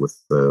with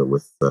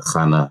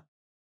Chana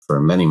for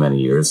many,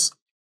 many years,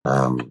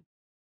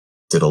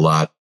 did a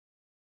lot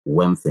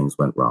when things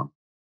went wrong,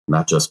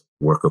 not just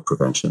work of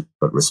prevention,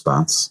 but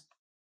response.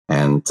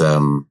 And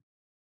could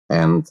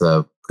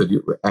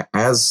you,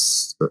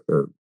 as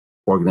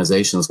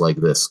organizations like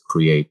this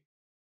create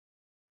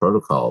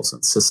protocols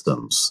and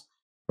systems,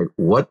 like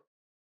what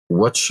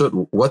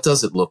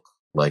does it look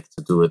like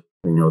to do it,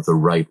 the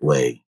right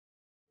way?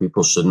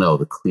 People should know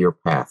the clear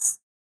path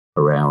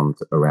around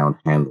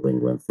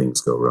handling when things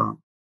go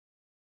wrong.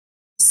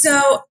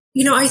 So,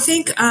 I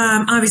think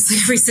obviously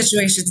every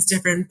situation is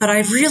different, but I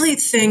really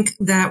think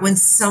that when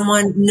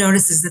someone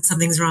notices that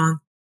something's wrong,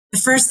 the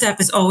first step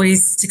is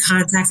always to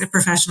contact a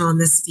professional in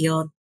this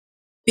field,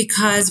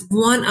 because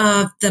one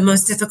of the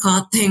most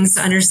difficult things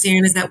to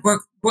understand is that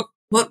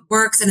what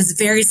works and is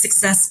very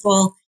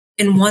successful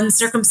in one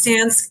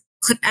circumstance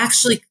could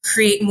actually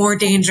create more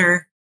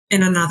danger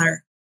in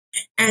another.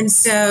 And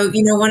so,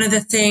 one of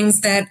the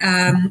things that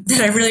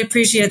I really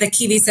appreciated that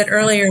Kiwi said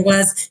earlier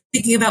was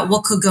thinking about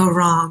what could go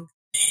wrong.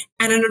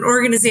 And in an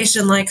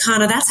organization like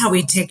HANA, that's how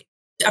we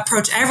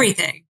approach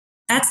everything.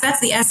 That's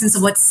the essence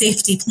of what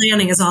safety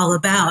planning is all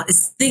about,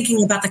 is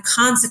thinking about the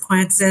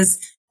consequences,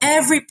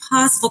 every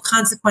possible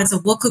consequence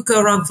of what could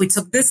go wrong if we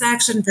took this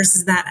action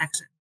versus that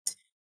action.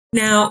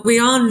 Now, we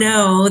all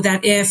know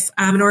that if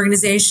an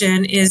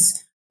organization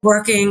is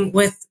working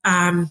with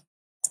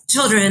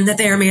children, that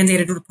they are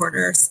mandated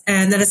reporters,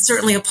 and that is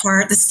certainly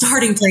the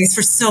starting place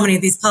for so many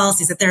of these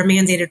policies, that they're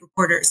mandated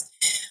reporters.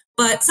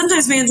 But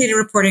sometimes mandated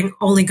reporting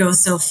only goes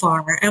so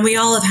far. And we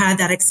all have had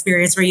that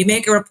experience where you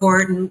make a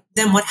report and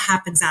then what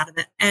happens out of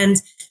it.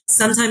 And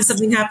sometimes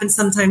something happens,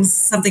 sometimes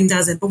something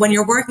doesn't. But when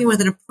you're working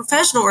within a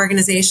professional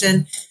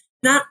organization,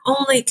 not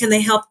only can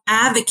they help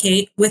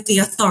advocate with the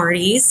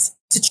authorities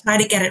to try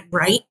to get it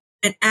right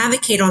and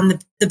advocate on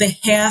the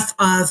behalf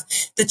of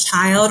the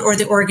child or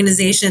the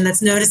organization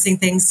that's noticing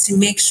things to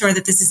make sure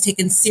that this is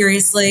taken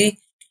seriously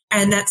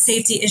and that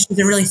safety issues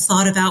are really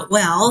thought about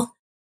well,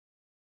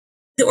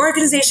 the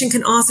organization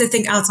can also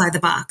think outside the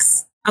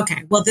box.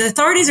 Okay, well, the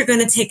authorities are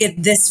going to take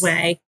it this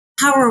way.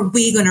 How are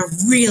we going to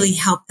really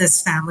help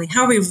this family?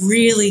 How are we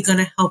really going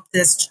to help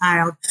this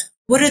child?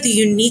 What are the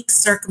unique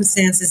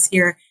circumstances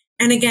here?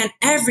 And again,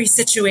 every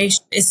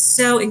situation is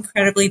so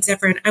incredibly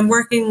different. I'm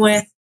working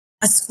with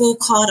a school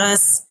called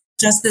us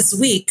just this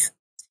week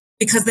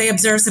because they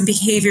observed some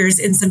behaviors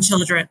in some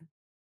children.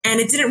 And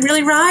it didn't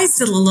really rise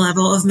to the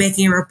level of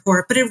making a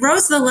report, but it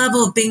rose to the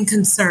level of being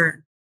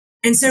concerned.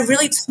 And so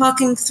really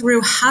talking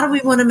through, how do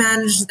we want to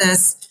manage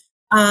this?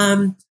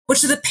 What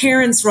should the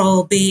parents'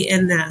 role be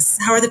in this?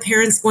 How are the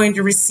parents going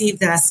to receive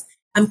this?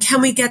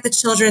 Can we get the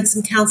children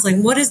some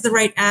counseling? What is the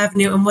right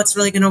avenue and what's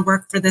really going to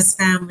work for this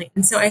family?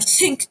 And so I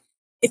think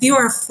if you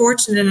are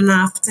fortunate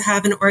enough to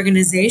have an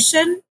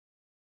organization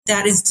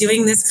that is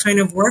doing this kind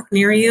of work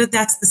near you,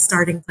 that's the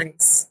starting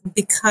place.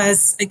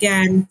 Because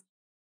again,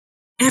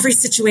 every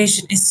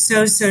situation is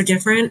so, so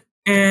different.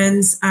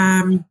 And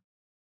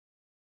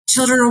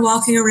children are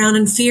walking around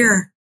in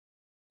fear.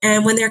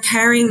 And when they're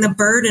carrying the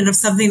burden of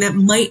something that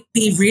might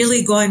be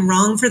really going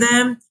wrong for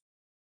them,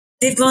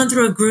 they've gone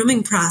through a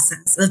grooming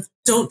process of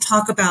don't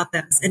talk about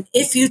this. And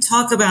if you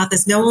talk about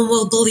this, no one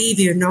will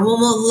believe you. No one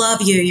will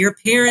love you. Your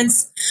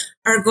parents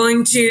are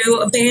going to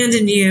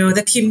abandon you.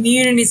 The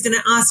community is going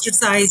to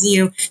ostracize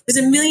you. There's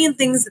a million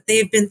things that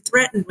they've been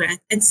threatened with.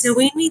 And so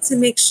we need to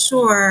make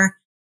sure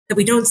that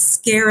we don't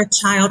scare a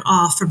child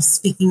off from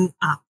speaking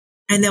up,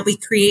 and that we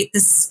create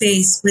this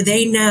space where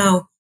they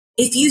know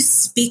if you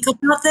speak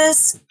about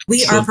this,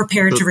 we are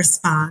prepared to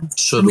respond.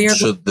 Should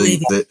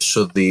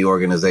the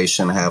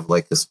organization have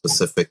like a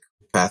specific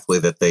pathway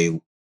that they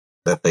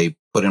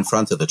put in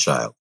front of the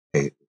child,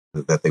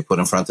 that they put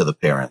in front of the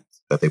parent,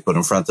 that they put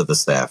in front of the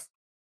staff?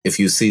 If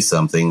you see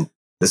something,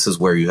 this is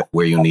where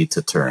you need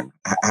to turn.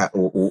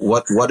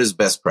 What is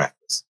best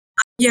practice?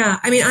 Yeah,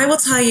 I mean, I will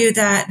tell you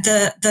that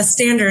the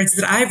standards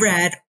that I've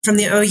read from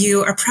the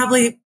OU are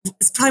probably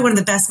one of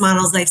the best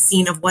models I've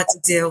seen of what to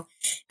do.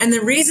 And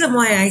the reason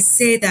why I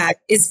say that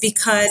is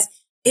because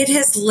it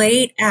has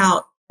laid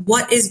out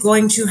what is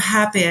going to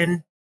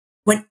happen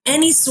when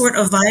any sort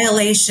of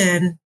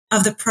violation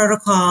of the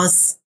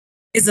protocols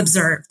is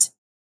observed.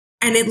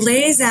 And it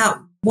lays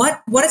out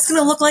what it's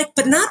going to look like,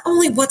 but not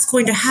only what's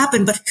going to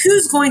happen, but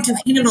who's going to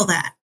handle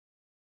that.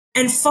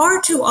 And far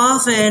too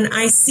often,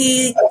 I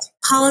see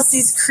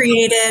policies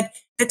created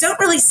that don't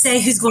really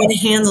say who's going to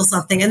handle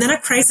something. And then a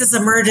crisis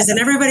emerges and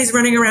everybody's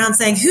running around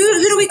saying,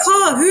 who do we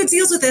call? Who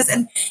deals with this?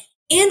 And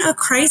in a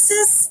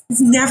crisis,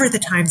 it's never the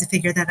time to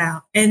figure that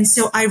out. And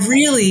so I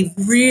really,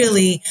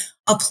 really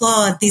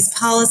applaud these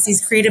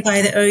policies created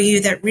by the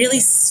OU that really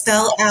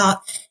spell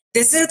out,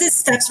 these are the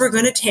steps we're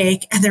going to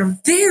take. And they're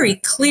very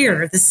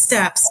clear, the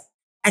steps,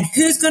 and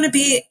who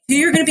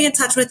you're going to be in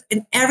touch with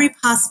in every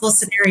possible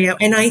scenario.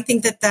 And I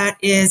think that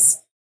is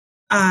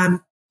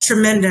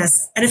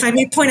tremendous. And if I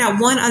may point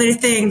out one other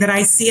thing that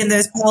I see in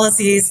those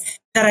policies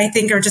that I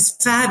think are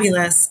just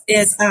fabulous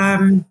is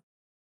the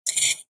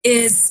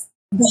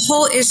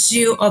whole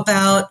issue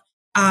about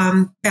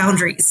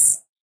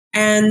boundaries.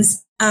 And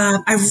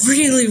I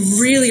really,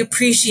 really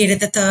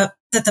appreciated that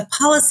the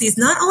policies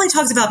not only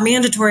talks about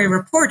mandatory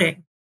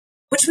reporting,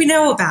 which we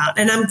know about,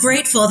 and I'm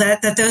grateful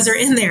that those are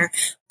in there,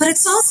 but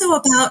it's also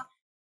about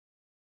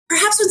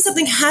perhaps when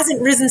something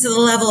hasn't risen to the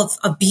level of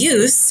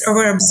abuse, or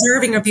we're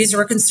observing abuse, or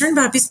we're concerned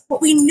about abuse,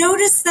 but we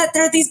notice that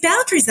there are these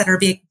boundaries that are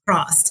being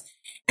crossed.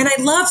 And I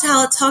loved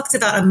how it talks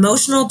about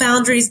emotional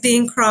boundaries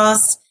being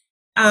crossed,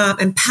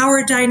 and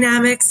power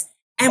dynamics.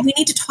 And we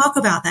need to talk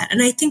about that.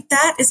 And I think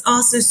that is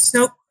also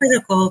so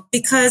critical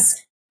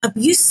because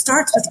abuse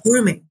starts with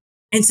grooming.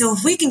 And so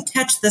if we can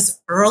catch this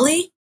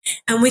early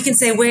and we can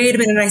say, wait a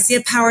minute, I see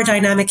a power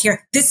dynamic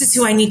here. This is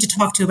who I need to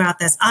talk to about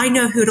this. I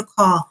know who to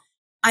call.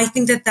 I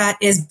think that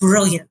is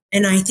brilliant.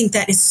 And I think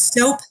that is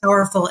so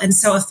powerful and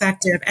so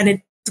effective. And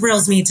it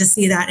thrills me to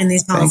see that in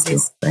these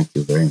policies. Thank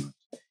you very much.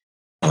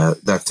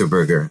 Dr.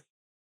 Berger,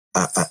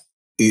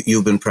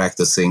 you've been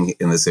practicing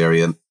in this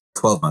area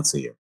 12 months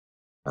a year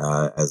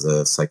as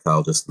a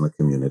psychologist in the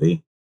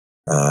community,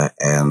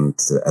 and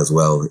as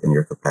well in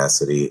your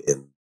capacity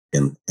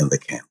in the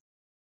camp.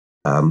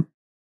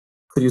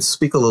 Could you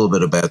speak a little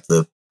bit about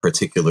the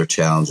particular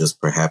challenges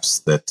perhaps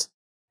that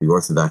the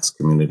Orthodox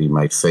community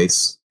might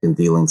face in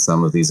dealing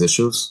some of these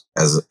issues,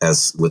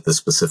 as with the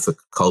specific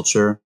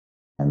culture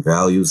and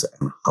values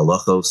and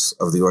halachos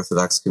of the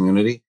Orthodox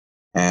community,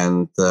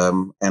 and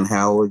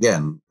how,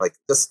 again, like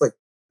just like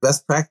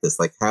best practice,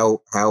 like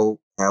how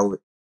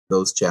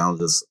those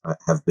challenges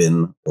have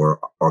been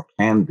or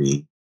can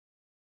be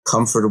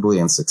comfortably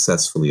and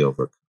successfully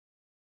overcome?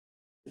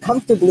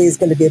 Comfortably is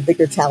going to be a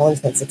bigger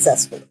challenge than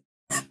successfully.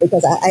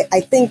 Because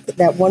I think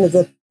that one of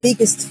the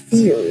biggest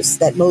fears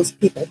that most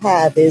people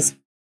have is,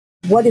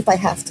 what if I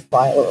have to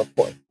file a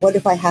report? What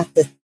if I have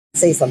to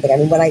say something? I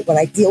mean, when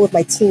I deal with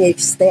my teenage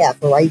staff,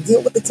 or I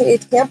deal with the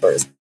teenage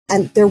campers,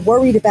 and they're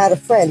worried about a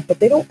friend, but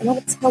they don't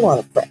want to tell on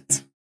a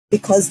friend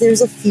because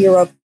there's a fear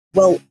of,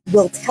 well,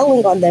 will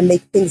telling on them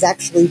make things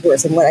actually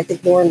worse? And what I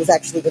think Lauren was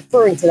actually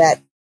referring to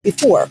that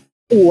before.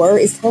 Or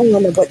is telling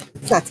on them, what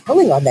it's not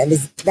telling on them,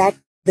 is that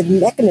the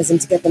mechanism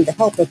to get them the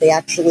help that they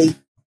actually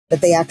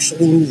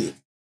need.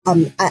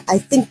 I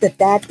think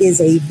that is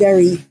a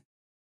very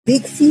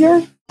big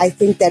fear. I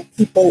think that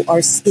people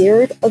are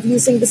scared of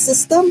using the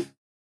system.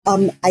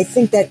 I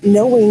think that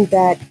knowing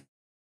that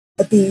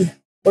the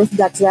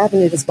Orthodox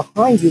rabbinate is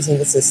behind using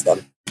the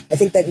system, I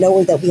think that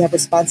knowing that we have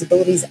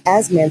responsibilities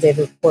as mandated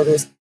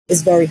reporters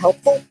is very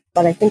helpful.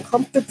 But I think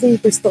comfortably,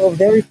 we're still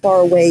very far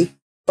away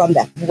from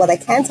that. What I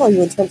can tell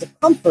you in terms of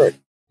comfort,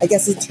 I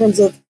guess in terms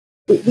of,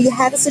 we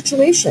had a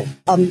situation,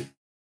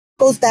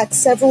 goes back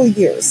several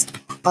years.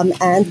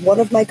 And one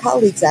of my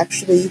colleagues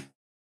actually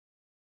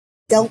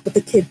dealt with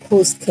the kid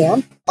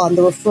post-camp on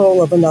the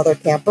referral of another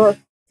camper.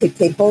 Kid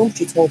came home,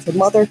 she told her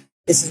mother,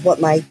 this is what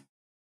my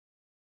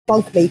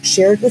bunkmate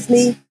shared with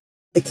me.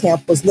 The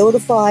camp was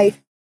notified.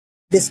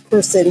 This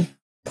person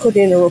put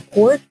in a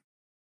report.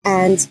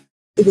 And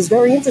it was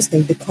very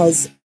interesting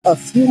because a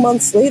few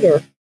months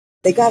later,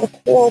 they got a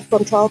call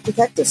from Child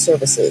Protective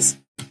Services,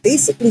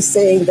 basically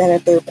saying that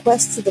at the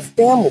request of the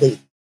family,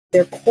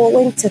 they're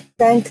calling to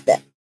thank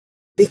them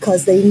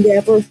because they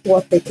never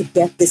thought they could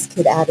get this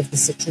kid out of the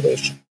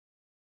situation.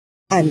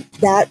 And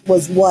that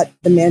was what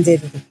the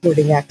mandated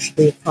reporting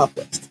actually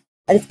accomplished.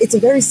 And it's a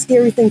very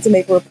scary thing to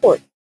make a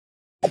report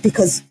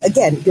because,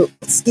 again, you're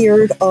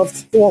scared of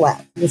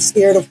fallout. You're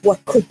scared of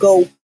what could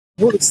go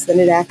worse than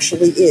it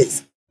actually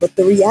is. But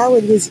the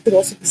reality is you could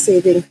also be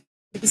saving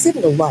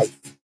a life.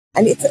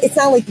 And it's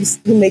not like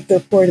you make the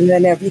report and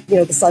then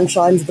the sun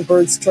shines, the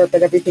birds chirp,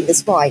 and everything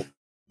is fine.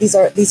 These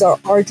are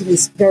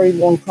arduous, very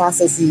long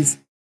processes,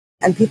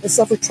 and people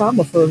suffer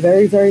trauma for a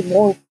very, very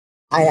long.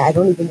 I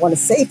don't even want to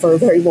say for a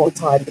very long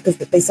time because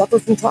they suffer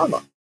from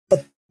trauma.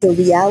 But the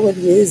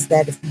reality is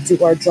that if we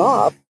do our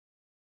job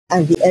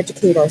and we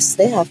educate our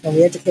staff and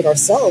we educate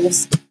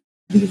ourselves,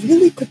 we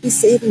really could be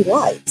saving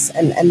lives,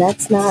 and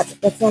that's not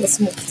a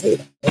small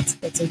potato.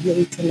 It's a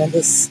really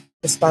tremendous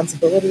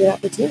responsibility and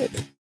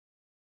opportunity.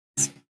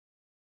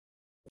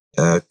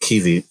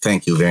 Kiwi,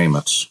 thank you very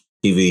much.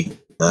 Kiwi,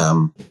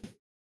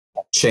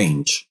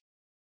 change,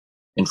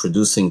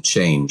 introducing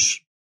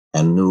change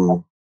and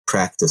new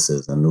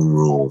practices and new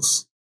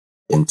rules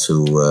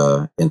into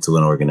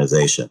an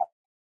organization.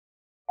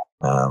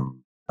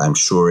 I'm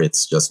sure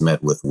it's just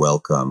met with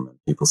welcome.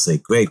 People say,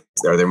 "Great!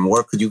 Are there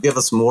more? Could you give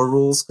us more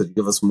rules? Could you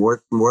give us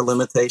more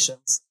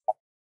limitations?"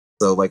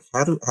 So, like,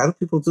 how do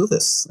people do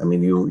this? I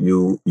mean,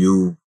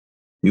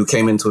 you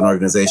came into an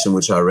organization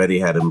which already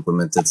had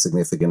implemented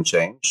significant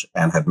change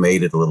and had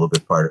made it a little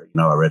bit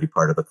already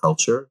part of the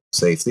culture,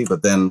 safety.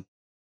 But then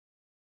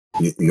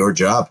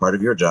part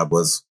of your job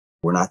was,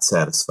 we're not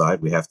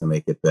satisfied. We have to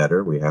make it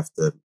better. We have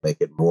to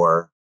make it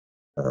more,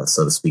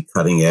 so to speak,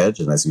 cutting edge.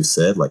 And as you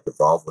said, like,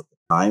 evolve with the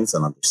times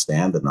and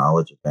understand the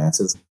knowledge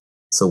advances.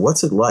 So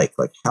what's it like?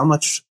 Like, how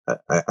much,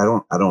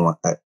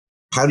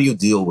 how do you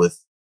deal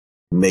with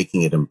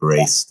making it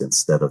embraced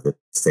instead of it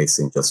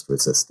facing just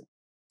resistance?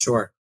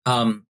 Sure.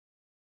 Before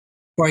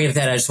I get to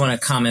that, I just want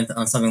to comment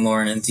on something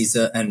Lauren and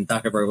Tisa and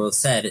Dr. Berger both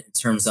said in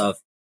terms of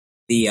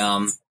the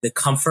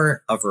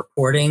comfort of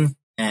reporting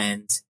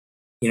and,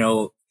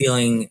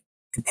 feeling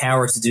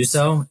empowered to do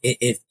so.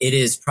 It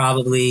is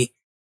probably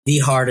the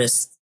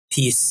hardest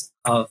piece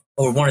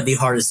one of the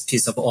hardest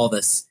pieces of all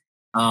this.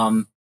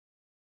 Dr.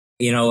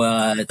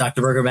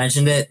 Berger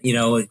mentioned it.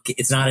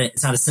 It's not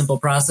a simple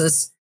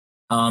process,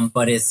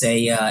 but it's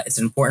an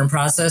important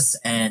process,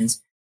 and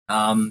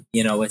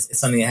it's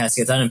something that has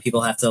to get done, and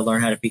people have to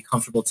learn how to be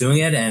comfortable doing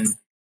it and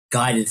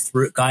guided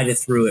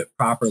through it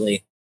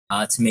properly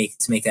to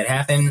make that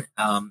happen.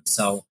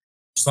 So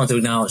just want to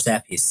acknowledge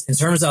that piece. In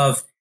terms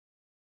of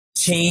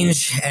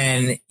change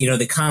and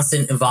the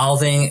constant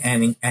evolving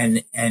and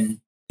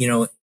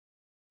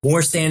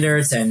more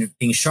standards and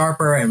being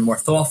sharper and more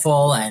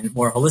thoughtful and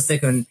more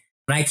holistic. And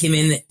when I came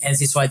in,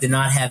 NCSY did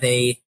not have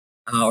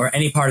or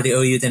any part of the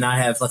OU did not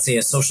have, let's say,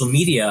 a social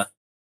media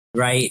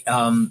right,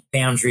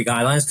 boundary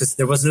guidelines, because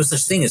there was no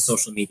such thing as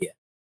social media.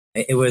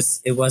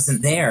 It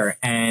wasn't there.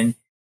 And,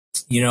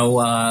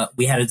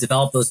 we had to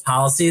develop those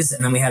policies,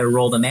 and then we had to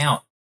roll them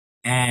out.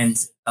 And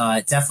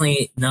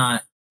definitely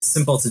not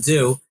simple to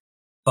do,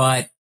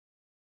 but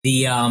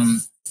the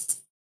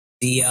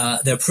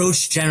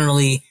approach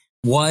generally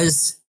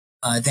was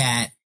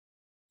that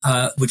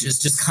which is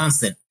just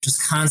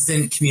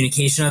constant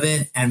communication of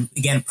it. And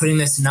again, putting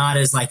this not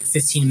as like a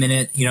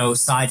 15-minute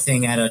side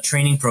thing at a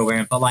training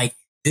program, but like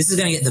this is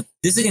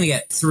gonna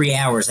get 3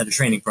 hours at a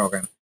training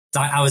program. So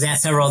I was at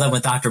several of them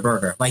with Dr.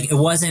 Berger. Like it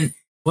wasn't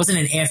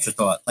an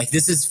afterthought. Like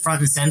this is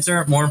front and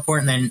center, more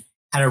important than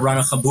how to run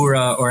a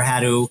chabura or how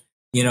to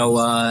do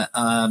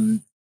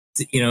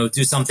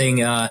something.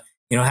 How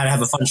to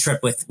have a fun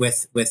trip with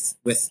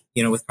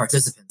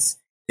participants.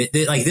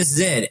 Like this is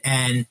it.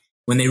 And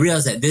when they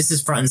realize that this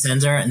is front and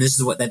center and this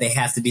is what that they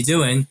have to be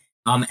doing,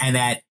 and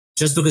that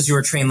just because you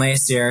were trained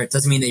last year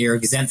doesn't mean that you're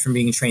exempt from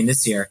being trained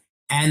this year,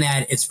 and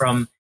that it's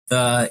from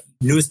the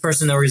newest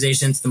person in the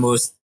organization to the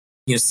most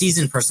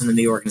seasoned person in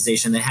the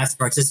organization that have to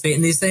participate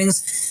in these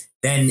things,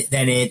 then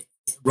it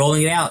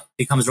rolling it out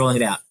becomes rolling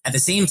it out. At the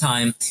same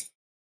time,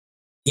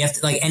 you have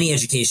to, like any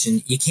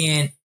education, you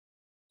can't,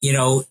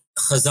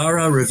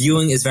 chazara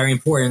reviewing is very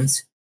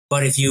important,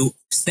 but if you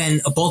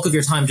spend a bulk of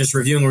your time just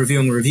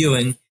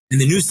reviewing, then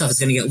the new stuff is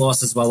going to get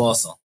lost as well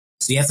also.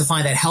 So you have to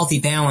find that healthy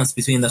balance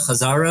between the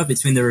chazara,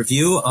 between the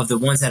review of the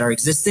ones that are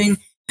existing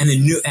and the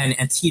new, and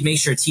make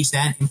sure to teach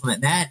that,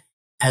 implement that,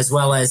 as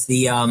well as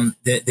the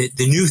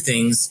new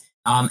things,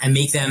 and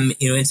make them,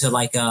 into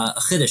like a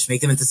chiddush,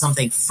 make them into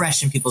something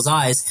fresh in people's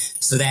eyes,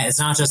 so that it's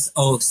not just,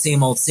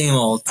 same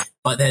old,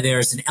 but that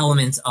there's an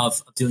element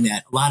of doing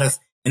that.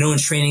 I know in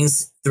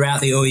trainings throughout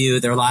the OU,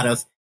 there are a lot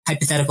of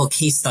hypothetical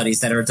case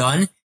studies that are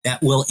done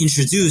that will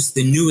introduce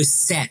the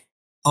newest set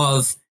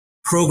of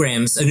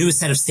programs, a newest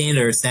set of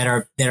standards that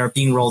are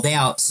being rolled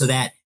out, so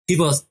that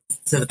people,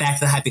 to the back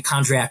to the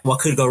hypochondriac, what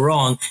could go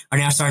wrong, are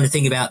now starting to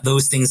think about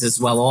those things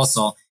as well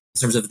also, in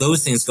terms of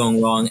those things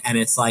going wrong. And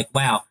it's like,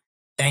 wow,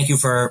 thank you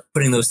for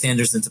putting those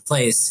standards into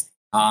place.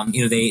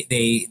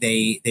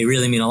 They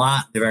really mean a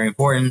lot. They're very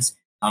important.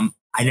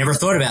 I never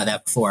thought about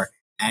that before.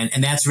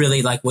 And that's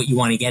really like what you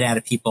want to get out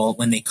of people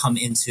when they come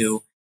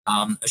into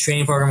a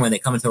training program, when they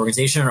come into the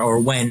organization, or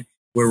when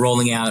we're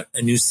rolling out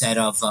a new set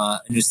of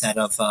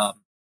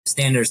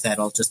standards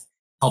that'll just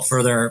help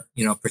further,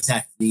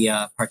 protect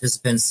the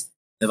participants,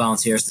 the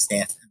volunteers, the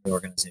staff, and the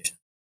organization.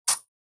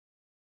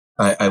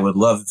 I would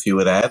love if you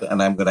would add,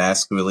 and I'm going to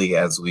ask really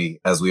as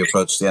we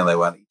approach the end, I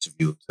want each of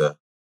you to,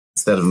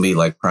 instead of me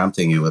like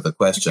prompting you with a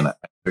question, I'm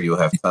sure you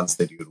have tons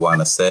that you'd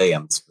want to say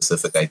and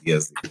specific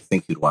ideas that you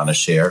think you'd want to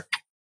share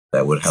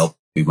that would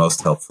be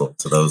most helpful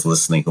to those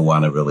listening who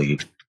want to really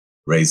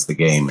raise the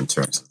game in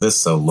terms of this.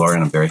 So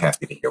Lauren, I'm very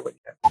happy to hear what you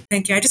have.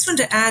 Thank you. I just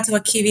wanted to add to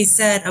what Kiwi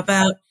said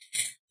about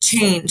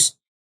change.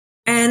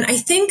 And I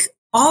think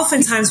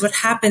oftentimes what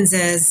happens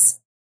is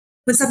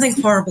when something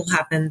horrible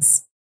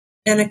happens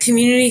and a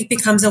community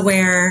becomes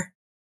aware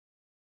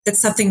that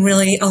something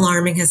really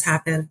alarming has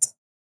happened,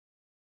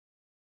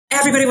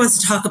 everybody wants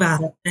to talk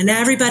about it, and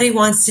everybody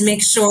wants to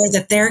make sure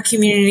that their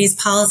community's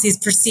policies,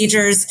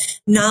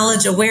 procedures,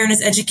 knowledge,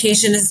 awareness,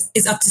 education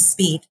is up to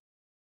speed.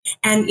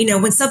 And,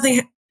 when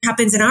something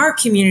happens in our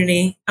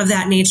community of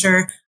that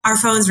nature, our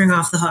phones ring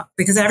off the hook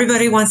because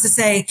everybody wants to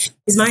say,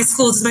 does my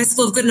school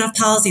have good enough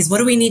policies? What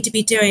do we need to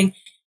be doing?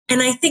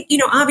 And I think,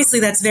 obviously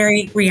that's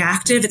very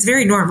reactive. It's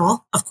very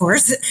normal, of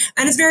course,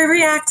 and it's very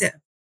reactive.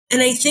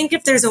 And I think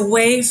if there's a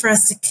way for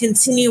us to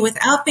continue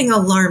without being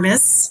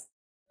alarmists,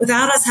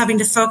 without us having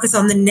to focus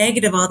on the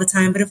negative all the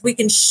time, but if we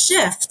can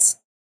shift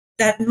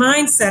that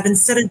mindset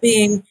instead of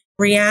being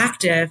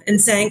reactive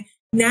and saying,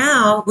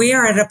 now we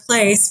are at a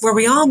place where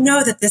we all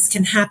know that this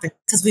can happen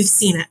because we've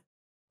seen it.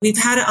 We've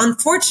had it,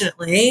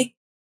 unfortunately,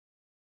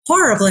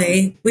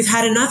 horribly, we've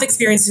had enough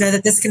experience to know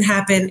that this can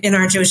happen in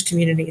our Jewish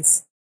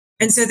communities.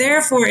 And so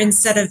therefore,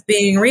 instead of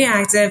being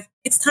reactive,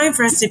 it's time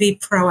for us to be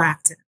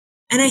proactive.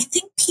 And I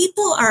think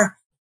people are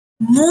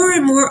more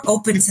and more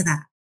open to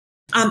that.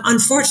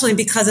 Unfortunately,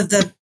 because of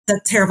the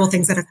terrible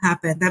things that have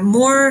happened, that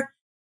more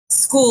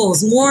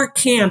schools, more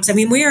camps. I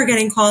mean, we are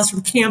getting calls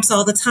from camps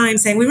all the time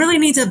saying, we really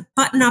need to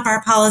button up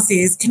our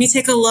policies. Can you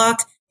take a look?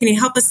 Can you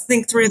help us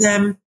think through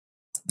them?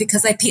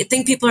 Because I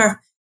think people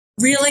are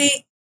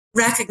really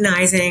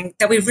recognizing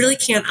that we really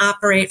can't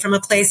operate from a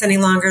place any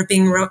longer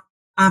being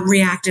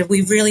reactive.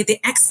 The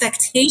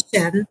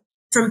expectation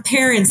from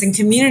parents and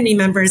community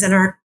members and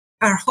our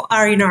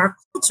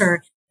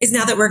culture is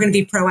now that we're going to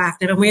be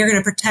proactive and we are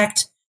going to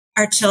protect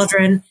our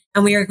children,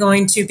 and we are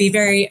going to be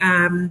very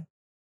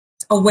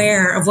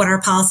aware of what our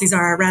policies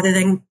are rather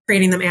than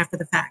creating them after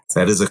the fact.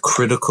 That is a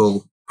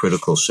critical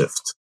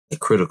shift,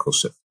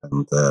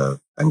 and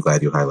I'm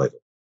glad you highlighted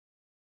it.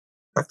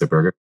 Dr.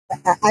 Berger?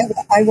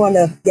 I want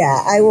to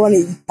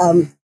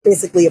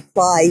basically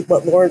apply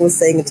what Lauren was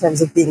saying in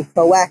terms of being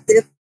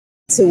proactive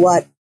to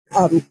what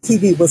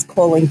Kiwi was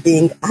calling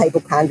being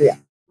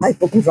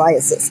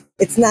hypochondriasis.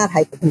 It's not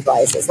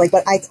hypochondriasis. Like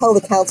what I tell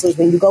the counselors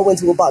when you go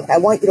into a bunk, I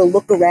want you to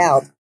look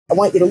around I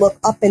want you to look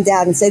up and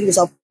down and say to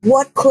yourself,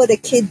 what could a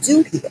kid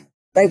do here?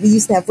 Right? We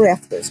used to have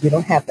rafters. We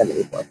don't have them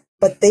anymore.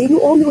 But they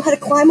all knew how to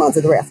climb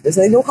onto the rafters.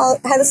 And they knew how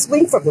to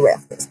swing from the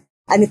rafters.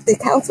 And if the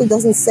counselor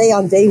doesn't say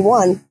on day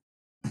one,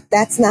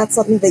 that's not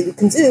something that you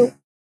can do,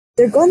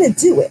 they're going to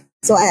do it.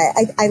 So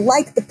I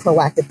like the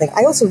proactive thing.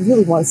 I also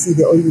really want to see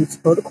the OU's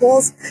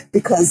protocols,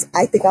 because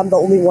I think I'm the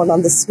only one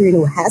on the screen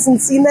who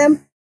hasn't seen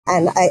them.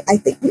 And I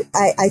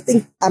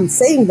think I'm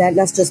saying that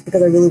not just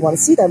because I really want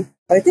to see them,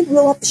 but I think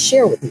we'll have to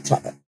share with each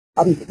other.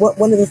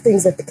 One of the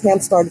things that the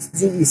camp started to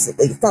do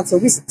recently, it's not so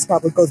recent, it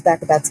probably goes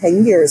back about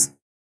 10 years,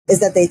 is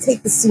that they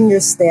take the senior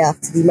staff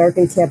to the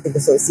American Camping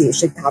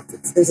Association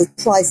conference. There's a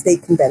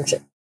tri-state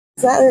convention.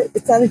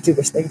 It's not a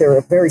Jewish thing. There are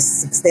a very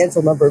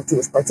substantial number of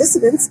Jewish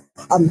participants.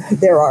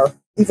 There are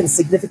even a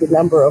significant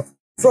number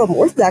from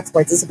Orthodox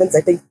participants.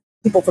 I think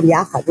people from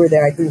Yachad were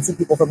there. I didn't see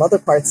people from other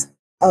parts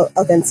of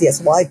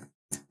NCSY.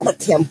 But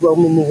Camp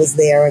Roman was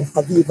there, and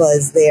Haviva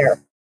is there.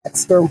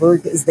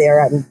 Sternberg is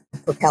there, and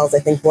Percals, I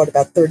think, brought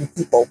about 30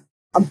 people.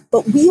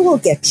 But we will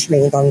get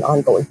trained on an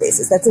ongoing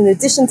basis. That's in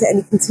addition to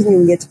any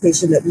continuing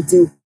education that we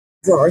do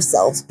for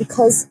ourselves,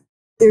 because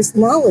there's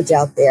knowledge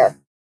out there.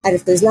 And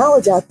if there's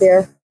knowledge out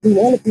there, we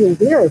want to be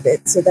aware of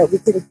it so that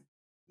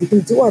we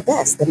can do our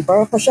best. And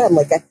Baruch Hashem,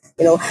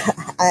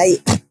 I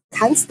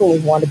constantly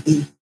want to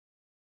be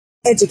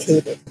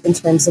educated in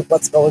terms of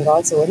what's going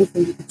on. So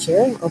anything you can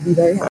share, I'll be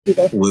very happy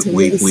to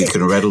we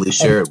can readily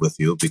share it with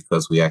you,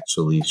 because we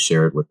actually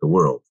share it with the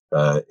world.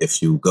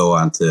 If you go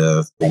onto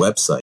the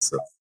websites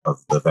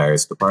of the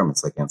various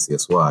departments like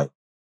NCSY,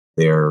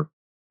 their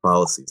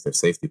policies, their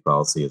safety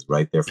policy is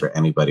right there for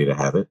anybody to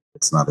have it.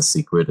 It's not a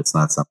secret. It's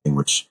not something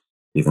which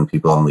even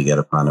people only get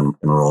upon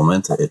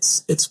enrollment.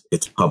 It's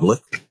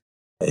public.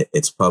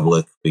 It's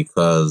public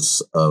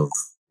because of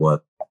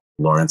what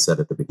Lauren said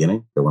at the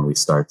beginning, that when we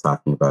start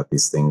talking about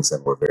these things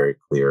and we're very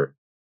clear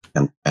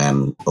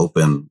and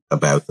open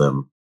about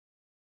them,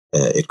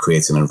 it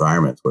creates an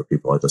environment where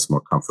people are just more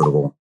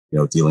comfortable,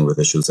 dealing with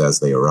issues as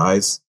they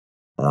arise.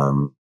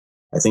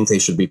 I think they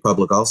should be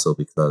public also,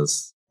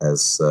 because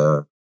as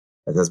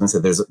Desmond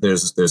said,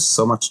 there's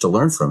so much to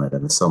learn from it,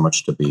 and there's so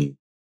much to be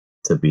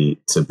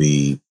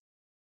to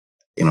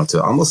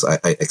almost,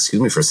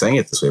 excuse me for saying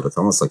it this way, but it's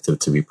almost like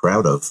to be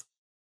proud of,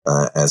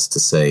 as to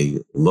say,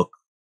 look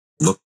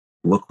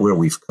where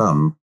we've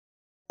come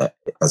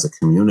as a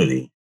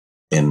community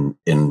in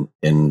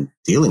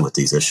dealing with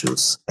these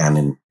issues,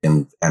 and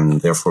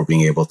therefore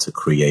being able to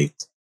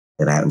create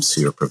an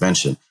atmosphere of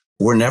prevention.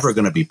 We're never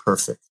going to be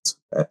perfect.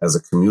 As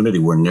a community,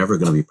 we're never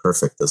going to be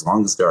perfect. As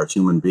long as there are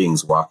human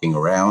beings walking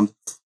around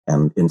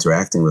and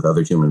interacting with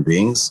other human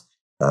beings,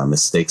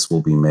 mistakes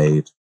will be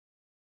made.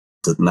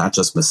 Not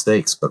just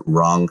mistakes, but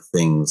wrong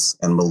things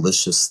and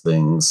malicious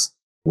things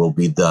will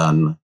be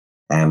done,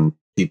 and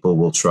people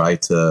will try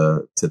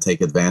to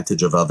take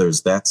advantage of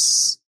others.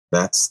 That's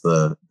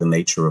the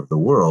nature of the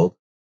world.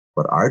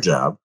 But our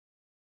job,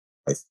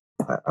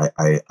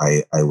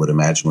 I would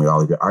imagine we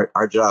all agree,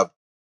 our job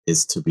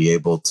is to be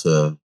able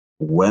to,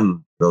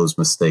 when those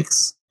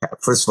mistakes,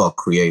 first of all,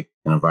 create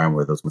an environment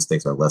where those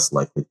mistakes are less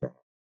likely to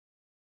happen,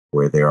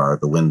 where there are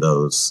the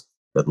windows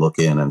that look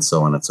in and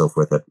so on and so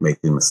forth that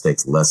make the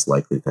mistakes less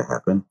likely to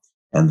happen.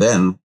 And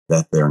then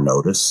that they're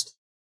noticed,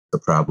 the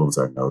problems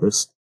are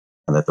noticed,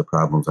 and that the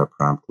problems are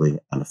promptly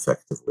and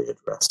effectively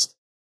addressed.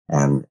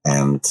 And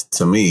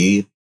to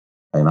me,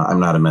 I'm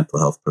not a mental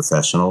health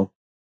professional,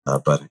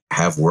 but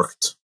have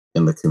worked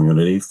in the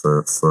community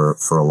for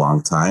a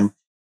long time,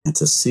 and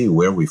to see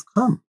where we've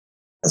come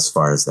as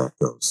far as that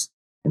goes,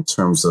 in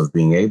terms of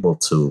being able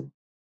to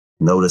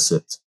notice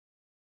it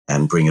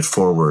and bring it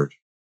forward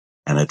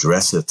and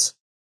address it.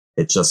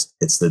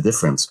 It's the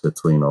difference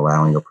between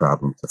allowing a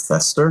problem to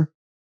fester,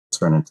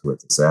 turn into a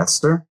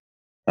disaster,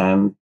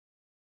 and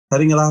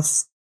heading it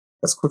off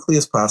as quickly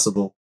as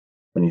possible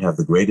when you have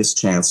the greatest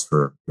chance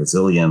for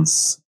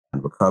resilience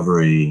and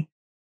recovery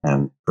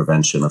and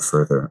prevention of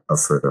further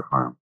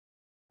harm.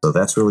 So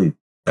that's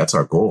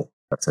our goal.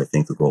 That's, I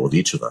think, the goal of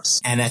each of us.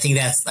 And I think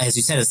that's, as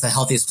you said, it's the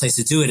healthiest place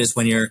to do it is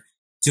when you're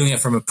doing it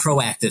from a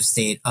proactive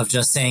state of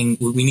just saying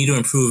we need to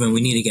improve and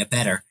we need to get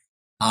better.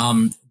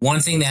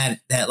 One thing that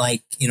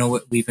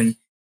we've been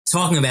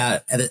talking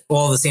about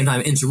all at the same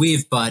time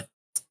interweaved, but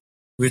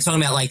we were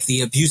talking about like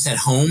the abuse at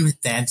home,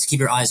 that to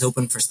keep your eyes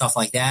open for stuff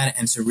like that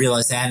and to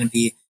realize that and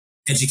be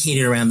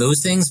educated around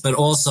those things, but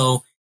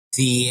also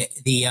the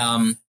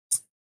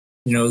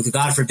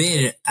God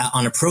forbid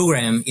on a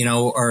program,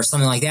 or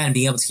something like that, and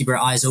being able to keep your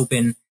eyes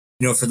open,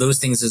 for those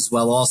things as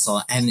well also.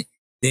 And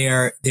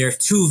they're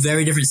two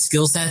very different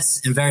skill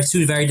sets and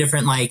two very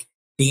different, like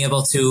being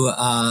able to,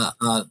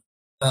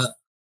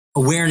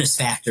 awareness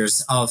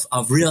factors of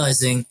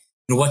realizing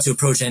what to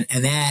approach. And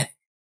that,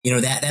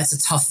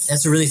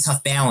 that's a really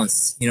tough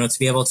balance, to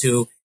be able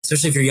to,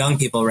 especially if you're young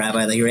people,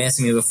 Rabbi, like you were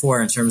asking me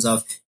before, in terms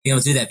of being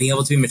able to do that, being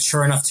able to be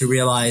mature enough to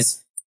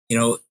realize,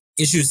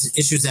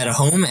 issues at a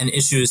home and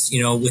issues,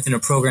 within a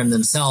program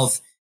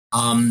themselves.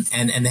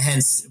 And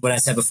hence what I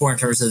said before in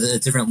terms of the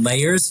different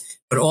layers,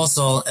 but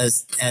also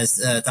as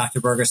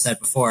Dr. Berger said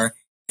before,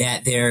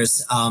 that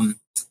there's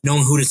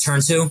knowing who to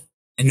turn to,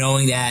 and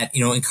knowing that,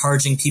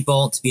 encouraging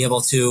people to be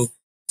able to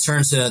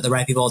turn to the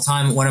right people all the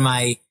time. One of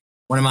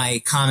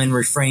my common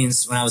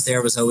refrains when I was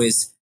there was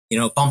always,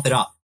 bump it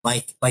up.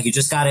 Like you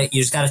just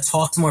gotta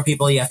talk to more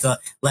people. You have to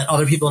let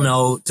other people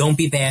know. Don't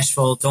be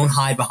bashful. Don't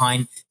hide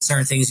behind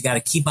certain things. You got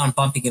to keep on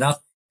bumping it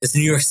up. It's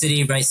New York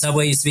City, right?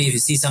 Subway used to be, if you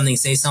see something,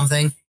 say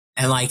something.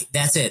 And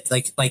that's it.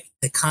 Like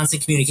the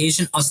constant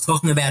communication, us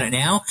talking about it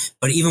now,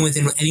 but even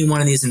within any one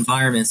of these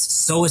environments,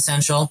 so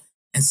essential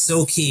and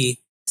so key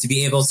to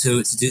be able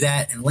to do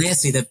that. And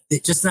lastly,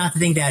 just not to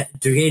think that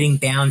creating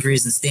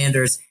boundaries and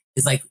standards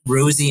is like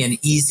rosy and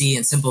easy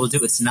and simple to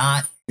do. It's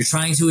not. You're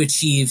trying to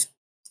achieve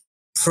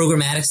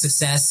programmatic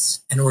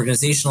success and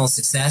organizational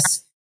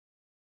success.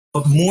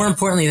 But more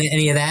importantly than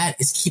any of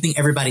that is keeping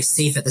everybody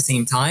safe at the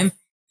same time.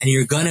 And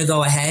you're going to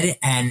go ahead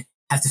and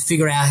have to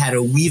figure out how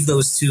to weave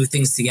those two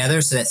things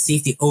together so that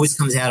safety always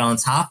comes out on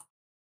top,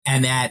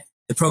 and that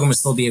the program will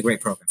still be a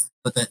great program,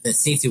 but the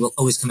safety will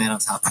always come out on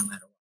top no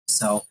matter what.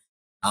 So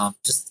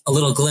just a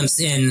little glimpse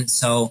in.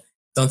 So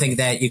don't think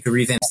that you could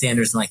revamp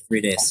standards in like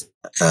 3 days.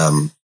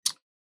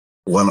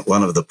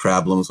 One of the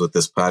problems with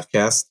this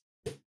podcast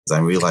is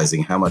I'm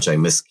realizing how much I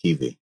miss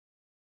Kiwi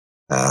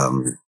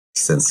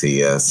since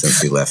he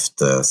left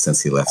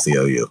the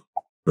OU.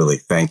 Really,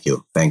 thank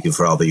you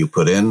for all that you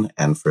put in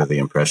and for the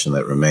impression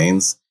that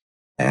remains,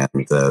 and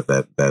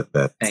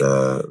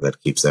that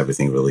keeps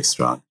everything really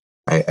strong.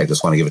 I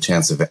just want to give a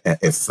chance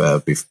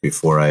if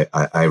before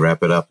I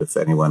wrap it up, if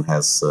anyone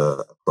has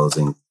a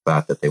closing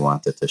thought that they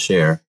wanted to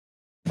share,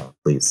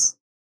 please.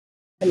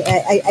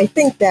 I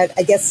think that,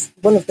 I guess,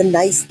 one of the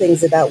nice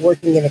things about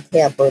working in a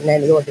camp or in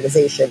any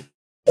organization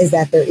is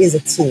that there is a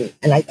team.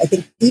 And I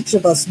think each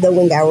of us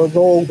knowing our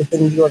role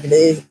within the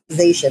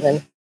organization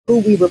and who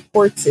we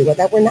report to, and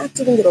that we're not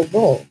doing it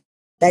alone,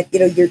 that,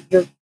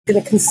 you're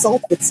going to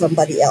consult with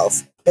somebody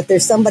else, that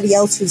there's somebody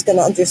else who's going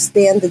to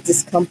understand the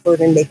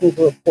discomfort in making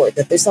the report,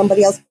 that there's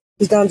somebody else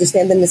who's going to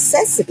understand the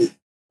necessity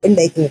in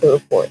making the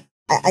report.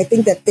 I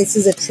think that this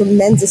is a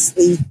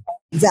tremendously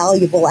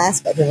valuable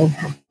aspect.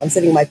 I'm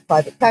sitting in my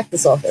private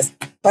practice office.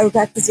 Private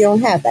practice, you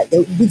don't have that.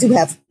 We do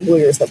have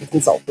lawyers that we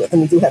consult with,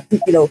 and we do have,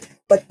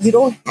 but you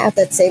don't have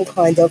that same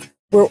kind of,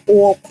 we're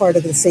all part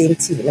of the same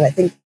team. And I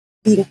think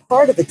being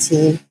part of a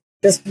team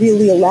just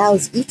really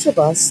allows each of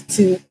us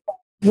to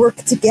work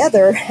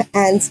together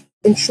and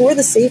ensure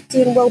the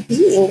safety and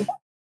well-being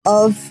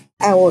of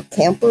our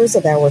campers,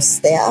 of our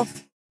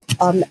staff,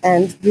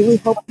 and really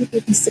help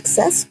people be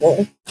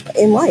successful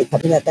in life. I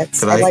mean, I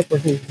like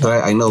working.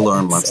 I know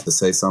Lauren wants to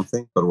say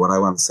something, but what I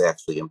want to say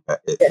actually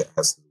it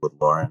has to do with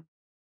Lauren.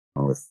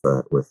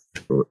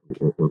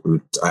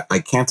 I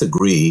can't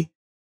agree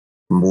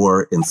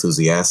more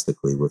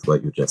enthusiastically with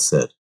what you just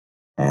said,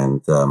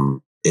 and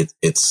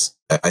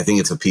I think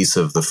it's a piece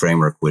of the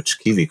framework which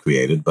Kiwi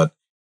created. But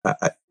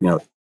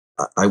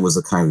I was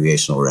a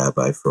congregational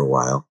rabbi for a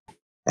while,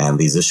 and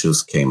these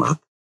issues came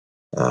up.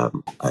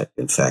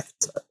 In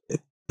fact,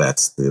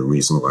 that's the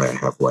reason why I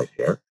have white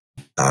hair.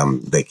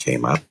 They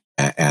came up,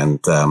 and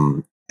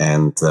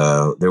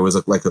there was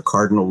a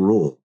cardinal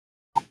rule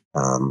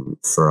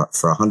for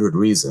 100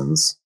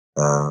 reasons,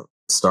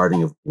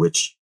 starting of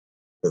which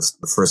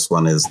the first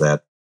one is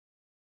that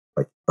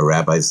a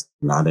rabbi's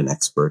not an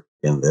expert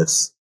in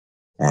this,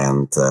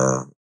 and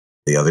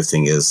the other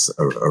thing is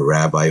a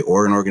rabbi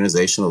or an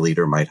organizational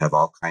leader might have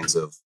all kinds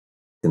of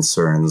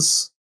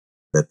concerns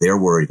that they're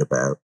worried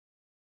about.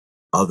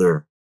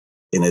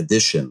 In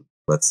addition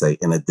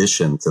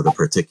to the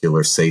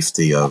particular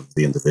safety of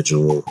the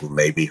individual who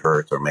may be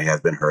hurt or may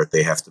have been hurt,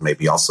 they have to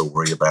maybe also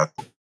worry about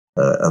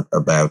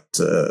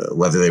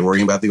whether they're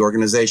worrying about the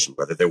organization,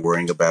 whether they're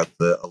worrying about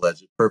the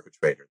alleged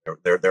perpetrator.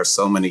 There are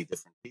so many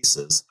different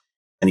pieces,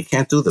 and you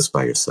can't do this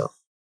by yourself.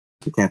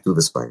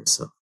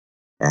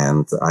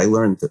 And I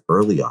learned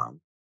early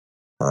on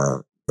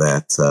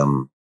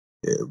that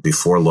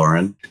before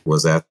Lauren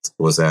was at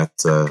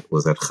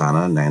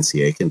Chana,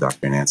 Nancy Aiken,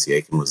 Dr. Nancy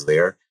Aiken was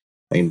there.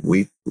 I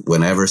mean,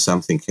 whenever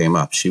something came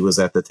up, she was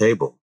at the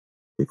table,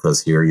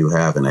 because here you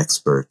have an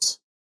expert,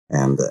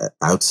 and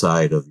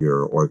outside of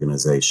your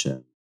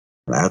organization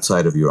and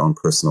outside of your own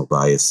personal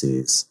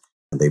biases,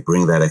 and they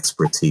bring that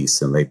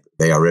expertise, and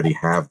they already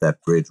have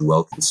that bridge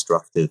well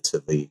constructed to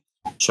the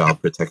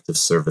Child Protective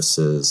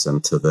Services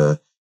and to the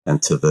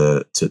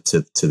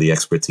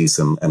expertise,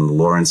 and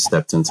Lauren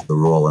stepped into the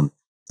role and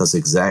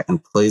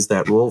plays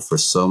that role for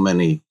so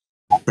many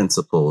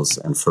principals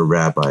and for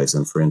rabbis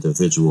and for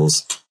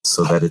individuals,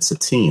 so that it's a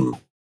team.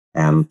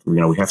 And we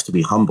have to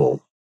be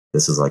humble.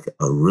 This is like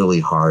a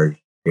really hard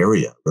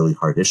area, really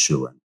hard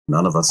issue, and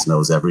none of us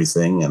knows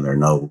everything, and there are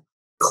no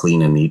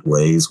clean and neat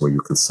ways where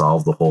you can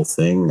solve the whole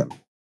thing. And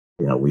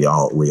we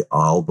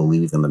all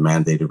believe in the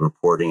mandated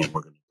reporting, and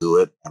we're going to do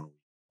it, and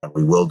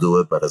we will do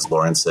it. But as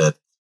Lauren said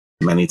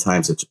many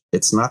times,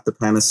 it's not the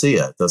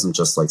panacea. It doesn't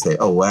just say,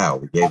 oh wow,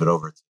 we gave it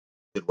over,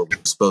 did what we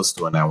were supposed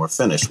to, and now we're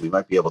finished. We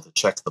might be able to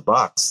check the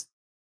box,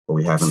 but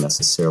we haven't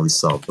necessarily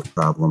solved the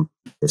problem.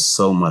 There's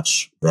so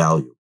much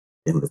value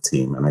in the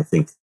team, and I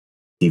think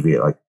Kiwi,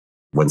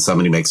 when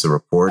somebody makes a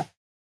report,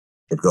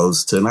 it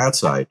goes to an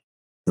outside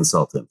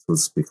consultant who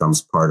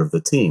becomes part of the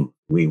team.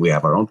 We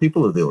have our own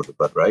people who deal with it,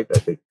 but right, I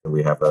think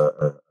we have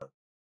a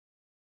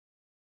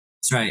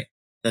That's right.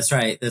 That's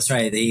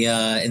right.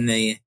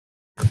 The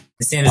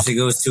standards, it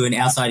goes to an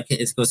outside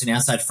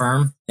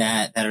firm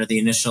that are the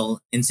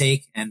initial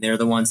intake, and they're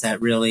the ones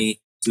that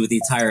really do the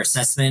entire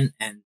assessment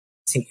and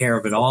take care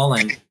of it all,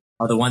 and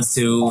are the ones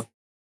to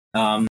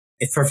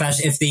if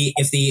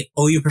the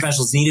OU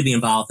professionals need to be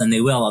involved, then they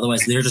will.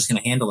 Otherwise, they're just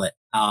going to handle it.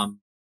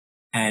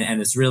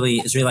 And it's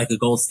really like a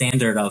gold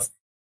standard of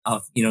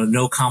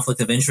no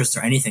conflict of interest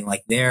or anything.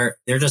 Like they're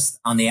just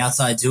on the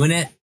outside doing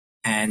it,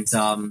 and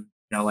and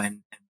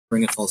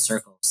bring it full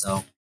circle.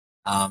 So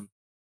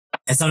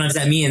and sometimes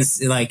that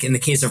means, like in the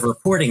case of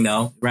reporting,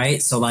 though,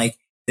 right? So like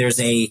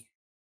there's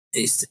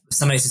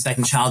somebody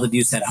suspecting child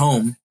abuse at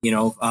home,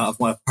 of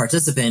one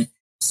participant.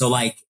 So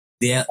like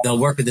they'll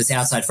work with this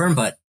outside firm,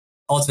 but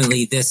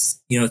ultimately this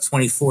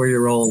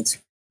 24-year-old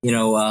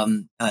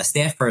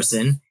staff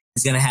person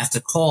is going to have to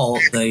call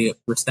the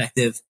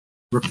respective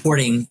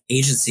reporting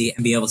agency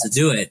and be able to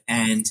do it,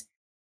 and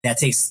that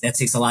takes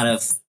a lot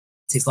of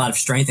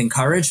strength and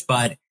courage.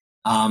 But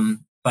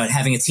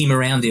having a team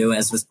around you,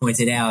 as was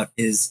pointed out,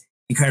 is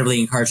incredibly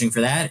encouraging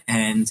for that,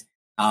 and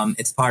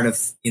it's part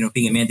of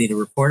being a mandated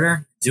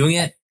reporter, doing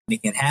it,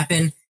 making it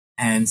happen,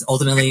 and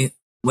ultimately,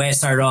 the way I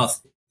started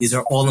off, these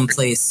are all in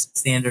place.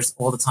 Standards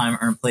all the time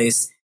are in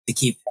place to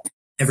keep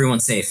everyone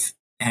safe,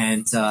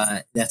 and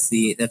that's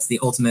the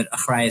ultimate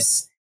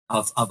achrayus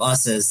of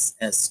us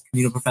as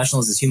community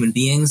professionals, as human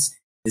beings,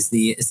 is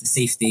the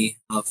safety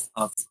of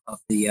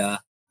the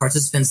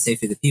participants,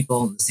 safety of the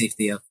people, and the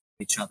safety of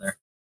each other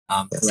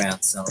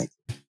throughout. So,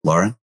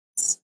 Lauren?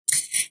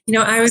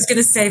 I was going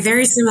to say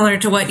very similar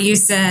to what you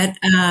said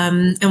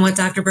and what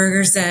Dr.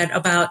 Berger said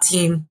about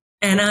team.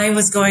 And I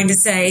was going to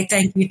say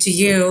thank you to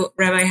you,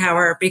 Rabbi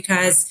Hauer,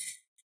 because,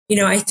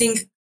 I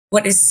think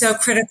what is so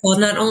critical,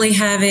 not only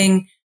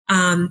having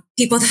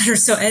people that are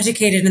so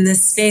educated in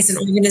this space and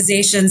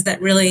organizations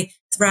that really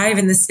thrive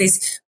in this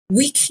space,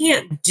 we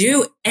can't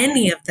do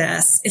any of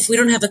this if we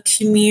don't have a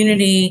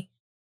community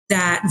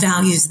that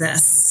values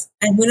this.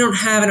 And we don't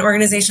have an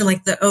organization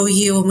like the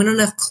OU, and we don't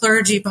have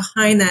clergy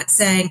behind that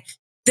saying,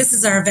 this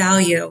is our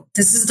value.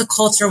 This is the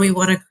culture we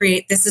want to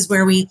create. This is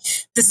where we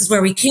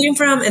came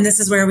from, and this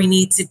is where we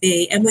need to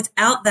be. And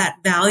without that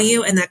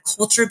value and that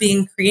culture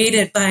being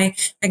created by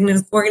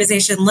an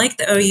organization like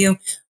the OU,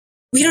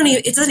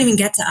 it doesn't even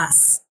get to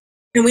us,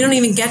 and we don't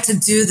even get to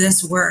do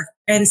this work.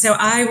 And so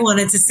I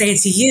wanted to say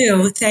to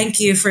you, thank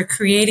you for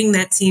creating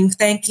that team.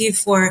 Thank you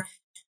for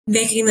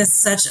making this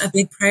such a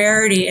big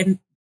priority and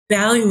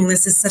valuing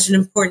this as such an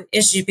important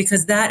issue,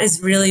 because that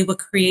is really what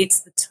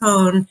creates the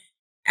tone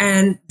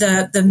and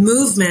the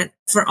movement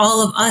for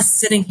all of us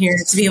sitting here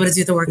to be able to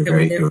do the work that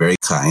we do. You're very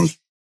kind.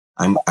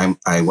 I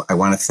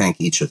want to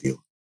thank each of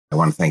you. I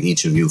want to thank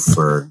each of you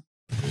for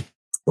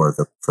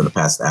the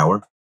past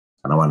hour,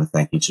 and I want to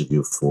thank each of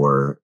you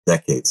for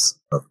decades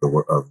of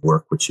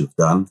work which you've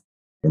done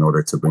in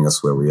order to bring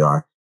us where we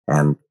are.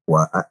 And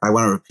I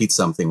want to repeat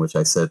something which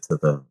I said to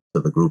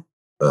the group,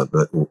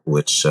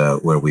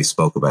 where we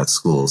spoke about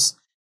schools.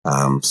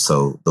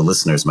 So the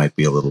listeners might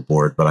be a little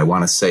bored, but I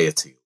want to say it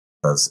to you,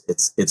 because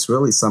it's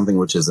really something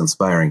which is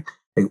inspiring.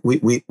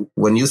 We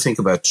when you think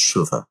about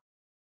tshuva,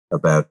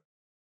 about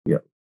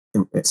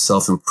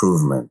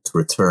self-improvement,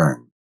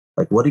 return,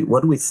 like what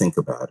do we think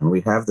about? And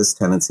we have this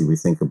tendency, we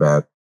think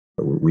about,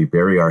 we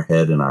bury our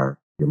head in our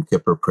Yom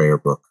Kippur prayer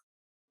book,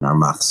 in our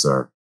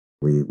machzor.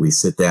 We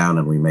sit down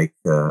and we make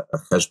a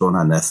cheshbon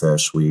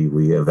hanefesh.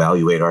 We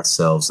evaluate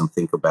ourselves and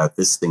think about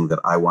this thing that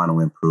I want to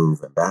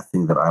improve and that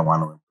thing that I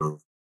want to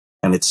improve.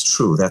 And it's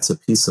true. That's a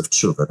piece of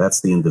tshuva.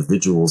 That's the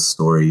individual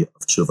story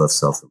of tshuva, of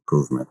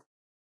self-improvement.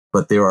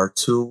 But there are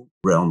two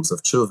realms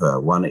of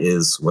tshuva. One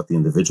is what the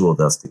individual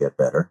does to get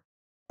better,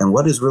 and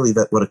what is really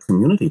what a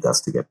community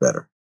does to get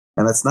better.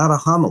 And it's not a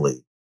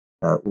homily.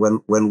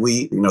 When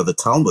we, the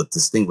Talmud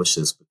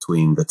distinguishes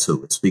between the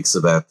two. It speaks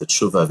about the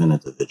tshuva of an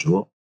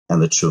individual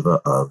and the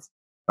tshuva of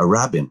a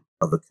rabbin,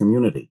 of a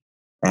community.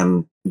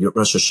 And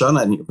Rosh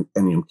Hashanah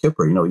and Yom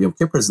Kippur, Yom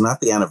Kippur is not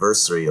the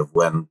anniversary of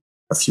when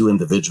a few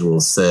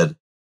individuals said,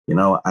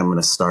 I'm going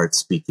to start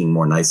speaking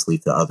more nicely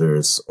to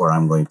others, or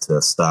I'm going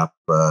to stop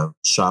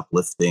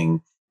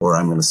shoplifting, or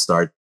I'm going to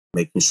start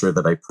making sure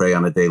that I pray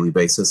on a daily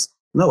basis.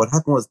 No, what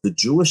happened was the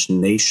Jewish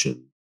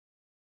nation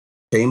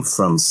came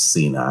from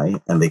Sinai,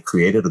 and they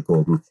created a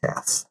golden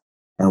calf,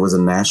 and it was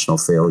a national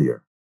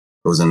failure.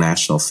 It was a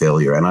national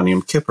failure. And on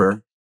Yom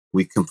Kippur,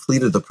 we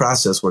completed the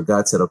process where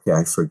God said, okay,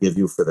 I forgive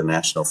you for the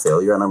national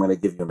failure, and I'm going to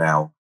give you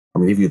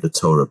the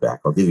Torah back.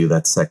 I'll give you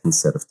that second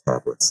set of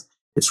tablets.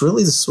 It's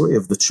really the story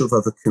of the tshuva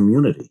of a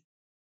community.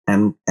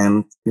 And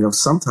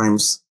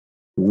sometimes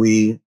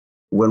when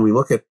we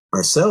look at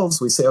ourselves,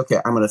 we say, okay,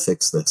 I'm going to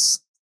fix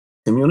this.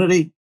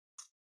 Community,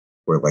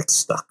 we're like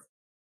stuck.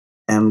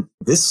 And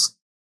this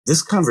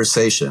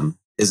conversation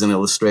is an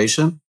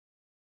illustration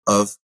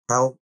of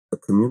how a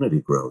community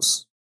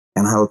grows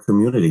and how a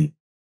community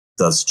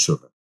does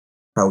tshuva,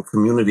 how a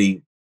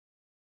community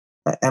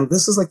And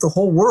this is like the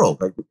whole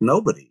world. Like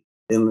nobody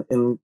in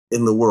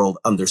the world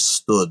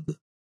understood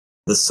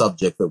the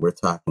subject that we're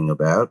talking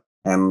about.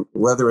 And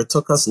whether it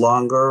took us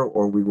longer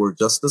or we were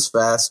just as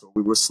fast or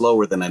we were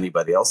slower than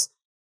anybody else,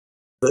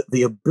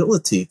 the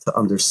ability to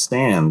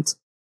understand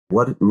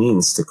what it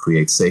means to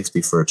create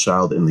safety for a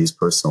child in these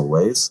personal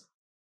ways.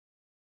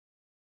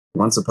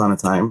 Once upon a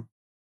time,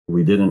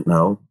 we didn't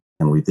know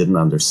and we didn't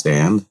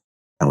understand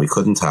and we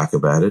couldn't talk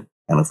about it.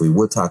 And if we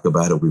would talk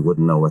about it, we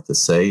wouldn't know what to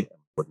say and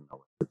wouldn't know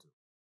what to do.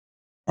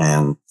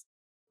 And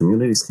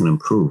communities can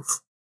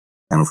improve.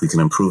 And if we can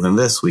improve in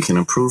this, we can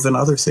improve in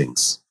other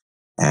things.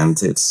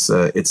 And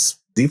it's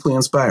deeply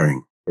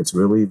inspiring. It's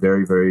really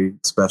very, very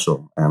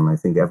special. And I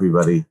think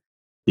everybody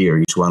here,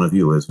 each one of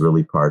you, is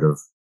really part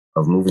of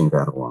moving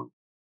that along.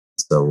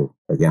 So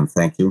again,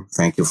 thank you.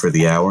 Thank you for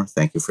the hour.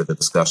 Thank you for the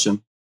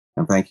discussion.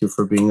 And thank you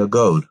for being a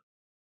goad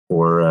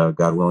for,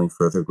 God willing,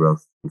 further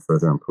growth and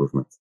further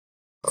improvement.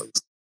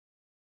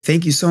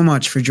 Thank you so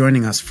much for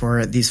joining us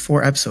for these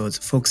 4 episodes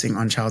focusing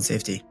on child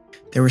safety.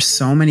 There were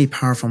so many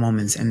powerful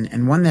moments,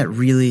 and one that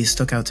really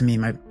stuck out to me,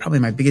 probably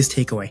my biggest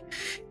takeaway,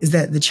 is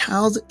that the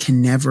child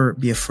can never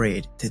be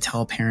afraid to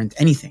tell a parent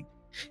anything.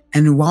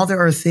 And while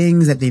there are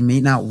things that they may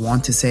not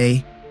want to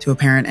say to a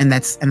parent, and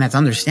that's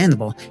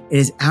understandable, it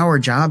is our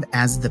job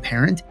as the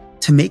parent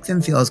to make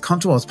them feel as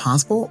comfortable as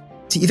possible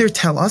to either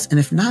tell us, and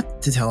if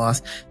not to tell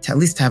us, to at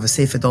least have a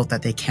safe adult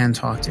that they can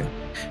talk to.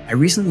 I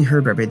recently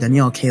heard Rabbi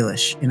Daniel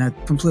Kalish, in a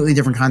completely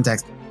different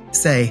context,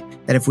 say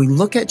that if we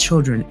look at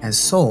children as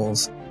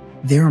souls,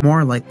 they're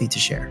more likely to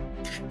share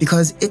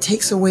because it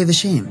takes away the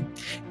shame.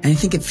 And I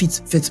think it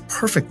fits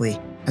perfectly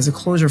as a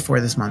closure for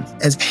this month.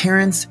 As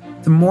parents,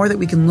 the more that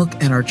we can look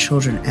at our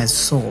children as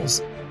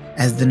souls,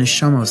 as the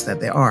neshamos that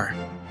they are,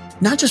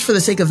 not just for the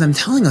sake of them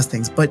telling us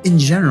things, but in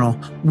general,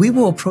 we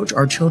will approach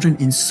our children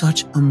in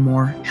such a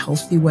more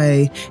healthy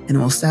way and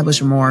will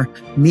establish a more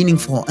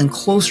meaningful and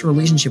close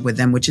relationship with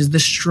them, which is the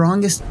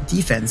strongest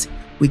defense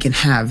we can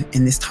have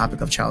in this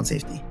topic of child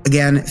safety.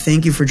 Again,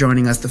 thank you for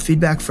joining us. The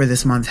feedback for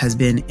this month has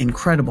been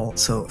incredible.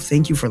 So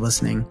thank you for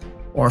listening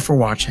or for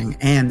watching,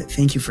 and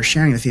thank you for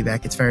sharing the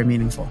feedback. It's very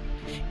meaningful.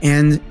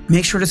 And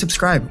make sure to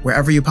subscribe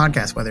wherever you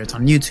podcast, whether it's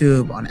on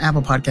YouTube, on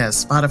Apple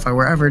Podcasts, Spotify,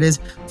 wherever it is.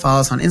 Follow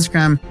us on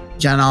Instagram,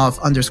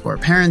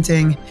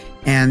 JohnOlive_parenting.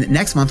 And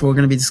next month, we're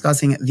going to be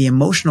discussing the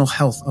emotional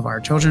health of our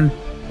children,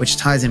 which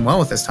ties in well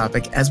with this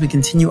topic as we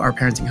continue our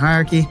parenting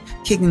hierarchy,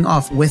 kicking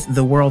off with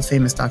the world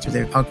famous Dr.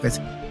 David Palkovitz.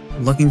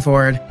 Looking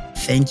forward.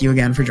 Thank you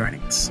again for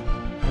joining us.